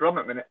for West Brom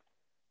at the minute.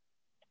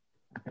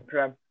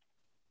 Prem.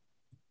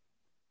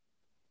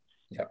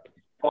 Yep.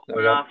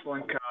 Arsenal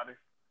and Cardiff.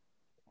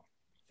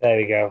 There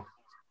we go.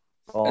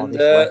 Oh, And, this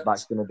left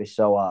back's going to be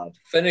so hard.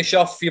 Finish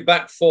off your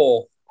back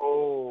four.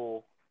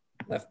 Oh.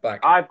 Left back.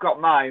 I've got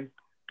mine.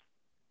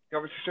 You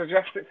want me to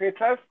suggest it for you,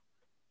 Tez?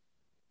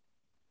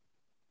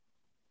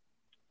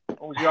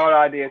 What was your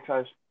idea,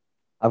 Tez?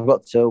 I've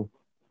got two.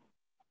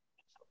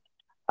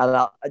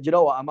 And do you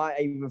know what? I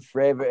might even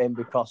favourite him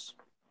because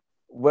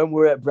when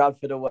we were at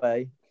Bradford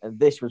away, and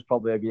this was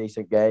probably a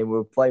decent game, we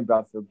were playing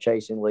Bradford,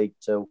 chasing League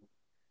Two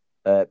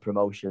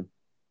promotion.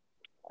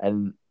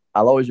 And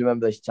I'll always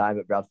remember this time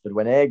at Bradford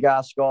when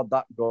Agar scored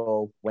that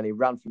goal, when he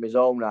ran from his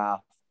own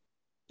half,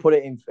 put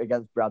it in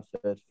against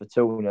Bradford for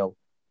 2-0.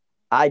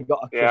 I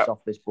got a kiss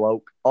off this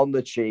bloke on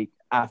the cheek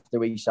after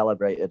we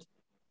celebrated.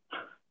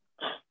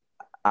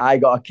 I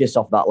got a kiss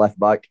off that left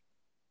back.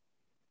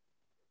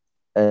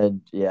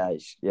 And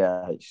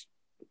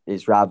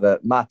it's rather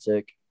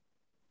Matic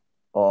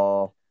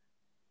or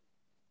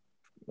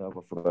I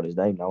forgot his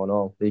name now and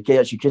all. He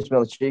actually kissed me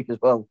on the cheek as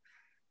well.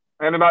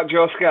 And about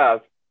Joe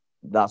Scars?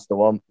 That's the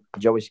one,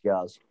 Joey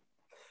Scars.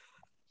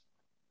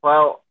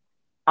 Well,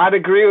 I'd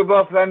agree with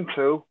both of them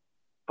two,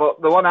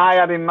 but the one I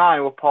had in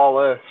mind was Paul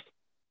Hurst.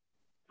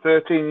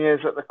 13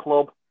 years at the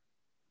club,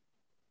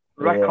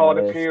 record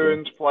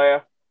appearance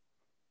player,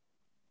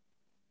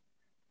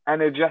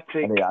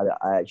 energetic.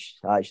 I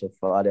actually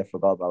forgot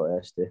about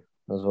Hursty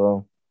as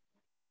well.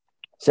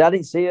 See, I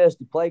didn't see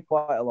Hursty play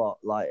quite a lot.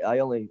 Like I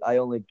only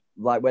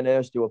like when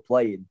Hursty were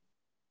playing.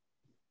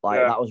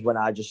 That was when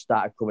I just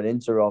started coming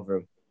into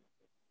Rotherham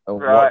and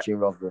watching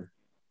Rotherham.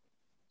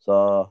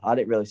 So I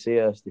didn't really see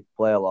Hursty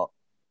play a lot.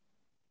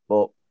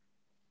 But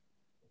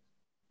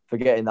for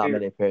getting that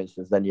many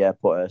appearances, then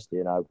put Hursty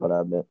in, I've got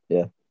to admit,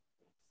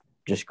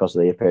 just because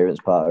of the appearance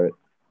part of it.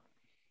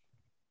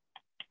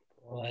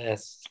 Well,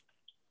 yes.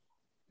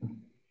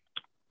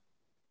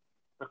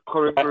 The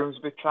current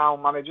Grimsby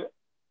Town manager.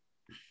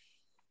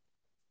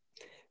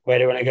 Where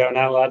do you want to go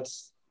now,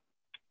 lads?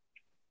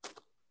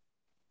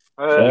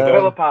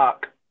 Villa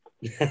Park.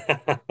 Do you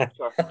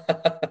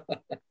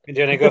want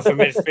to go for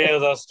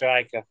midfield or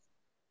striker?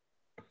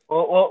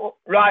 Well,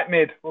 right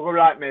mid. We'll go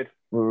right mid.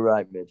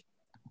 Right mid.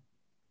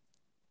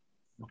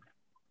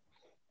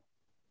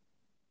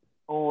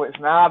 Oh, it's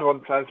an hard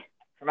one, Tez.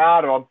 It's an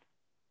hard one.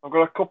 I've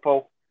got a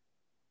couple.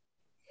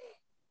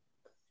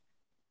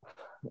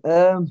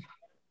 Well,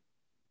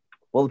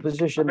 the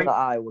position that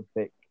I would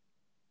pick,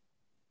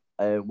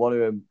 one of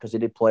them, because he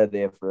did play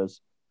there for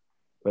us,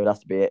 would have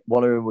to be it.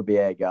 One of them would be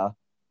Agar.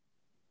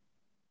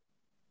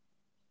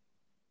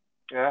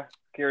 Yeah,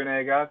 Kieran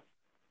Agar.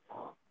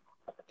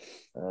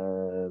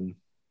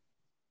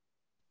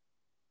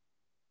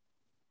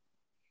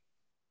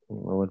 What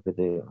would be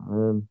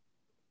the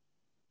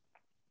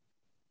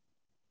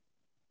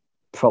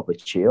probably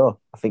Chio.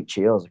 I think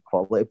Chio's a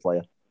quality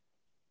player.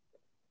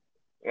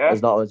 Yeah,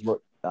 there's not as much.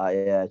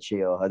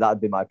 Chio.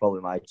 That'd be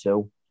probably my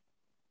two.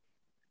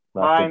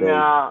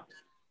 Mine,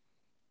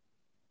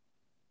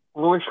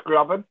 Lewis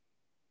Graben.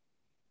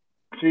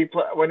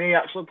 When he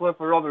actually played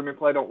for Rotherham, he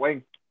played up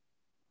wing.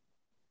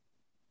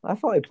 I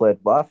thought he played.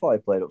 Well, I thought he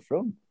played up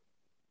front.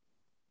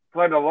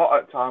 Played a lot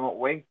at time up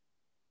wing.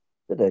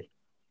 Did he?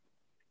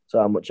 So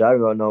how much I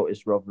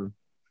noticed Rotherham.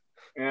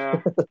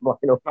 Yeah. Not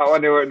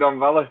when he were at Don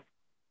Valley.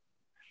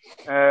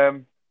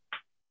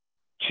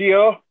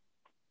 Chio.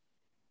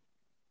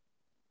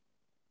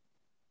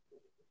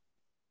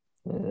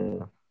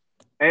 Yeah.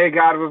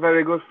 Agard were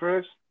very good for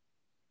us.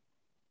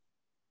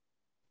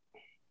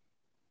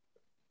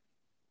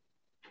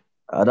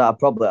 I'd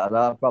probably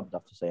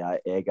have to say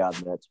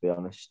Agard, mate, to be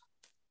honest.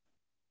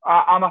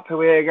 I'm happy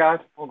with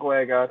Agard. We'll go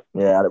Agard.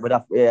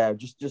 Yeah,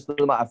 just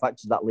the matter of fact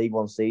is that League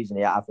One season,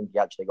 yeah, I think he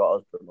actually got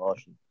us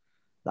promotion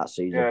that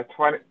season. Yeah,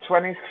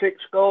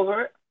 26 goals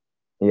on it.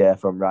 Yeah,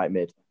 from right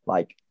mid.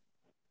 Like,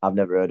 I've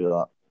never heard of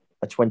that.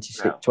 A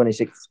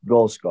 26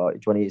 goal score,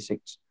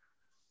 26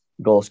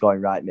 goal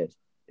scoring right mid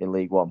in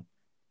League One.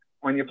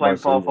 When you're playing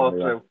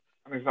 4-4-2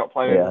 and he's not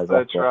playing as a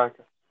third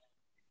striker.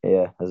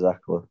 Yeah,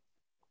 exactly.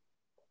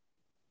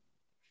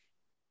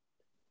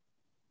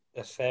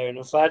 That's fair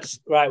enough,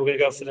 lads. Right, we're going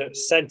to go for the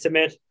centre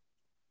mid.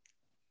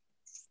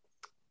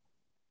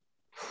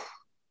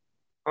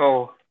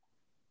 Oh.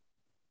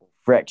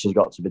 Frex has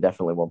got to be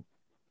definitely one.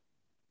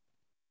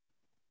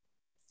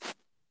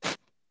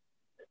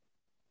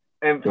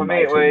 And for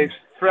me, it was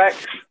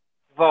Frex,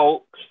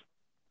 Volks,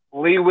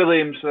 Lee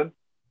Williamson.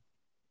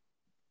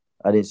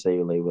 I didn't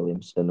see Lee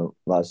Williamson,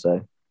 like I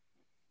say.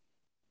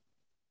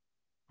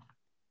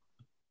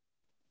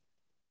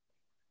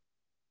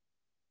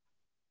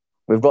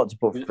 We've got to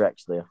put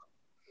Frex there.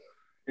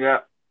 Yeah.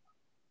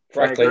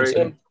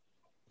 Frecklinson.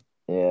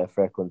 Yeah,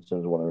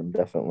 Frecklinson's one of them,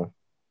 definitely.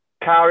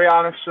 Kari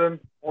Arneson,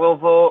 Will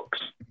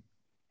Volks.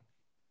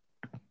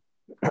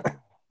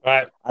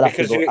 Right,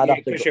 because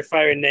you're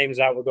firing names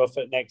out, we'll go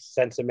for the next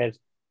centre mid.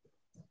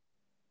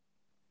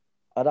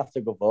 I'd have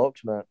to go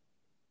Volks, mate.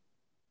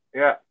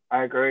 Yeah,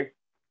 I agree.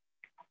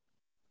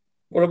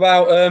 What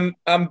about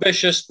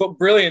ambitious but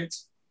brilliant?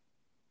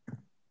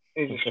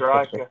 He's a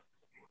striker.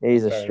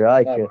 He's a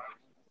striker.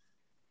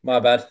 My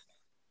bad.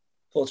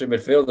 Thought you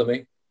midfielder,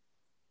 me.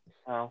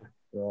 Oh.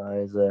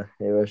 He's a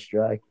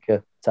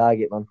striker.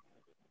 Target man.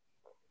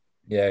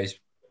 Yeah, he's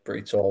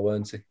pretty tall,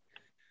 weren't he?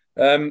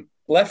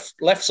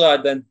 Left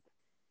side then.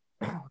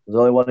 There's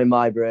only one in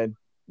my brain.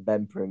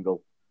 Ben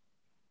Pringle.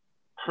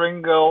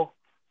 Pringle.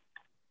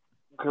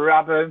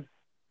 Graben.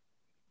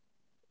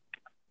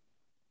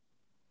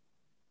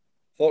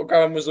 Thought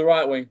Graham was the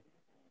right wing.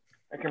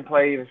 I can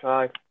play either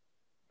side.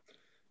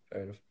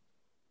 Fair enough.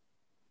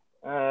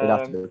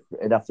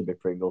 It'd have to be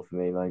Pringle for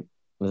me, mate.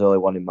 There's only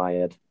one in my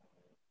head.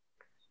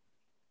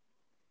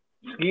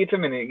 Get a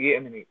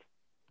minute.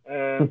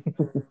 Let's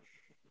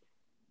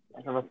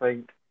have a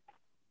think.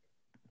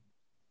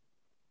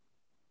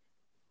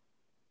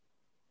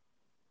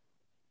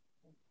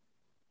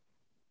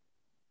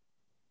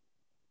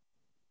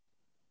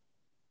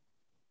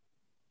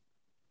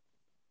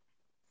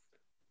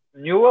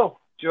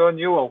 Joe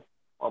Newell.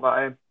 What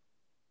about him?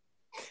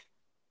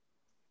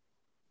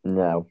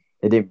 No,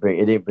 he didn't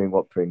bring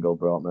what Pringle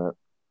brought, mate.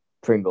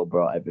 Pringle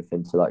brought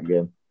everything to that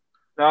game.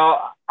 No,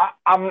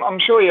 I'm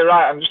sure you're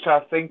right. I'm just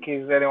trying to think.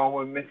 Is anyone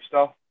we missed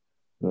off?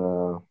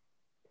 No.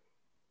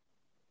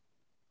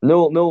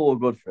 Newell were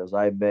good for us,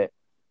 I admit,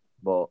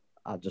 but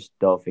I just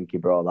don't think he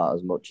brought that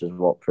as much as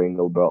what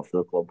Pringle brought for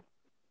the club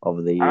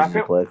over the years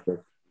he played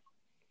for.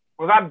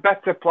 We've had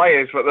better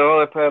players, but they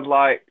only played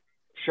like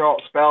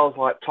short spells,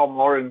 like Tom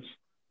Lawrence,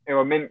 who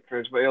were mint for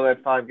us, but he only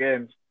had 5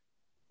 games.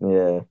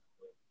 Yeah.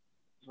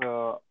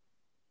 So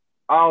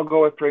I'll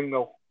go with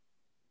Pringle.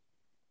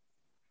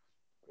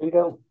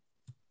 Pringle.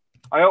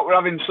 I hope we're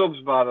having subs,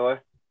 by the way.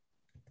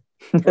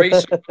 3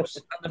 subs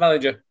and the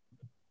manager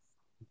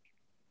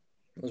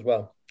as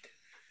well.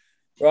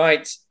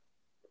 Right.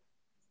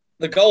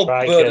 The goal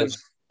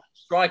burdens.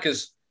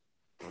 Strikers.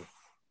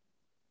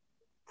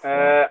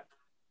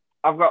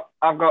 I've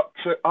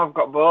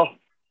got both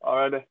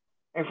already.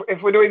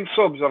 If we're doing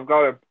subs, I've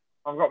got them.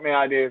 I've got my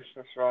ideas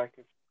for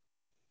strikers.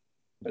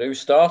 But who's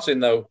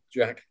starting though,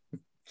 Jack?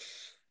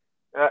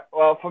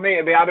 Well, for me,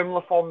 it'd be Adam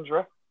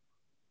Lafondra.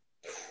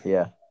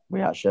 Yeah,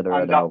 we actually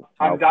had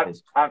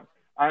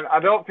and I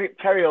don't think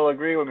Terry will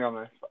agree with me on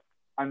this.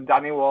 And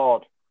Danny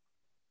Ward.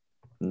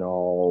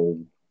 No.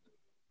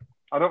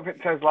 I don't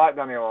think Terry's like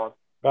Danny Ward.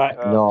 Right.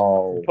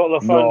 No. Put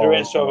Lafondra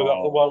in, so we've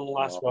got the one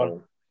last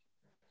one.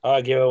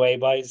 Argue away,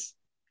 boys.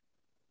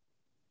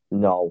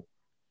 No.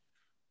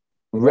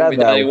 Revel.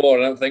 Danny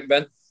Ward, I don't think,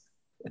 Ben.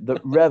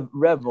 The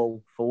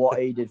Revel, for what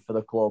he did for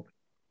the club,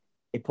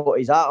 he put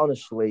his heart on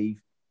his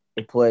sleeve.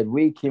 He played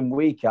week in,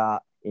 week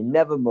out. He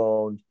never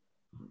moaned.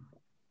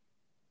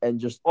 And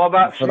just for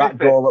that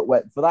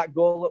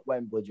goal at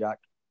Wembley, Jack,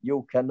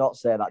 you cannot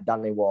say that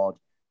Danny Ward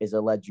is a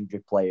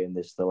legendary player in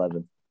this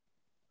 11.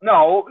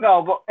 No,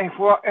 but if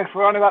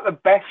we're on about the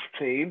best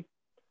team,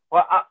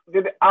 well,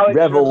 did Alex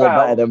Revel Revel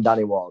better than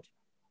Danny Ward?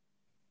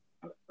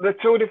 They're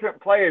 2 different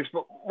players,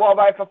 but what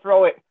about if I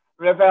throw it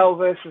Revel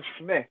versus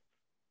Smith?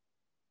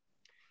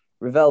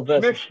 Revel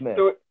versus Smith.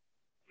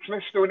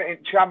 Smith's doing it in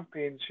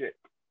Championship.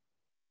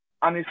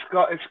 and he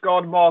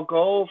scored more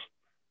goals.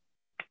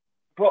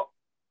 But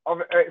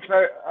it's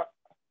very.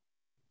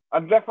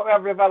 I'd definitely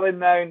have Revel in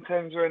there in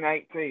terms of an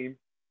 8 team.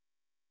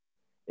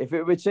 If it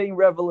were between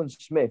Revel and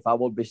Smith, I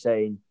would be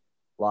saying,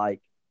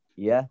 like,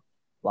 yeah,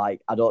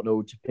 like, I don't know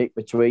who to pick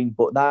between.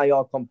 But now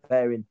you're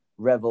comparing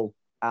Revel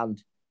and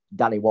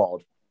Danny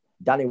Ward.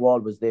 Danny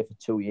Ward was there for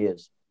 2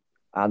 years.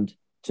 And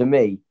to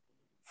me,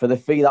 for the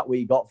fee that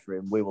we got for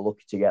him, we were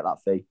lucky to get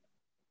that fee.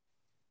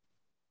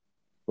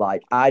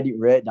 Like, I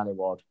didn't rate Danny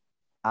Ward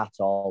at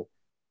all.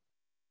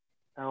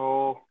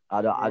 Oh,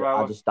 I don't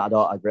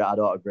agree. I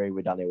don't agree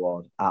with Danny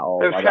Ward at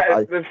all.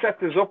 They've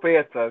set us up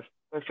here, Tez.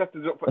 They've set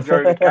us up for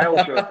Jordan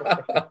Kyle show.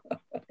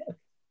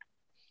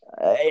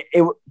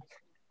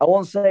 I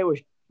won't say it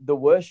was the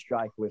worst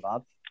striker we've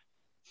had.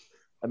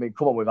 I mean,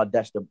 come on, we've had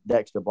Dexter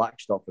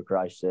Blackstock, for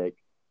Christ's sake.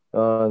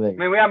 I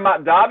mean, we had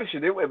Matt Derbyshire,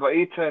 didn't we? But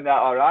he turned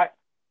out all right.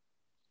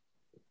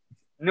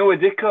 Noah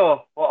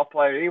Dicko, what a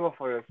player he was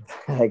for us.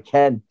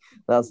 Again,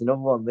 that's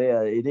another one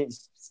there. He didn't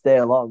stay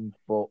long,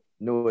 but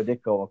Noah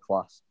Dicko was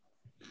class.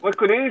 We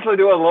could easily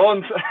do a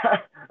loan,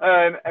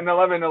 an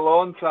 11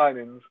 loan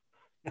signings.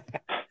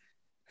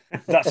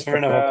 That's for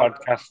another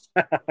podcast.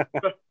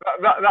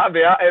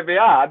 It'd be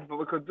hard, but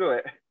we could do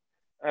it.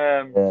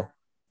 Yeah,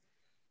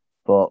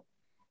 but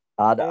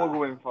I'd have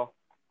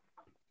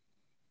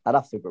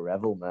to go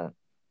Revel, mate.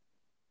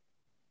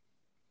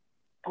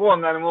 Go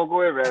on then, and we'll go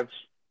with Revs.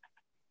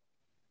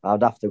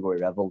 I'd have to go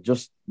with Revel.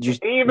 Just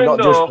even not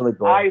though just for the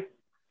goal. I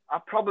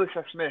probably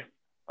say Smith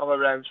over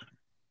Revs.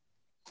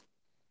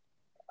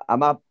 I'm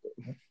happy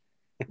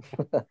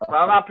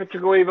to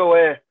go either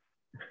way.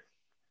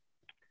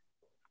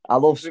 I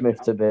love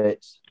Smith to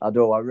bits. I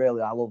do. I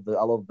love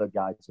the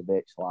guy to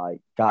bits.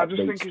 Like, I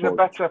just think he's a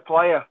better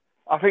player.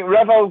 I think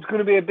Revel's going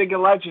to be a bigger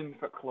legend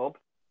for club.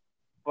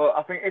 But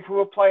I think if we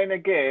were playing a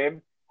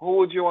game, who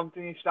would you want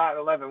in your starting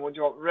 11? Would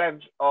you want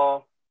Revs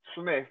or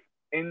Smith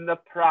in the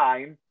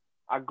prime?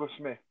 I'd go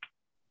Smith.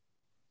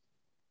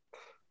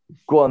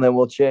 Go on then,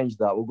 we'll change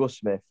that. We'll go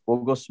Smith.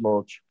 We'll go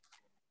Smudge.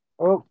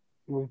 Oh,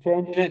 we're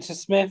changing it to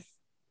Smith.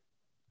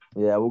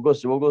 Yeah, we'll go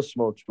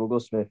Smudge. We'll go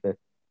Smith.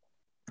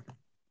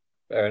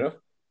 Fair enough.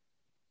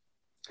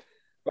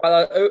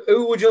 Right,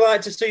 who would you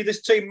like to see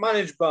this team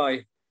managed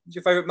by? Who's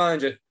your favourite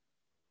manager?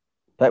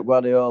 Pep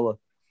Guardiola.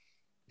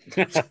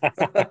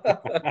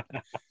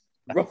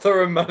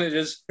 Rotherham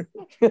managers.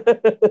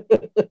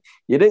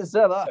 You didn't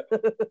say that.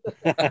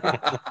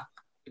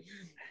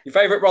 Your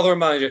favourite Rotherham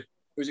manager?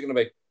 Who's it going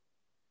to be?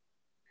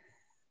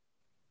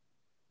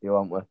 You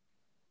want me?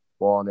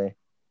 Warney.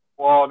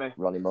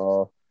 Ronnie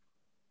Moore.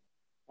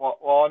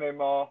 Warney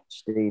Moore.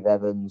 Steve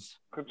Evans.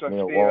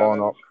 Neil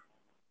Warnock.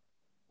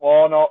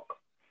 Warnock.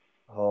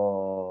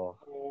 Oh.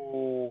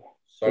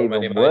 So even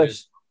many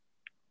worse.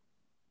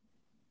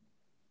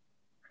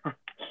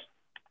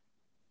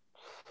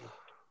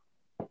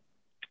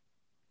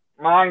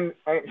 Mine,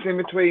 it's in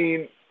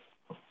between.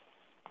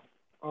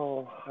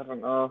 Oh, I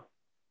don't know.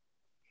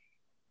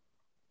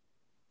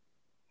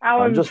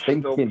 I'm just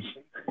thinking.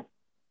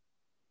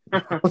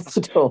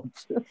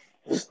 Stubbs.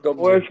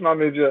 Worst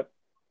manager.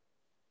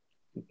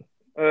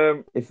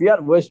 If you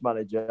had worst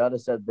manager, I'd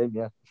have said them,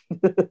 yeah.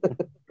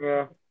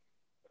 Yeah.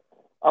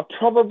 I'd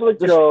probably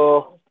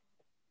go.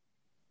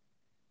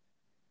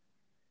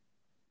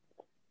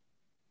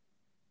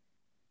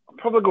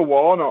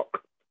 Warnock.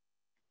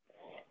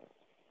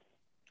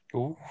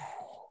 Ooh.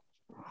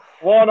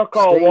 Warnock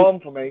or Warm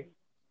for me.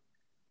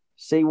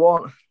 See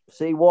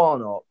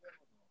Warnock.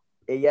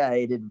 Yeah,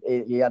 he did.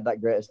 He had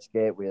that great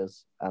escape with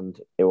us, and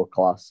it was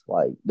class.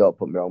 Like, don't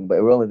put me wrong, but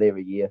we were only there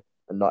a year,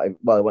 and they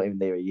weren't even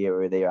there a year. We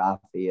were there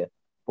half a year.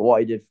 But what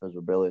he did for us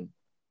was brilliant.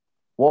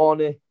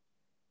 Warney,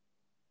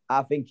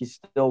 I think he's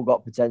still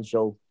got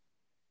potential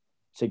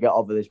to get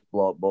over this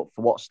bloke, but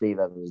for what Steve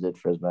Evans did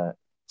for us, mate,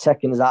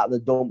 taking us out of the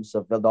dumps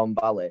of the Don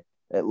Valley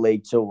at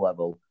League 2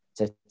 level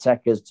to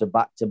take us to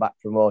back-to-back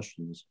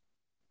promotions,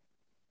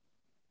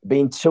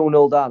 being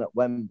 2-0 down at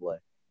Wembley,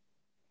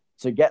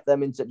 to get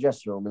them into the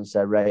dressing room and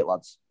say, right,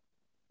 lads,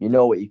 you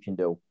know what you can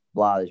do.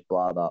 Blah this,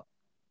 blah that.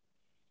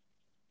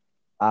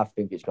 I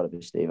think it's got to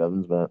be Steve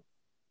Evans, mate.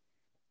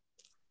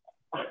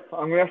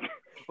 We're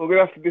going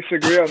to have to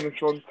disagree on this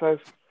one, Tez.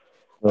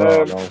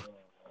 No.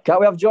 Can't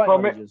we have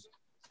joint managers?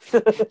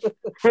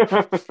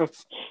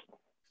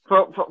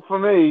 For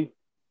me,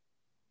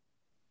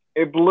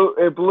 it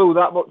blew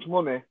that much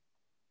money.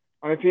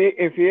 And if you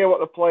hear what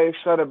the players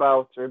said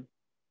about him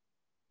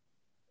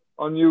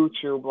on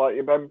YouTube, like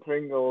your Ben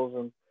Pringles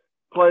and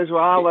players who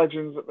are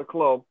legends at the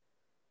club.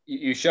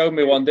 You showed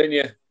me one, didn't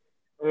you?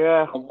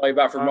 Yeah. On the way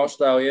back from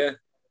Rochdale, yeah.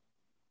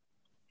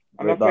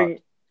 And I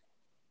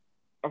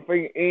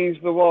think he's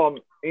the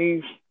one.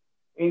 He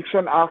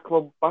sent our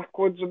club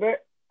backwards a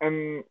bit,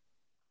 and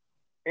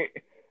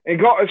he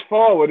got us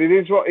forward. It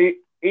is what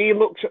he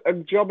looks at a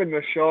job in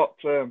the short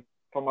term,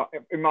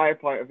 in my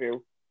point of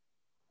view.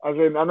 As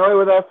in, I know he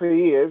was there for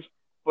years,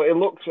 but he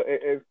looks at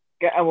it as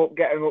get him up,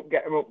 get him up,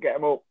 get him up, get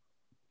him up.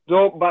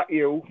 Don't back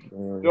you.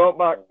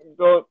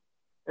 Don't.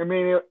 I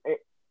mean,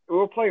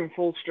 were playing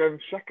full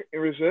strength second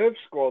reserve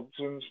squads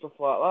and stuff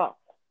like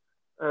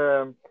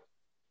that.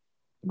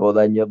 But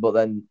then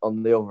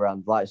on the other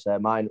hand, like I say,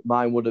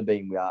 mine would have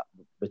been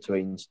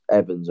between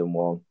Evans and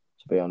Warren,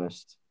 to be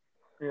honest.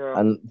 Yeah.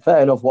 And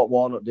fair enough what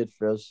Warnock did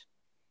for us,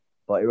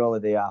 but he only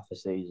did half a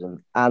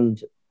season.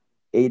 And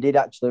he did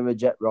actually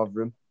reject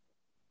Rotherham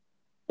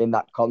in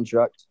that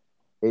contract.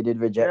 He did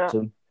reject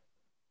him.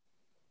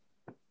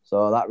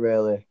 So that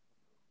really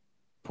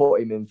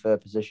put him in fair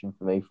position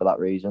for me for that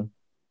reason.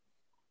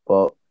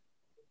 But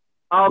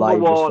like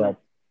you just said,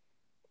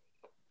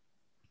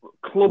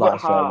 club like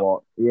at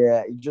heart.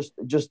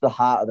 Just the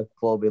heart of the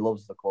club. He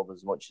loves the club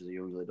as much as he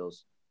usually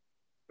does.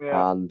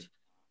 Yeah. And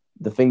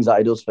the things that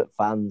he does for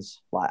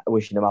fans, like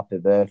wishing him happy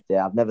birthday,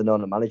 I've never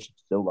known a manager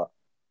to do that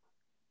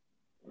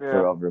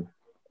for Rotherham.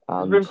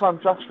 It's been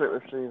fantastic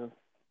this season.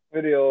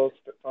 Videos,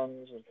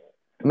 fans.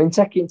 I mean,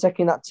 taking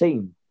that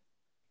team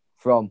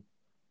from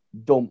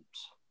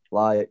dumps,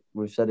 like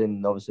we've said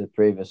in obviously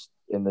previous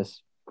in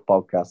this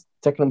podcast,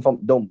 taking them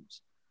from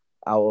dumps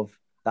out of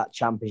that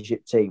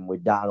championship team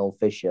with Darnell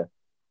Fisher,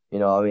 you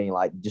know what I mean?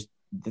 Like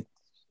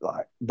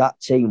like that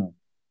team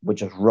were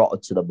just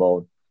rotted to the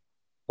bone.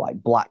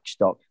 Like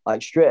Blackstock,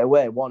 like straight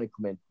away, want to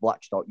come in,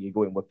 Blackstock, you're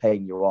going, we're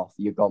paying you off,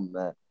 you're gone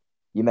there.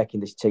 You're making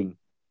this team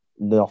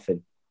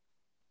nothing.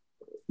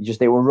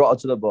 They were rotted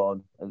to the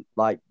bone. And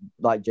like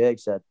Jake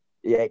said,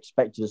 he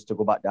expected us to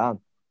go back down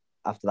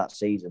after that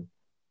season.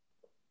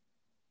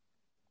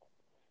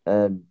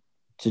 And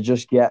to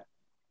just get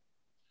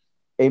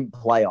in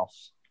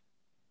playoffs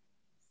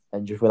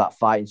and just with that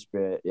fighting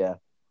spirit,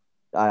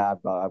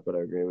 I've got to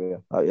agree with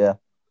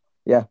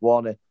you.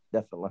 Warner,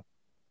 definitely.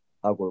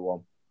 I'll go with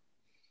one.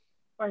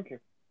 Thank you.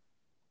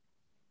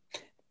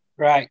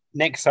 Right,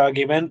 next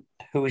argument.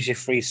 Who was your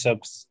 3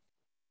 subs?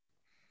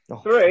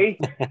 3?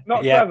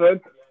 Not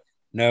 7?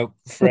 No,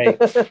 3.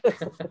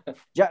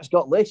 Jack's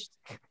got list.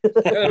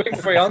 Got a big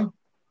 3 on.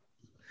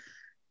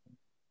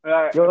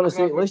 Right, you want to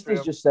see it list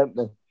he's just sent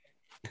me?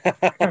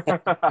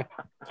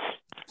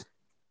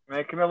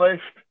 Making a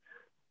list.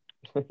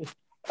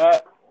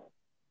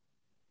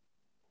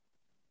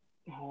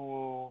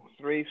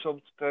 3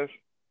 subs, Dave.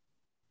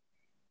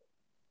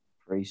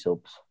 3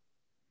 subs.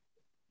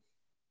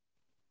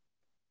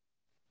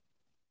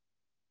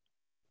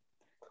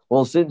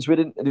 Well, since we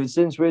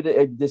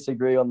didn't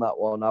disagree on that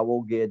one, I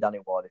will gear Danny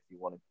Ward if you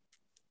want him.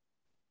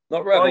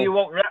 Not Rebel. Well, you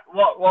want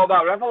what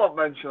about Rebel up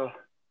then, sure?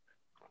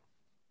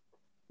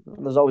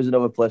 There's always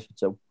another place for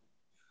 2.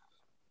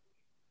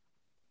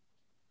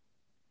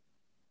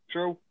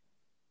 True.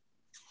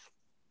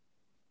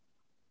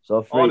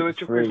 So 3. Or do we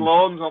chuck his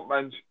loans up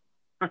bench?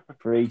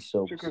 3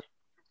 subs.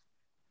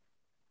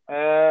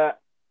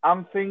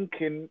 I'm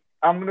thinking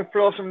I'm going to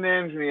throw some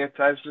names in here,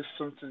 Ted, just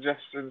some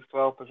suggestions to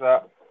help us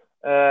out.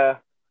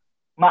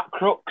 Matt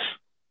Crooks,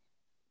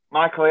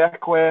 Michael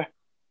Ekwe,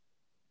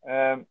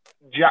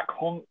 Jack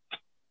Hunt,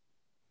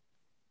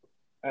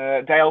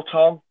 Dale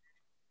Tom,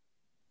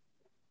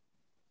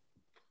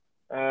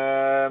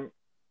 Carrie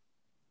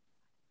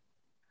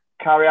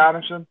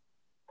Anderson,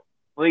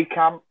 Lee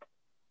Camp.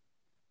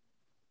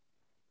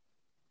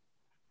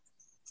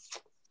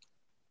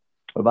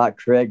 What about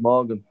Craig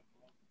Morgan?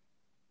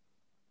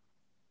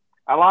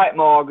 I like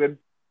Morgan,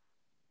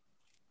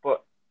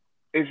 but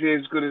is he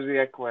as good as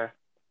the Ekwe?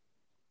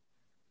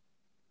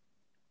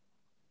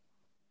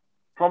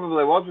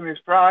 Probably was in his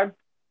prime.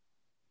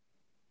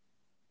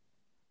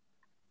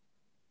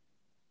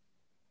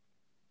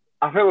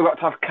 I think we've got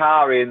to have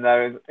Kari in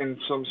there in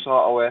some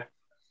sort of way.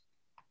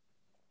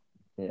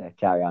 Yeah,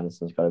 Carrie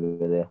Anderson's got to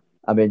be there.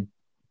 I mean,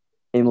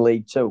 in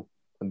League 2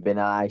 and been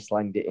an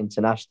Icelandic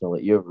international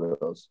at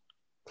Euros.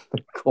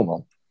 Come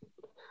on.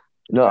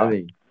 You know what I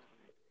mean?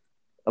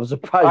 I'm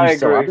surprised we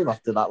still had him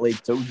after that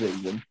League 2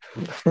 season.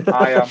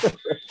 I am.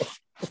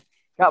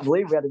 Can't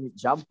believe we had him in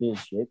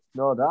Championship.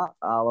 No doubt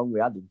how long we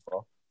had him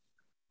for.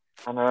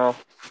 I know.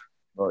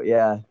 But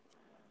yeah,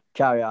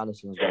 Carrie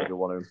Anderson's going to be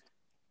one of them.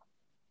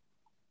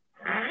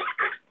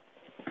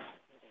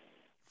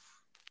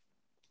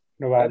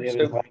 No, about the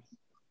other one.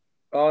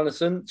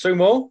 Anderson. 2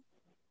 more?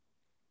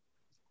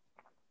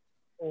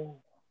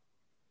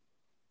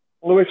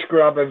 Lewis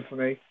Graben for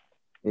me.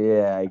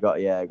 Yeah, I got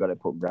to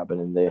put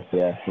Graben in there.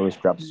 Yeah, Lewis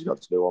Graben's got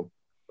to do one.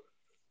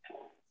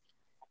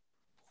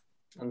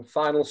 And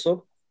final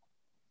sub?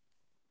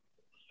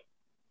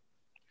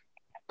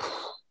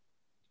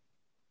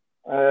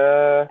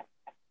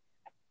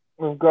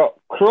 We've got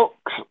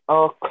Crooks,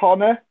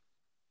 O'Connor.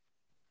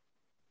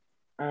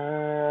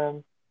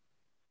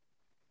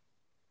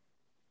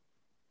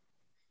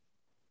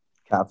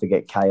 Can't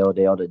forget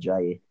Coyote or the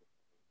Jay.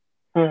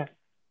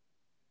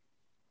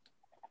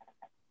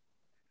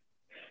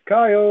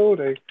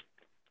 Coyote.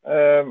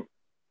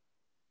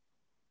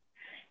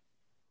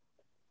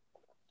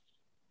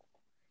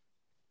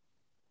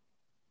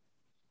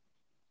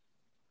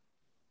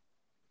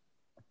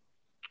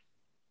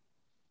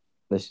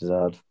 This is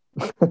hard.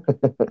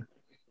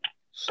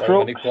 So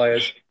many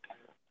players.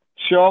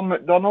 Sean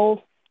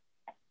McDonald.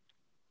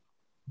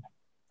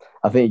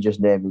 I think he just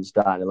named his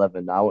starting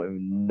 11 now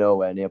and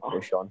nowhere near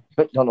push on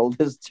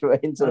McDonald is to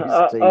into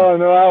this team. Oh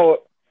no,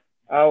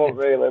 I won't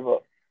really,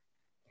 but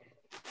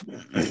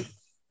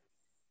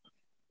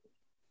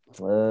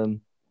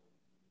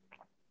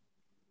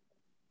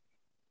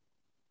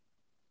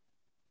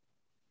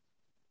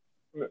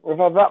we've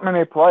had that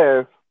many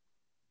players.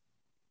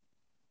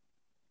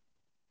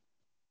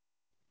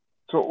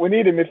 So we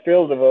need a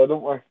midfielder though,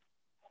 don't we?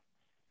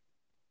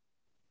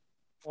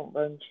 Front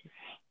bench.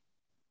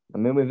 I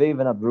mean, we've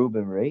even had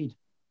Ruben Reid.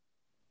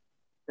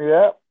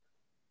 Yeah.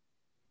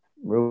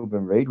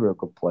 Ruben Reid were a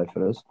good play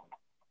for us.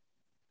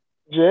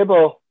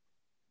 Jabo.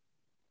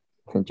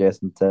 And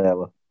Jason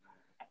Taylor.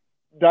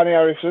 Danny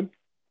Harrison.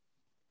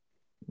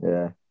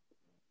 Yeah.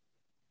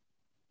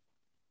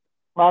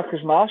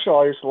 Marcus Marshall,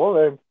 I used to love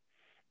him.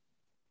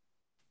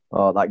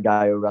 Oh, that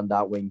guy who ran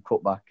that wing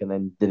cut back and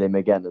then did him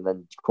again and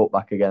then cut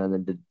back again and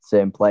then did the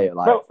same player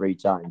like 3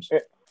 times. A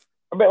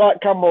bit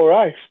like Campbell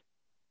Rice.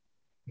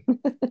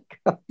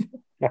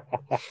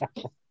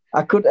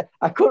 I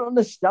couldn't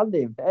understand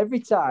him. Every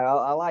time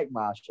I like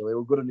Marshall, he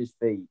was good on his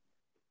feet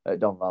at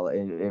Don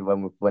Valley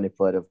when he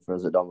played for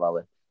us at Don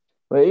Valley.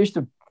 But he used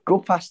to go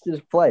past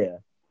his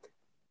player,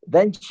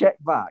 then check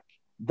back,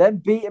 then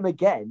beat him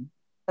again,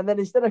 and then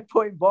instead of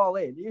putting ball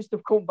in, he used to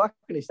come back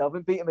on himself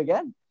and beat him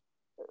again.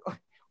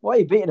 Why are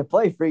you beating a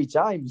play 3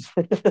 times?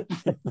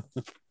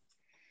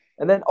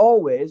 And then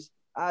always,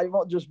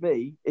 not just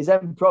me, his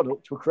end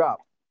products were crap.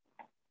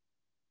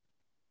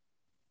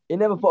 He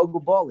never put a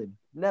good ball in.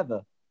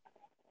 Never.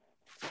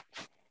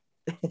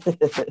 I think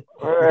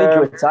he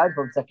was tired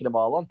from taking them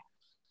all on.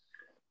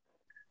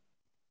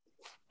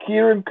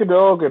 Kieran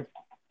Cadogan.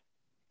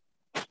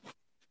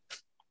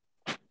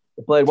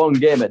 He played 1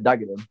 game at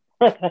Dagenham,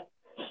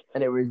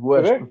 and it was his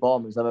worst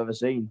performance I've ever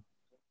seen.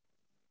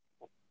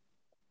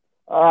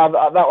 That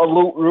was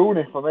Luke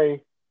Rooney for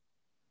me.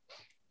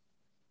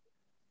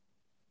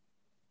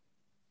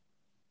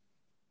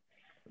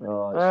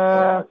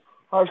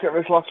 Let's get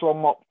this last one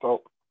mopped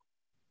up.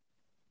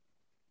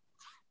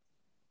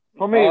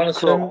 For me,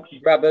 Arneson,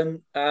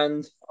 Graben,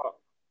 and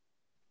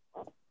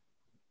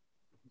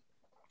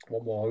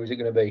one more. Who's it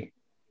going to be?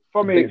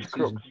 For me, it's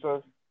Crooks.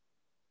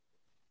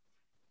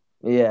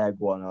 Yeah,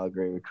 go on. I'll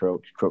agree with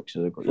Crooks. Crooks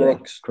is a good.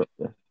 Crooks.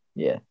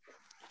 Yeah.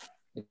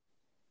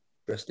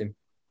 Interesting.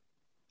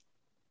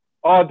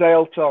 Or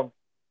Dale Tom.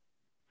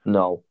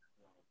 No.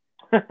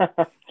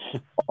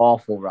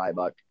 Awful right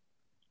back.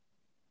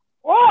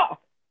 What?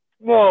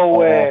 No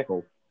way.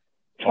 Awful.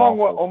 Tom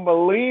were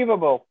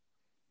unbelievable.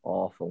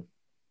 Awful.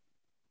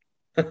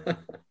 Are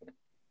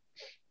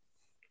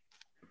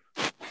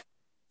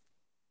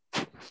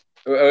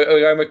we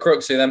going with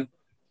Crooksy then?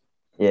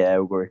 Yeah,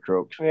 we'll go with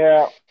Crooks.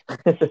 Yeah.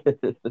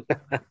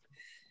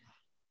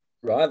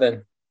 Right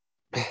then.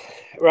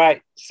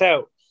 Right,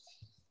 so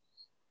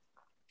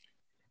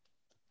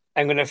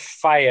I'm going to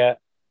fire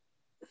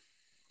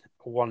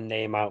one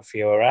name out for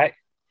you, all right?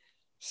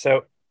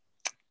 So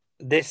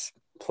this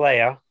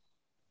player,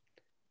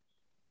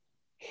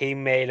 he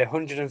made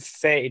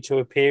 132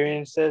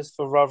 appearances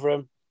for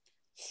Rotherham,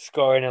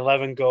 scoring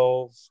 11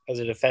 goals as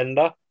a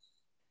defender.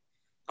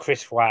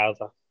 Chris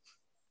Wilder.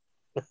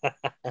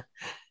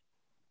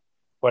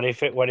 What do you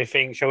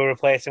think? Shall we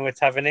replace him with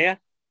Tavernier?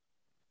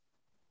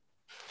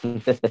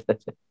 It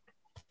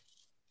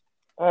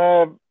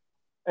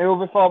will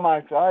before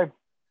my time.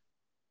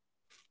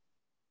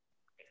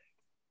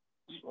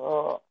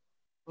 So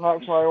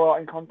that's why we're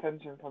in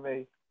contention for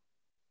me.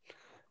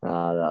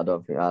 I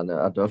don't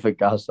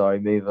think I saw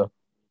him either.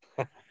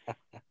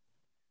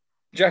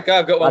 Jack,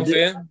 I've got one for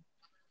you.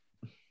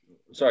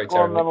 Sorry, Go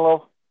on, Terry. then,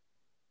 love.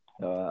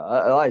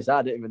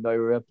 I didn't even know you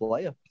were a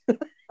player.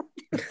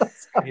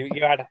 You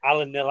had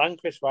Alan Neil and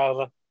Chris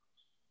Wilder.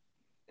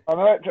 I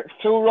know it takes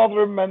 2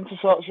 Rotherham men to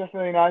sort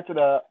Sheffield United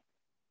out.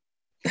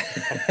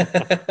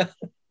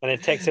 And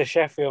it takes a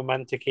Sheffield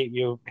man to keep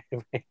you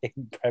in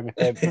Premier.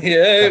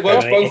 Yeah, it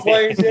works both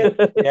ways. Yeah.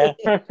 Yeah.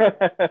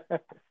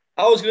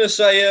 I was going to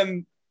say,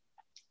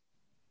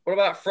 what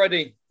about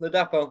Freddie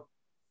Ladapo?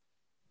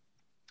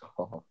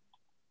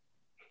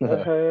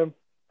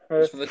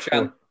 Just for the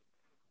chant.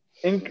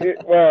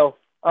 Well,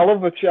 I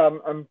love the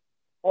chant and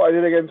what I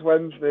did against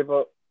Wednesday,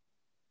 but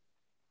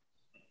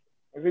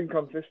it's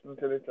inconsistent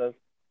in it says.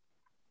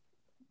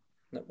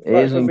 He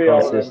is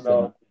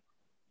inconsistent.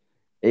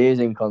 He is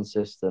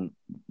inconsistent,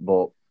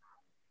 but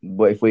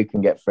if we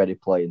can get Freddie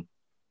playing,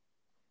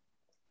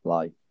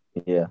 he's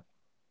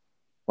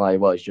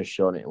just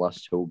shown it the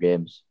last 2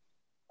 games.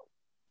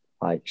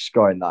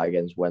 Scoring that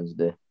against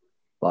Wednesday,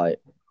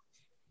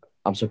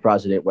 I'm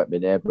surprised he didn't wet my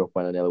neighbour up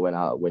when I nearly went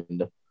out a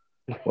window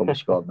when we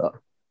scored that.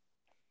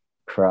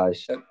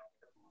 Christ.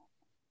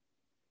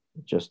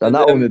 That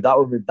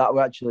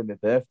was actually my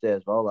birthday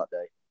as well that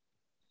day.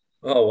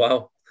 Oh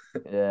wow.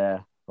 Yeah,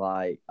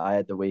 I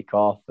had the week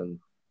off and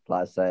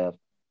like I say, I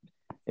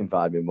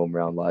invited my mum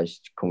round,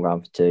 just come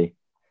round for tea.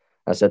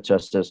 I said to her,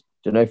 do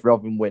you know if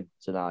Rotherham win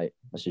tonight?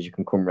 I said you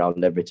can come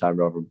round every time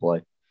Rotherham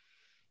play.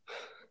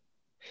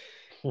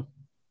 Looks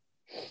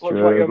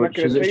like you're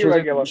making a tea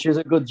regular. She's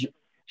a good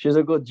she's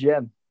a good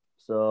gem.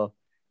 So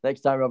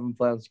next time Rotherham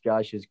play on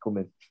Sky, she's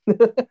coming.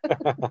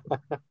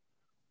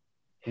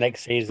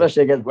 Next season.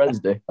 Especially against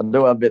Wednesday. I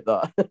do admit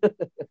that.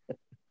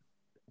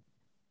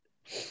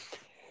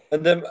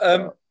 And then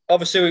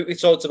obviously we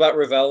talked about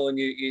Ravel, and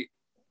you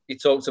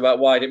talked about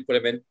why I didn't put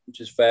him in,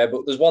 which is fair.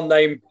 But there's one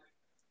name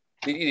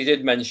you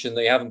did mention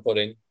that you haven't put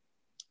in.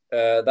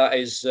 That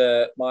is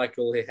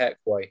Michael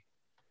Hihekwe.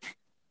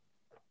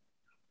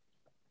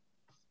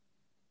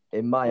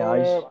 In my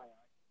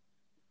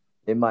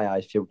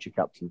eyes, future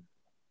captain.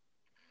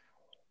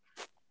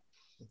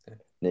 Okay.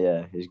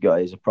 Yeah,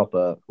 he's a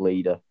proper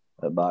leader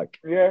at back.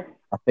 Yeah.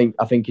 I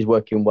think he's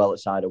working well at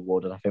side of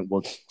Wood, and I think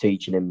Wood's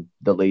teaching him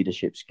the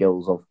leadership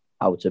skills of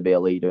how to be a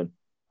leader and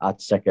how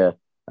to take a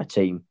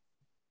team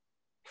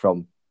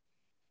from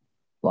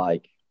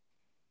like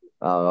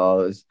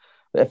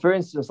for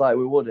instance, like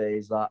with Woody,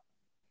 is that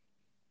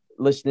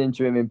listening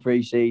to him in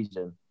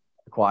pre-season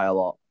quite a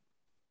lot.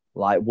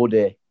 Like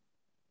Woody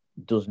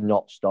does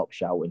not stop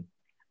shouting,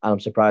 and I'm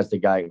surprised the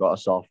guy got a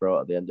sore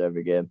throat at the end of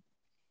every game.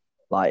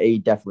 Like he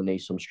definitely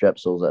needs some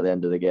strepsils at the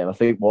end of the game. I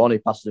think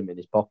Warney passes him in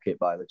his pocket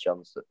by the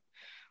chance that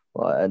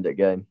end of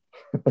game.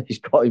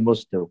 He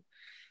must do.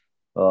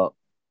 But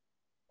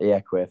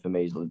Ekwe for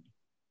me is,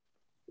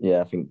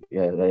 I think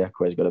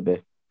Ekwe's got to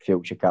be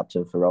future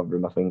captain for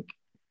Rotherham, I think.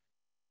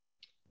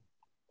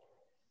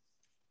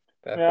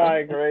 Yeah, I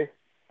agree.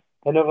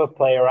 Another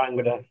player I'm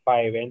going to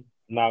fire in,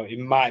 now it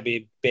might be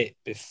a bit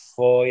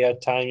before your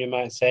time, you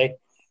might say,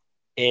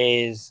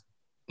 is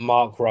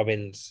Mark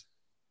Robbins.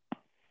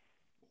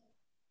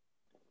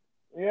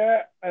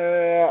 Yeah,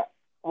 I've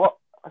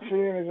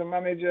seen him as a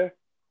manager,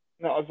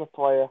 not as a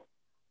player.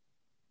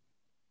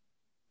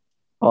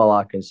 All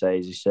I can say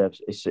is he serves.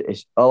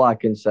 It's all I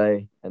can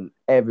say, and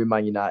every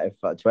Man United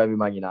fan,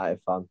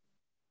 and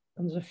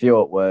there's a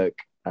few at work,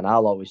 and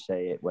I'll always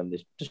say it when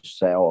they just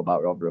say all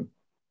about Rotherham.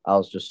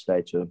 I'll just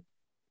say to them,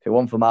 if it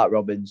weren't for Mark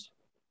Robbins,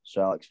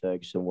 Sir Alex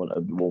Ferguson wouldn't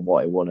have won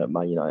what he won at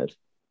Man United.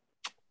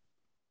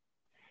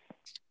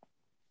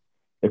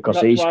 Because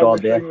he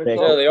scored the FA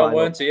Cup early on, final.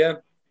 weren't he?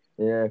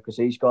 Yeah, because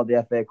he scored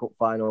the FA Cup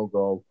final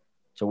goal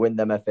to win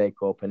them FA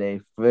Cup, and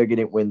if Fergie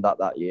didn't win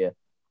that year,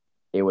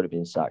 he would have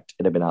been sacked.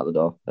 He'd have been out the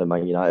door at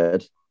Man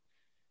United.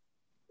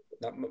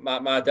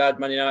 My dad,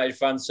 Man United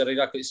fan, said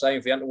exactly the same.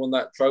 If he hadn't won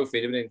that trophy,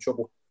 he'd have been in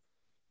trouble.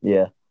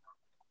 Yeah.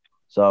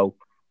 So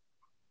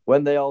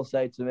when they all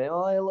say to me,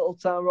 "Oh, a little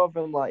town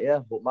Rotherham," I'm like, yeah,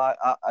 but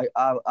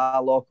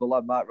our local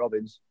lad, Mark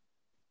Robbins,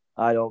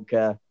 I don't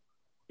care.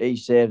 He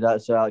saved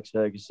that Sir Alex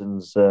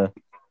Ferguson's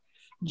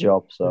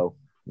job. So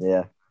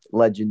yeah,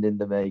 legend in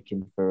the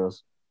making for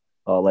us,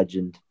 or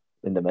legend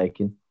in the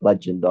making,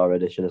 legend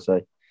already, should I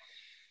say?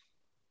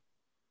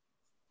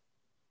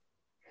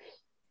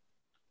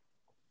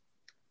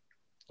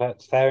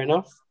 That's fair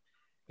enough.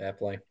 Fair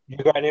play. You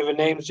got any other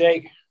names,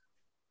 Jake?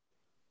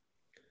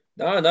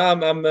 No,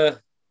 I'm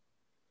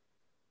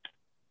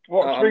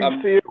What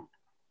springs to you?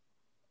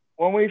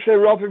 When we say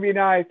Rotherham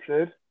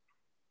United,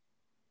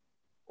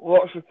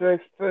 what's the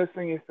first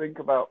thing you think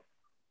about?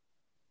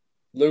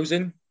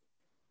 losing.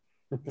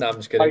 No, I'm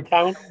just kidding.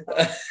 Town.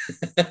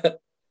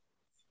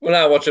 Well,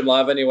 I watch him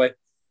live anyway.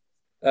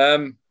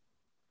 There's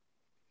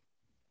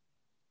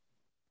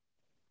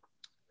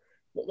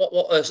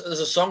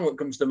a song that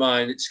comes to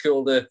mind. It's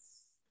called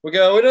 "We're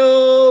Going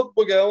Up,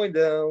 We're Going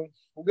Down,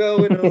 We're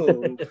Going Up,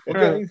 We're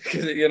Going."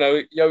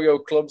 Yo-yo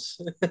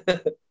clubs.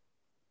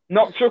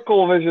 Not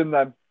Chuckle Vision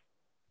then.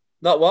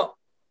 Not what?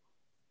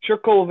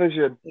 Chuckle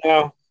Vision.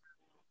 No.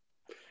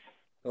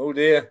 Oh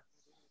dear.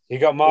 You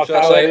got Mark What should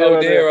I say? Howard.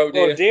 Oh dear, oh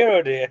dear. Oh dear,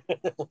 oh dear.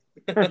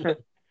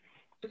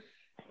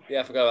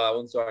 Yeah, I forgot that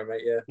one. Sorry,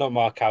 mate. Yeah. Not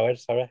Mark Howard,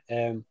 sorry.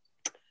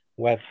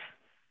 Webb.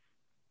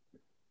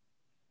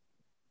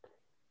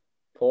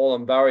 Paul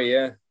and Barry,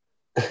 yeah.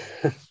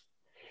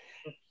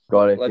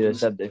 God, if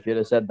Legends. you'd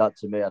have said that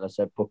to me, I'd have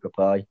said Pucker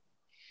Pie.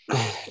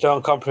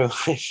 Don't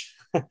compromise.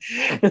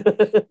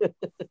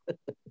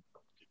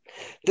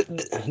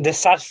 The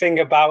sad thing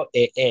about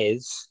it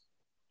is,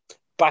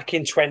 back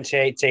in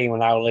 2018,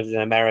 when I lived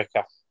in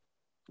America,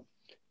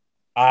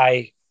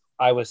 I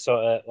was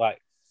sort of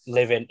like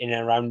living in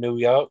and around New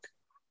York.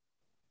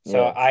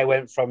 So Yeah. I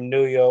went from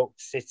New York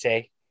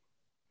City,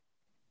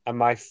 and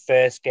my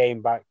first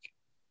game back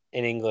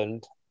in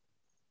England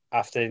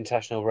after the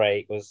international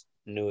break was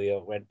New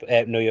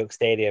York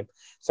Stadium.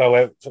 So I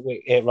went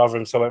at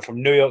Rotherham. So I went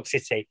from New York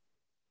City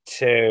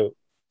to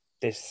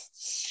this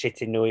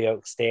shitty New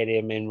York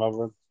Stadium in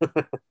Rotherham.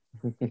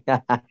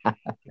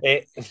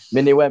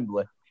 Mini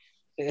Wembley.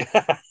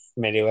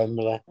 Mini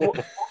Wembley.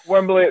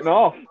 Wembley at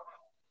North.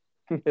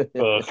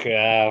 Fuck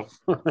yeah.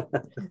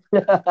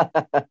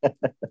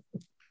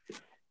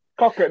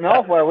 Cock at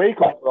North, where we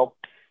come from.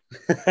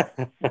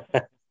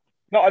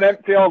 Not an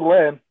empty old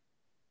lane.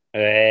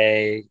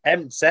 Hey,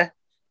 empty.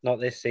 Not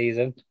this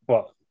season.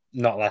 Well,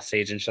 not last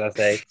season, should I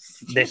say?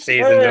 This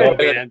season, Hey. they'll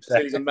be empty.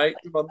 Season, mate.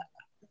 Come on.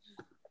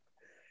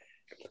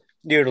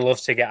 You'd love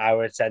to get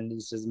our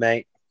attendances,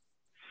 mate.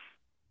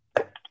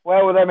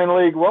 Where were them in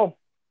League One?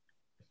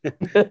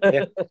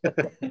 Yeah.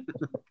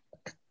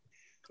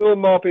 Still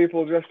more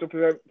people dressed up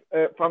as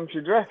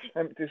fancy dress,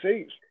 empty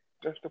seats,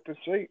 dressed up as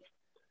seats.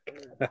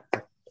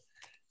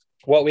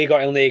 What we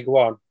got in League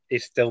One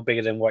is still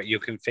bigger than what you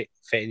can fit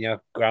in your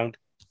ground.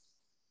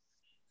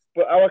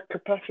 But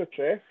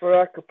for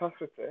our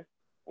capacity,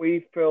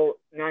 we fill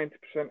 90%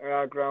 of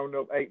our ground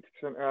up, 80%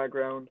 of our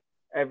ground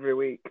every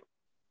week.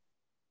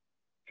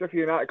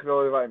 Sheffield United could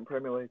only do that in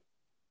Premier League.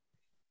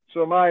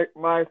 So my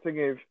thing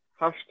is,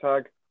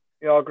 hashtag,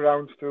 your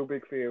ground's too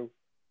big for you.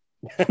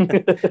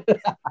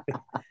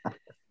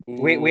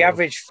 We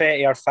average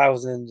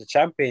 30,000 in the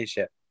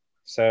Championship.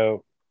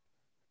 So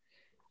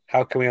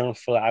how can we only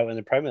fill it out in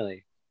the Premier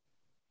League?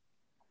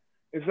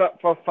 Is that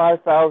for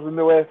 5,000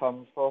 away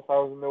fans,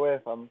 4,000 away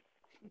fans?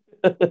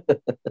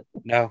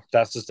 No,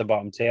 that's just the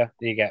bottom tier.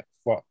 You get,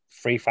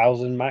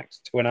 3,000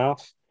 max,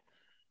 2.5?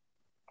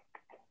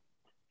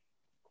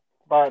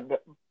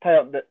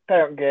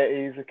 Pay on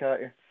gate easy,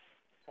 can't you?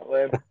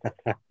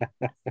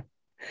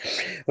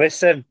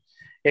 Listen,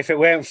 if it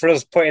weren't for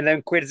us putting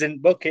them quids in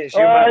buckets,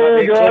 you might not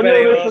be a club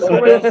anymore.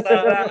 So don't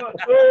start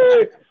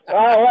that.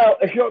 Well,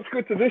 if you're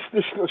good to this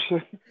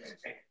discussion,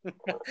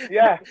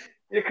 yeah,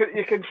 you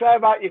can say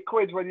about your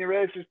quids when you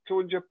raise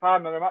 £200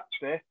 on a match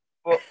day,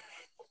 but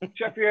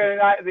Sheffield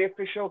United, the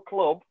official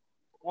club,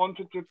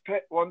 wanted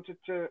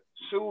to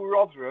sue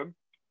Rotherham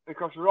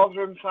because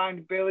Rotherham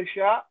signed Bailey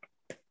Sharp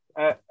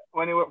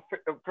when he went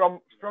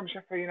from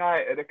Sheffield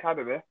United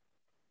Academy,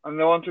 and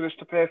they wanted us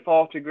to pay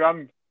 40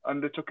 grand,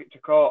 and they took it to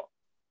court.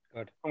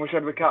 Good. And we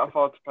said we can't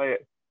afford to pay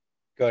it.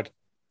 Good.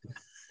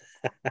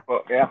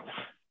 But yeah.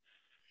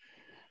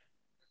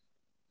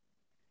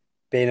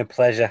 Been a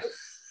pleasure.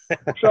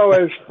 It's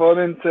always fun,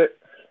 isn't it?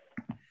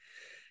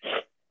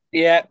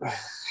 Yeah.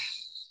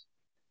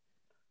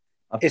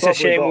 It's a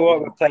shame we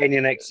won't be playing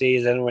you next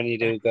season when you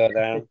do go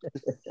down.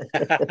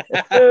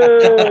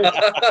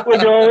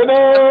 We're going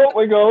up,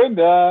 we're going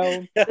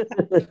down.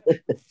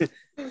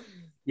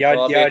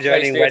 You're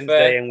joining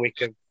Wednesday and we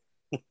can.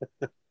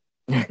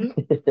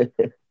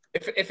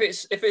 If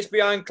it's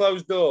behind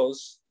closed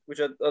doors, which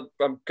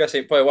I'm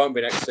guessing it probably won't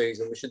be next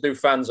season, we should do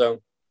fan zone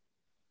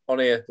on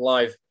here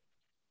live.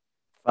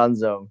 Fan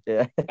zone,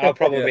 yeah. I'll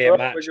probably be a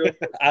match.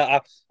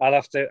 I'll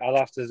have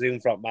to zoom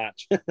from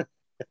match.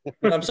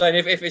 I'm saying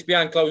if it's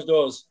behind closed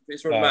doors, if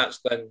it's from a match,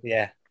 then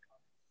yeah.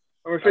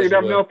 I'm saying you'd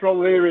have no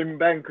problem hearing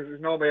Ben because there's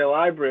normally a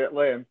library at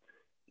Lane.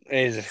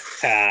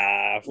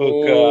 Fuck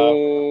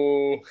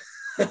off.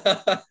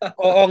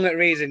 Only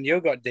reason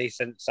you got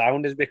decent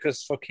sound is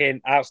because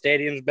fucking our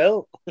stadium's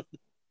built.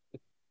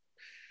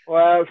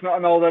 Well, it's not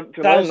an old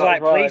empty. Sounds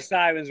like police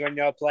sirens when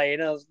you're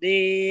playing us.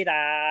 Dee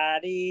da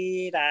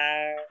dee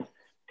da.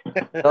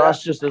 No,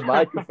 that's just as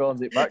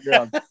microphones in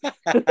background.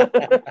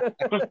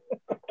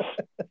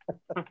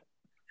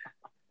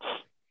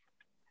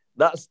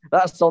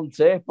 That's on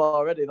tape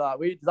already.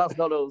 That's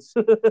not us.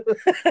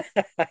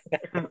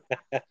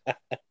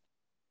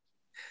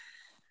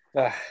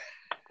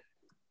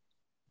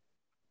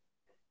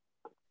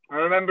 I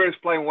remember us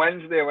playing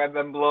Wednesday when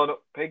them blown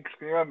up pigs.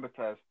 Can you remember,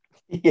 Tez?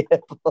 Yeah,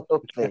 blown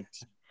up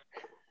pigs.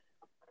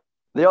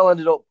 They all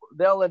ended up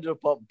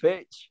on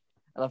pitch,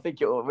 and I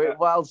think it was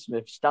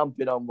Wildsmith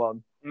stamping on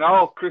one.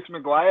 No, Chris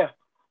Maguire.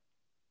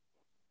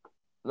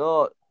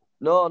 No,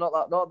 not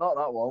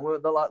that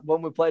one.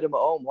 When we played them at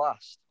home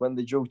last, when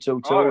they drew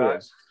 2-2 right.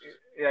 us.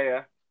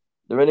 Yeah.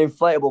 They're an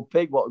inflatable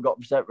pig what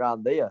got sent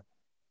round here.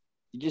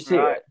 Did you see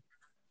it?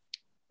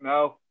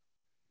 No.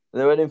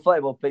 They were an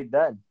inflatable pig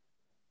then.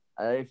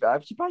 I'm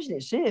surprised you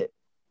didn't see it.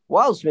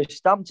 Wildsmith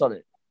stamped on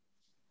it.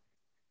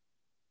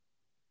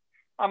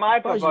 I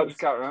might have, I just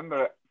can't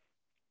remember it.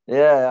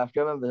 Yeah, I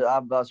can remember.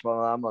 That's what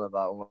I'm on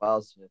about,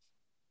 Wildsmith.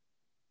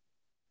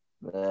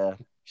 Yeah,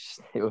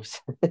 it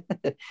was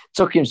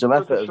took him some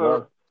effort as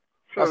well.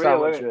 That's how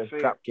much a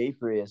crap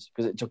keeper he is,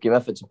 because it took him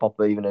effort to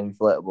pop even an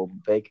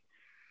inflatable pig.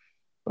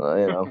 Well,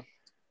 you know.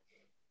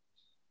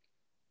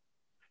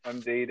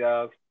 Indeed,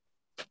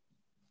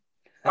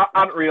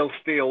 and real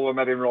steel were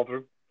made in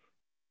Rotherham.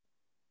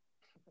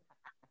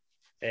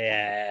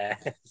 Yeah,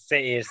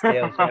 City is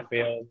steel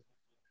champion.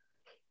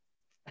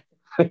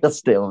 Real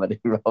steel made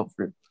in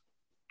Rotherham.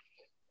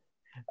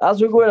 As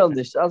we're going on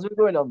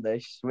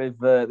this with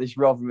this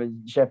Rotherham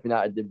and Sheffield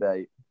United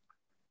debate,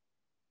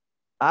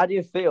 how do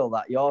you feel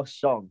that your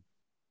song,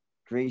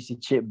 Greasy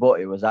Chip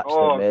Butty, was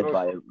actually made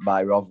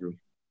by Rotherham?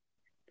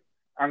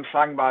 And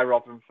sang by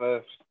Rotherham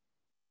first.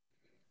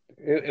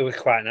 It was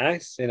quite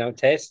nice,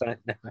 taste nice.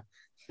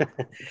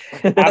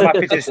 I'm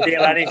happy to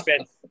steal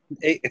anything.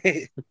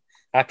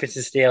 Happy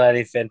to steal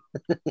anything.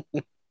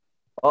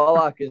 All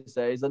I can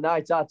say is the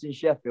night out in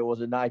Sheffield was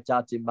a night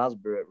out in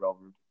Masbury at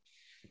Rotherham.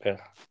 Yeah.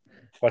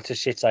 What a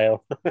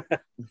shithole.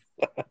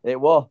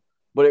 It was.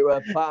 But it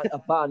was a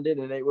pound in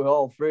and it was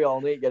all free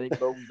all night getting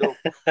boomed up.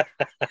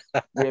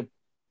 And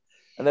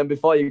then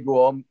before you go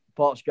home,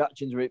 Port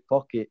Scratchings were in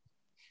pocket.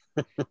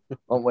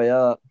 Aren't we?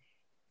 That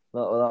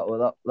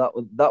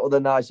was the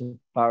nice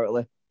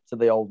apparently to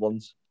the old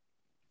ones.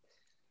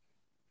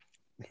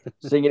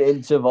 Singing it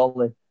into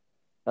volley,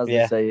 as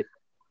they say it.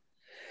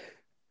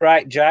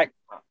 Right, Jack.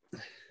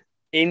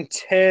 In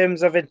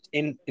terms of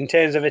in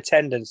terms of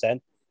attendance,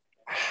 then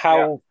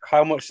how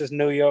much does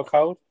New York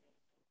hold?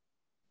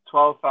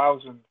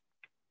 12,000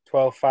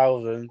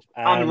 12,000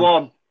 and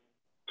one.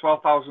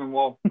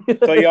 12,001.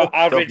 So your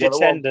average Don't get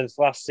along. attendance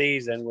last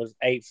season was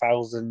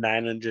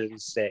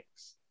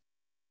 8,906.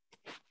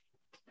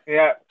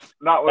 Yeah,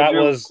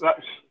 That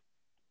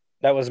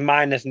that's was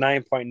minus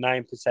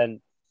 9.9%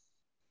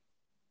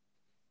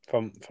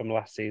 from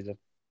last season.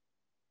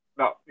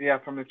 that. Yeah,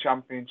 from the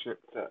championship.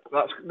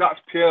 That's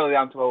purely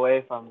down to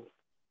away fans.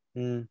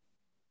 Mm.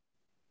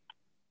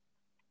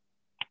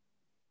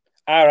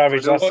 Our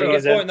average last Point,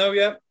 season. though,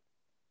 yeah.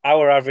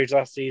 Our average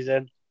last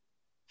season,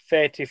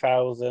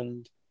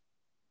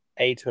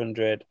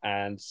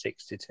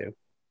 30,862.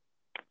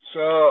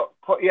 So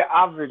put your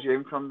average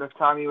in from the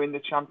time you win the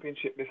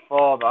championship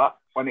before that,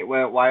 when it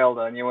weren't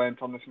Wilder and you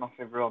weren't on this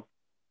massive run.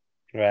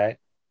 Right.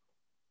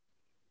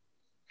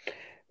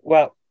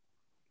 Well,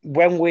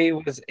 when we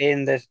was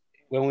in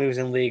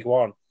League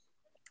One,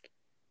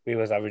 we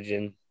was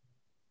averaging.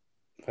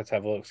 Let's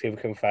have a look, see if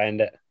we can find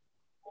it.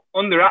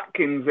 Under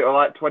Atkins, it was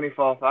like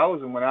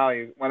 24,000 when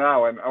I went. I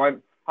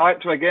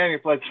went to a game. He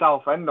played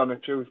Southend on a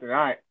Tuesday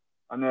night,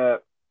 and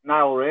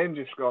Nile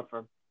Rangers scored for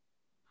him.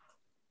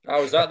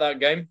 How was that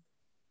game?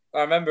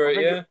 I remember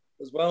it, yeah,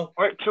 as well.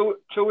 Wait, 2-0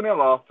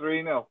 or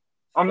 3-0?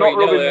 I'm not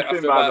rubbing this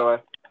in, by the way.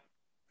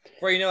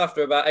 3-0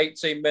 after about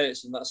 18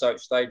 minutes, and that's how it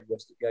stayed the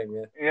rest of the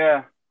game,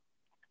 yeah.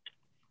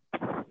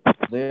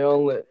 The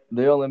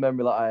only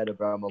memory that I had of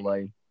Bramall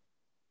Lane,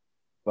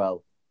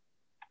 well,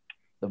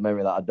 the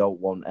memory that I don't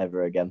want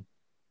ever again,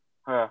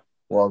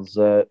 was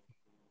I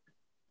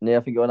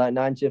think it was like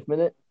 90th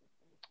minute.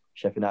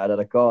 Sheffield United had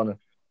a corner.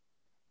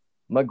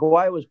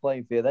 Maguire was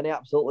playing for you. Then he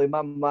absolutely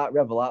man-marked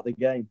Revel out the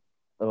game,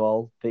 of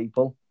all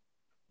people.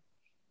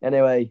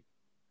 Anyway,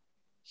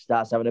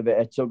 starts having a bit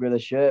of tug of the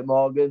shirt,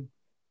 Morgan.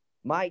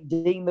 Mike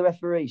Dean, the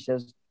referee,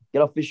 says,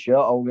 get off his shirt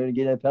or we're going to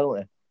give you a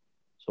penalty.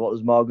 So what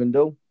does Morgan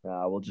do?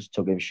 We'll just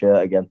tug his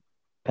shirt again.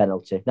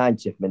 Penalty.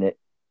 90th minute.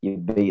 You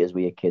beat us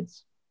with your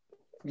kids.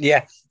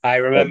 Yeah, I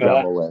remember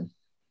that. Lane.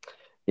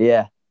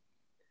 Yeah,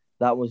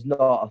 that was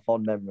not a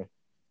fond memory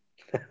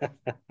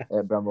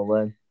at Bramall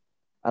Lane.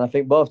 And I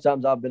think both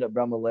times I've been at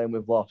Bramall Lane,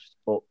 we've lost.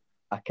 But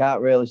I can't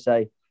really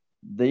say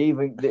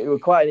it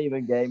was quite an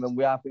even game,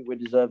 and I think we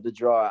deserved a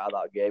draw out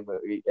of that game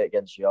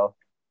against York.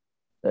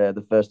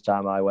 The first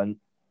time I went,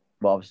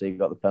 but obviously you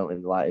got the penalty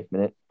in the 90th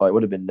minute. Or it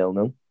would have been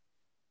 0-0.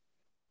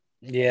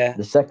 Yeah.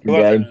 The second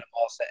game,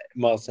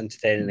 most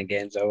entertaining the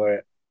games over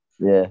it.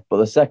 Yeah, but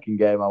the second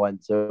game I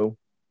went to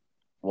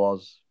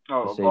was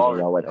the season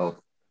boring. I went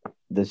up.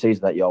 The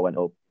season that you all went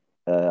up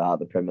at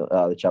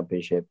the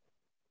Championship,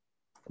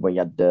 when you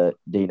had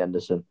Dean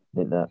Henderson,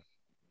 didn't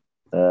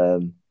there?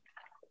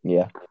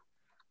 Yeah,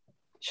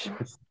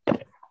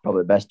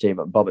 probably best team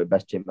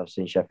I've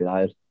seen Sheffield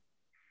United.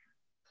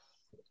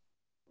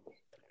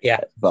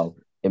 Yeah, well,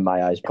 in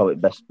my eyes, probably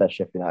best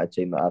Sheffield United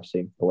team that I've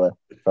seen play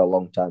for a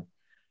long time.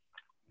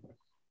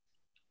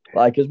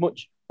 Like as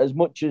much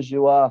as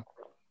you are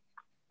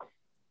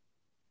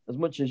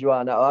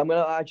now, I'm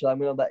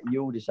gonna let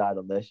you decide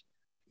on this.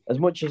 As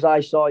much as I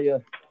saw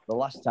you the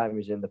last time he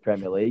was in the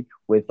Premier League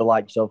with the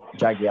likes of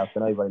Jagielka, I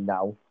know everybody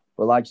now, with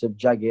the likes of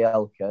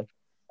Jagielka,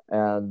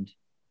 and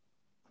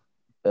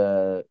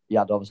you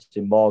had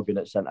obviously Morgan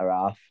at centre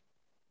half.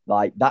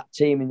 Like that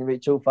team in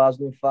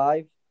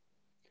 2005,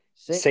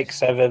 6,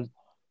 7.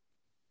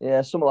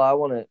 Yeah, something like that,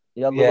 wasn't it?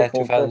 You had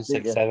Liverpool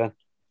 2006, 7.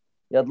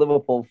 You had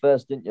Liverpool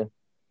first, didn't you?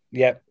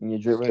 Yep. And you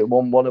drew it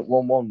 1-1 at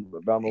 1-1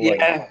 at Bramall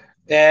Lane.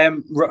 Yeah.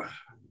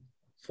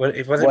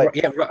 I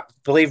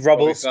believe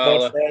Robble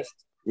scored first.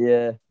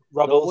 Yeah.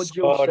 Robble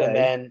scored and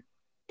then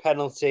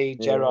penalty,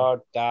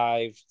 Gerrard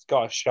dived,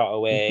 got a shot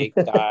away,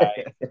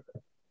 dive.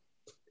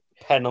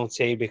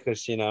 Penalty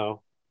because,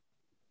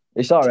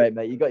 It's all right,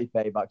 mate. You got your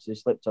payback. So he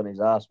slipped on his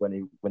ass when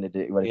he passed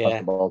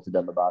the ball to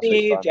Denver Bar.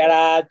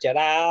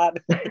 Gerrard.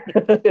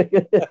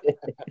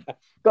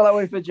 Got that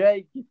way for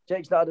Jake.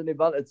 Jake's not had any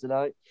banter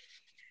tonight.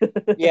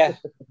 Yeah,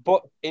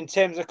 but in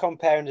terms of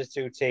comparing the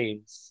two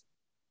teams,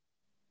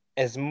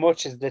 as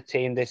much as the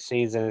team this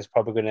season is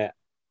probably going to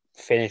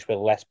finish with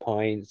less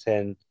points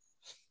and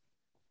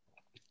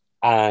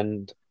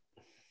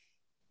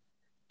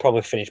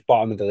probably finish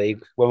bottom of the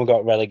league, when we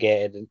got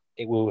relegated,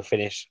 it will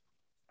finish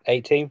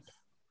 18th.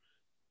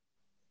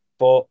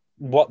 But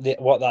what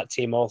that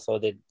team also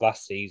did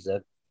last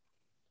season,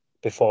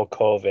 before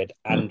COVID,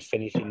 and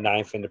finishing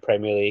 9th in the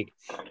Premier League,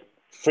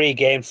 3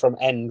 games from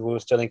end, we were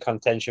still in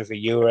contention for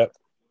Europe.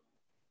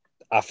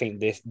 I think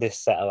this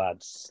set of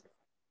lads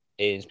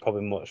is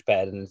probably much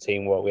better than the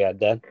team what we had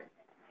then.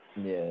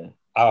 Yeah.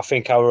 I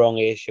think our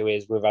only issue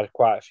is we've had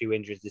quite a few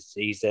injuries this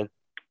season.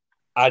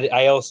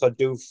 I also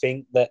do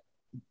think that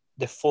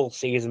the full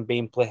season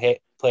being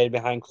played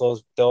behind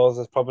closed doors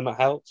has probably not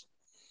helped,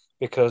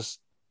 because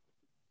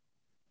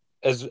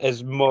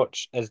as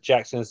much as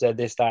Jackson said,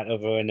 this starting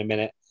over in a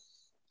minute,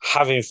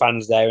 having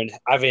fans there and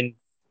having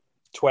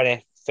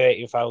 20,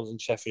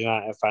 30,000 Sheffield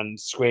United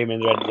fans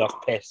screaming their heads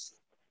off pissed,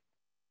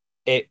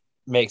 it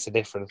makes a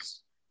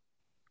difference.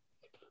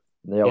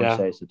 They always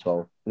say it's the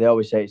 12th. They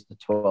always say it's the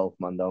 12th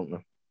man, don't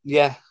they?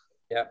 Yeah.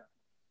 Yeah.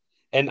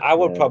 And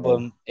our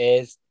problem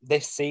is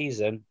this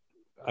season,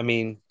 I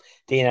mean,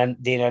 Dean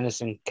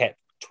Anderson kept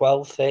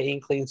 12,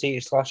 13 clean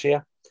sheets last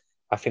year.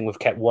 I think we've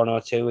kept 1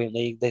 or 2 in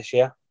league this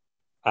year.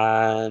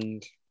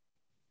 And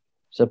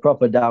it's a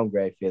proper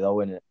downgrade for you,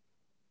 though, isn't it?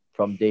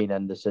 From Dean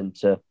Henderson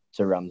to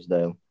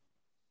Ramsdale.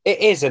 It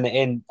isn't.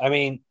 And I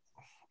mean,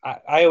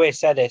 I always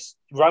said this.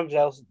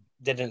 Ramsdale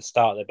didn't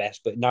start the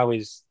best, but now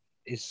he's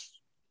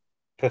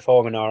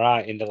performing all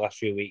right in the last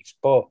few weeks.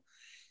 But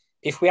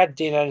if we had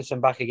Dean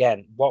Henderson back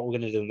again, what we're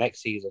going to do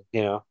next season?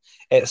 You know,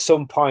 at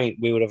some point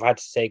we would have had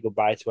to say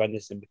goodbye to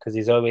Henderson because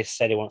he's always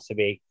said he wants to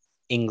be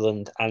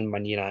England and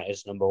Man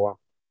United's number one,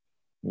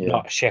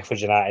 not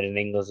Sheffield United and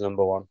England's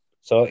number one.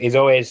 So he's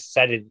always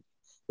said it.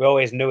 We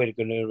always knew he was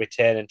going to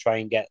return and try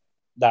and get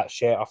that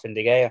shirt off in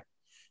De Gea.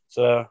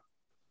 So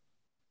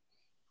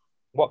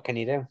what can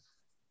you do?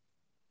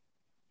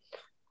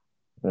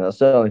 That's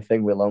the only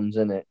thing with loans,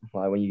 isn't it?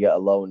 Like when you get a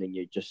loan and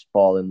you just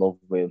fall in love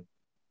with him,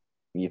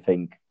 you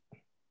think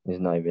he's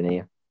not even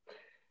here.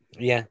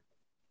 Yeah,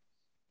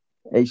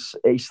 it's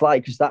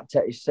like because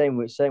it's same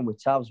with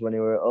Tavs when he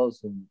were at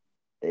us, and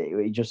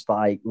it just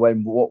like when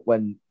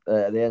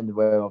at the end of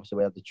where obviously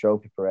we had the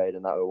trophy parade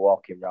and that we were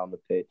walking around the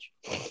pitch,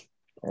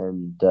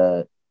 and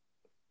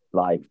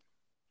like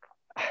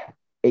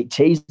it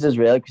teased us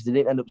really because they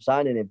didn't end up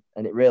signing him,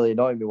 and it really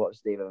annoyed me what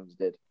Steve Evans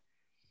did.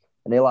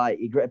 And he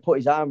put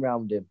his arm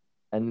around him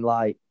and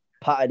like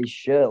patted his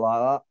shirt like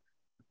that.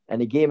 And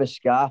he gave him a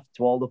scarf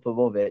to hold up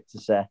above it to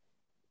say,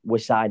 we're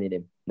signing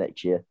him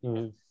next year.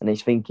 Mm-hmm. And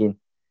he's thinking,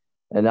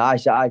 and I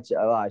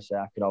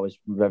can always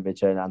remember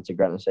turning around to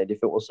Grant and say, do you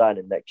think we'll sign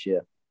him next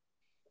year?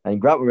 And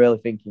Grant were really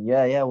thinking,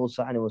 yeah, we'll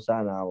sign him.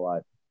 I'm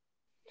like,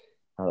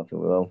 I don't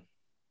think we will.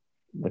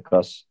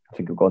 Because I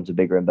think we've gone to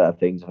bigger and better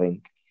things, I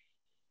think.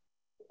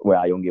 Where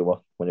how young he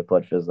was when he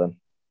played for us then.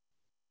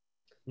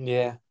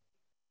 Yeah.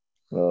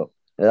 Well,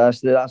 that's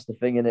the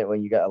thing, in it.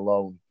 When you get a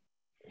loan,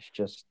 it's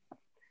just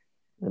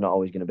they're not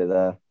always going to be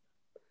there.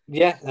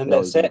 Yeah, and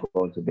that's it.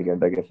 Going to bigger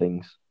and bigger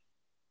things.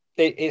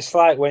 It's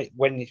like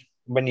when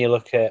you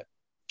look at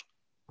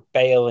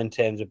Bale in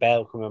terms of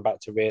Bale coming back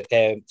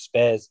to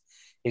Spurs,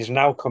 he's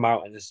now come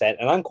out and said,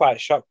 and I'm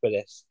quite shocked with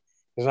this.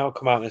 He's now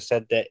come out and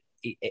said that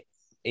he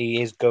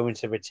is going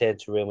to return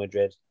to Real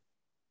Madrid.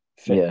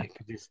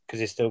 Because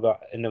he's still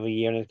got another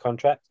year in his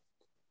contract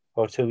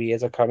or 2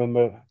 years. I can't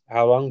remember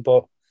how long,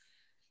 but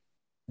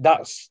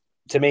that's,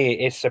 to me,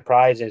 it's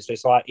surprising. So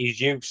it's like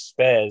he's used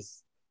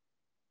Spurs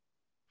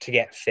to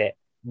get fit,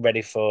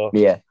 ready for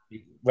the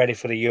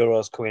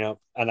Euros coming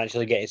up and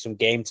actually getting some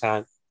game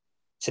time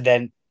to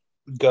then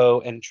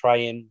go and try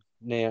and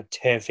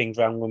turn things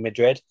around with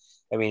Madrid.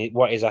 I mean,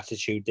 what his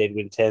attitude did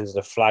in terms of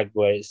the flag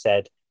where it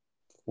said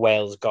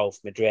Wales, Golf,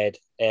 Madrid,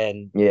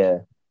 and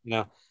But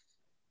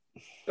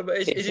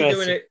is he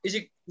doing it? Does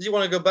he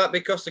want to go back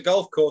because the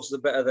golf courses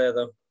are better there,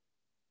 though?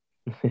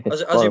 Has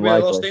he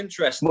really lost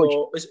interest?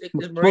 Or is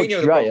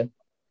Mourinho drier?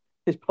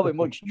 It's probably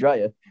much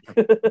drier.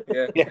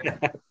 Yeah.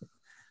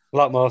 A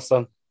lot more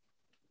sun.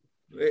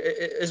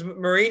 Is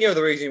Mourinho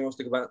the reason he wants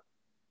to go back?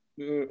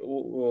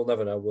 We'll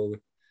never know, will we?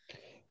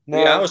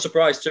 No. Yeah, I was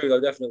surprised too,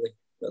 though, definitely,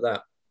 at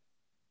that.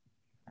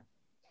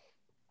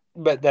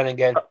 But then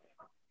again,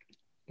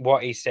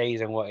 what he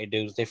says and what he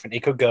does is different. He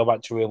could go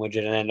back to Real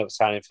Madrid and end up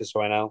signing for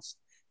someone else.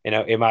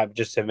 It might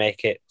just to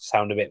make it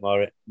sound a bit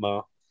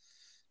more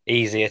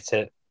easier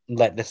to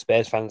let the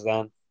Spurs fans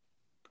down.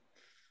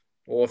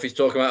 Or if he's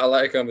talking about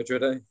Atletico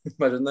Madrid,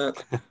 imagine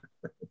that.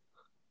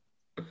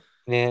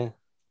 Yeah.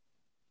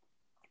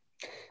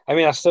 I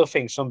mean, I still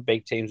think some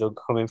big teams will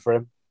come in for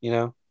him,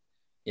 Yeah.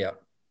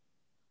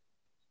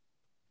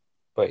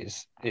 But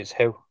it's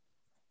who?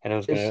 And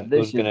who's going to take that risk?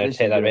 This is going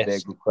to be a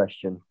good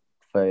question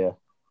for you.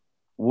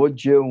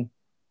 Would you...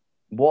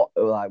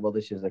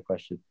 this is the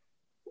question.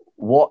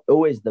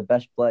 Who is the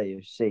best player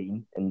you've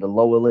seen in the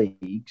lower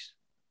leagues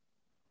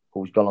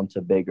who's gone on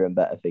to bigger and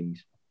better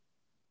things?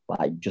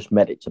 Like, just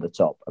made it to the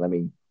top. And I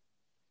mean,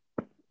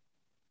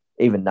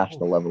 even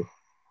national level.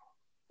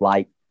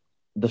 Like,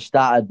 they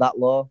started that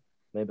low,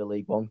 maybe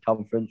League One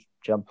conference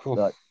champion,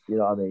 like, you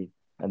know what I mean?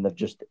 And they've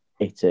just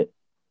hit it.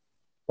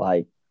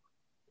 Like,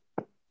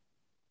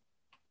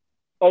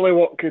 Ollie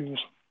Watkins.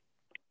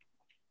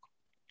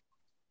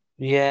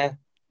 Yeah.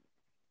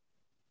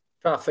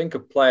 Trying to think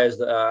of players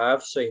that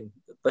I've seen,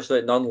 especially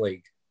at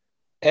non-league.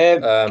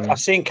 I've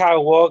seen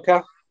Kyle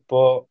Walker,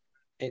 but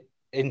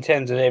in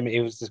terms of him, he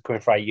was just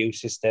coming for a youth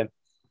system.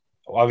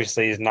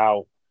 Obviously, he's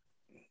now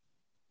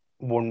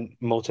won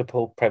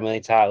multiple Premier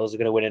League titles. He's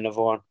going to win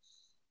another one.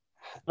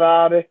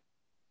 Vardy.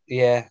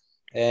 Yeah,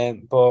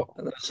 but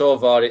and I saw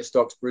Vardy at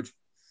Stocksbridge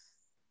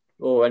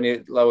or any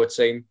lower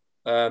team,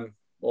 or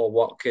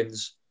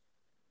Watkins.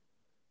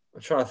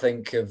 I'm trying to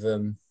think of. I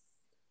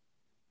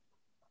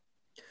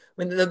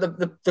mean,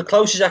 the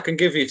closest I can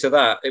give you to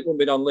that, it wouldn't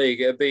be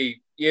non-league. It'd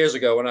be years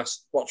ago when I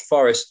watched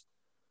Forest.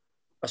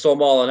 I saw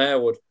Marlon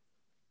Harewood,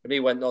 and he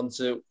went on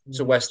to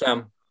West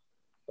Ham.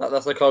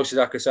 That's the closest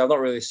I could say. I've not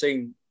really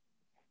seen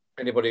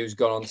Anybody who's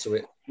gone onto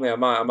it. Yeah, I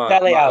might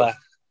Dele have. Alli.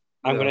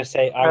 I'm gonna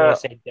say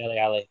Dele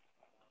Alli.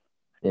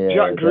 Yeah,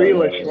 Jack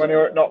Grealish yeah. when he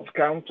were at Notts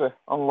County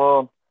on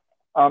loan,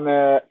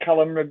 and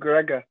Callum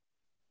McGregor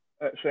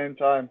at the same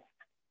time.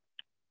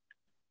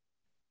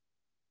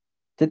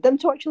 Did them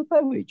two actually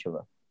play with each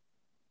other?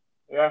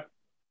 Yeah,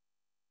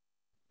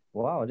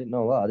 Wow, I didn't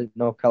know that. I didn't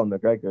know Callum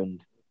McGregor and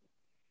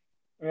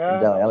yeah.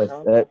 Dele Alli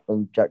Notts County.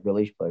 and Jack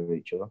Grealish play with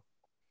each other.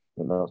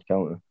 In North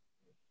County.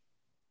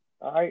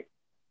 Aye.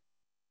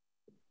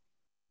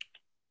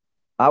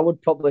 I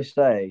would probably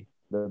say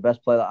the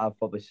best player that I've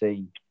probably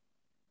seen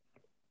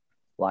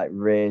like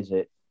raise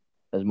it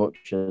as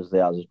much as they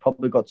has has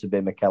probably got to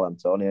be Mikel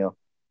Antonio.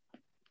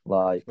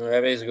 Like,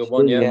 Yeah, he's a good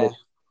one. seeing Yeah.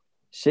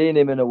 seeing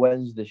him in a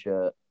Wednesday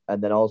shirt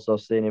and then also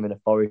seeing him in a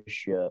Forest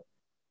shirt,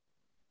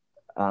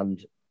 and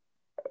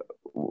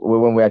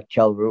when we had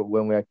Kel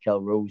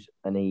Rose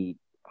and he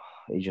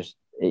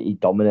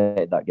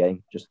dominated that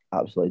game just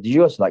absolutely. Did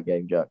you go to that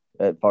game, Jack,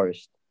 at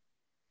Forest?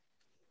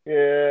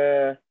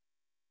 Yeah.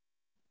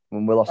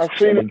 When we lost, I've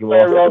seen him we play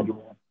lost. around.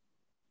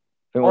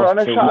 We On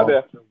lost a 2-1.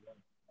 Saturday,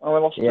 and we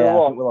lost Yeah, I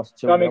think 2-1. we lost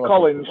 2-0. Danny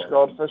Collins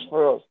scored first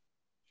for us.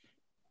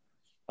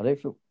 I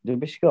don't think,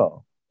 did we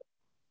score?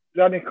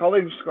 Danny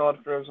Collins scored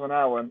for us when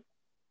I went.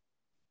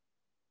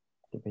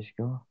 Did we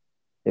score?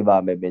 It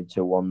might have been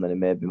 2-1, then it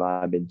maybe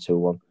might have been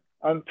 2-1.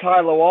 And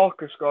Tyler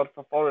Walker scored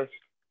for Forest.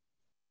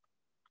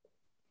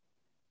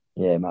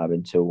 Yeah, it might have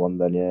been 2-1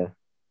 then, yeah.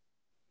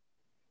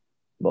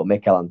 But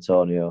Mikel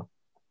Antonio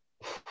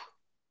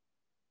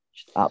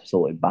just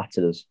absolutely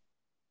battered us.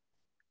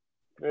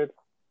 Good.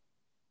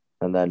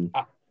 And then,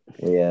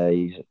 yeah,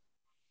 he's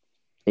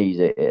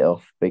hit it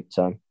off big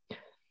time.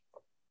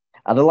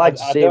 I'd have liked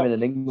to see him in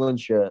an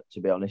England shirt,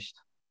 to be honest.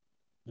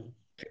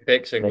 He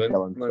picks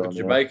England. Not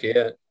Jamaica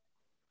yet.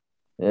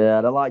 Yeah,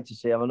 I'd have liked to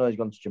see him. I know he's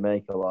gone to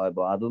Jamaica,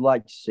 but I'd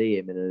like to see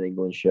him in an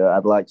England shirt.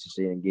 I'd like to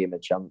see him give him a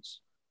chance.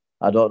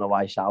 I don't know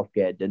why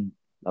Southgate didn't.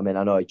 I mean,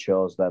 I know he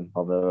chose them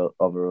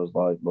over us,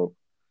 but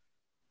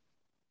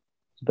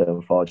it's a bit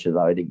unfortunate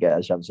that he didn't get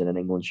a chance in an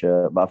England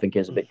shirt. But I think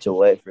it's a bit too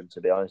late for him,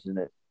 to be honest, isn't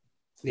it?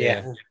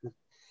 Yeah.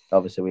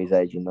 Obviously, with his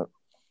age and that.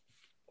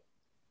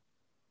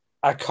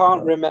 I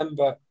can't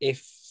remember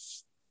if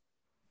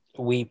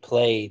we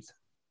played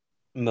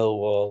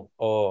Millwall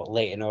or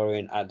Leyton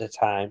Orient at the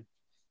time,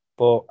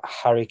 but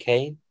Harry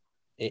Kane,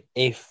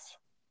 if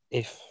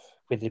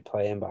we did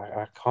play him, but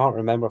I can't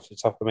remember off the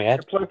top of my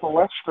head. He played for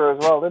Leicester as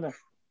well, didn't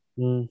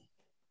he? Mm.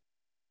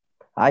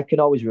 I can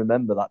always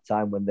remember that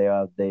time when they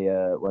are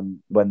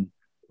when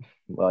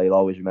you'll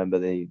always remember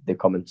the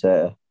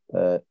commentator,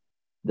 the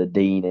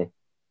Deeney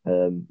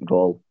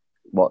goal,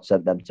 what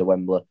sent them to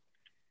Wembley.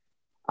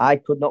 I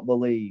could not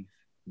believe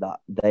that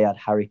they had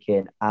Harry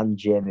Kane and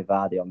Jamie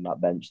Vardy on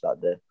that bench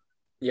that day.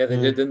 Yeah, they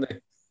did, didn't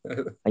they?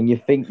 And you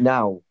think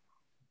now,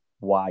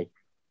 why?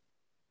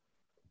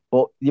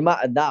 But you might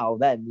have now,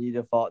 then you'd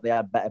have thought they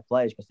had better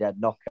players because they had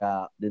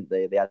Knockout, didn't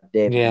they? They had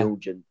David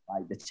Nugent,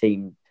 like the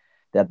team,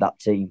 they had that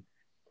team.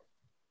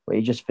 But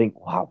you just think,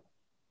 wow,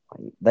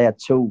 they had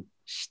two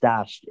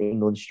star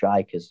England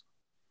strikers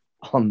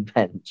on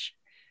bench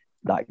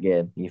that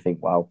game. You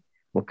think, wow,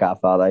 look how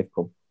far they've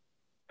come.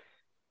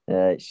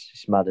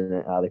 It's mad, isn't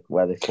it,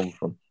 where they come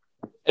from.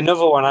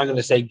 Another one I'm going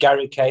to say,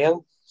 Gary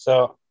Cahill.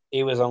 So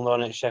he was on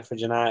loan at Sheffield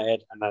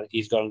United and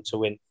he's gone to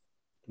win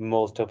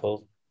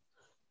multiple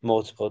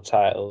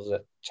titles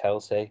at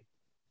Chelsea.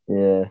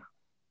 Yeah.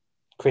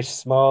 Chris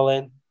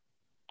Smalling.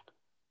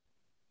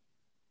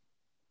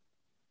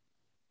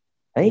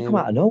 And he come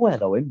out of nowhere,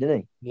 though,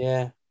 didn't he?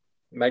 Yeah.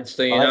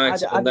 Manchester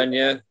United, and then,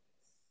 yeah.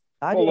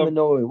 I didn't even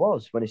know who he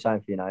was when he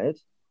signed for United.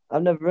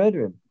 I've never heard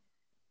of him.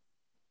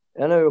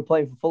 I know he was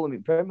playing for Fulham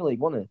in Premier League,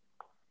 wasn't he?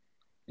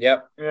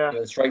 Yep. Yeah.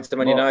 Straight to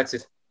Man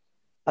United.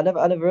 I never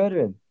heard of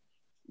him.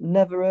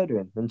 Never heard of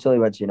him until he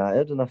went to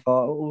United, and I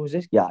thought, oh, who's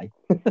this guy?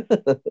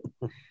 And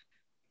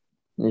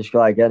just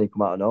like again, he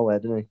come out of nowhere,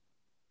 didn't he?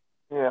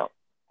 Yeah.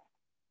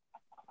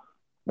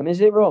 I mean,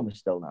 is it Roma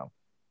still now?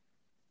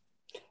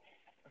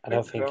 I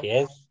don't think he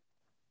is.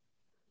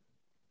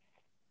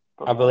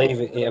 I believe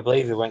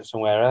he went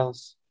somewhere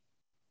else.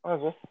 Where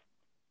is he?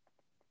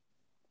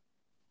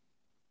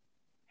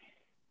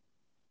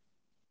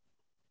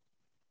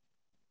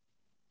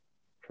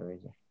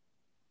 Crazy.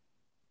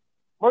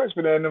 Well, it's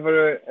been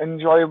another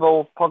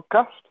enjoyable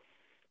podcast.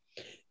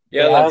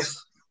 Yeah,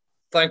 lads.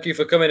 Thank you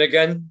for coming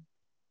again,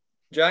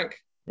 Jack.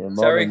 Yeah,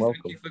 Terry, thank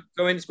you for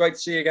coming. It's great to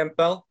see you again,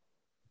 pal.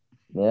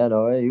 Yeah,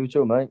 no, you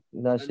too, mate.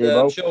 Nice to see you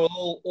I'm both. sure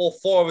all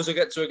four of us will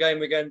get to a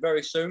game again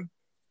very soon.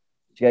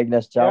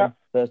 Skegness Town,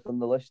 first on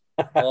the list.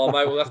 Oh,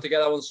 mate, we'll have to get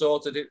that one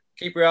sorted.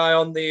 Keep your eye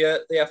on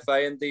the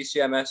FA and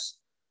DCMS.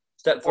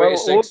 Step 3 to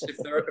 6, if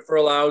they're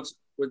allowed,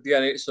 we'll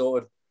get it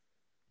sorted.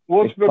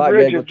 Woodsborough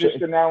Bridge have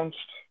just announced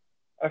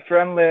a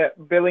friendly at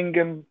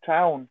Billingham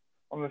Town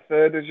on the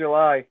 3rd of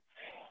July.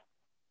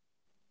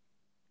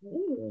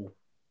 Ooh.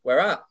 Where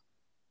at?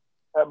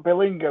 At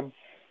Billingham.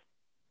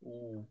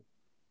 Ooh.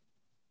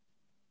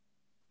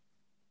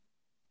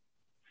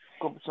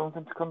 Could be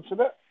something to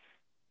consider.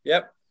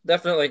 Yep,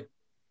 definitely.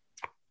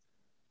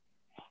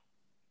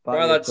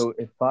 Right, lads.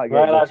 If Parkgate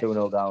Right, go lads.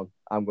 2-0 down,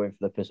 I'm going for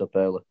the piss up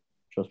early.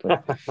 Trust me.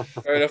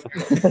 Fair enough.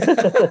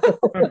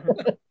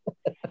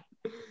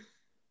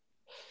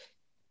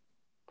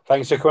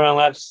 Thanks for coming on,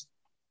 lads.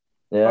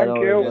 Yeah, Thank no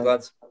you. worries, Cheers, mate.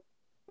 lads.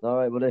 All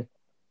right, buddy.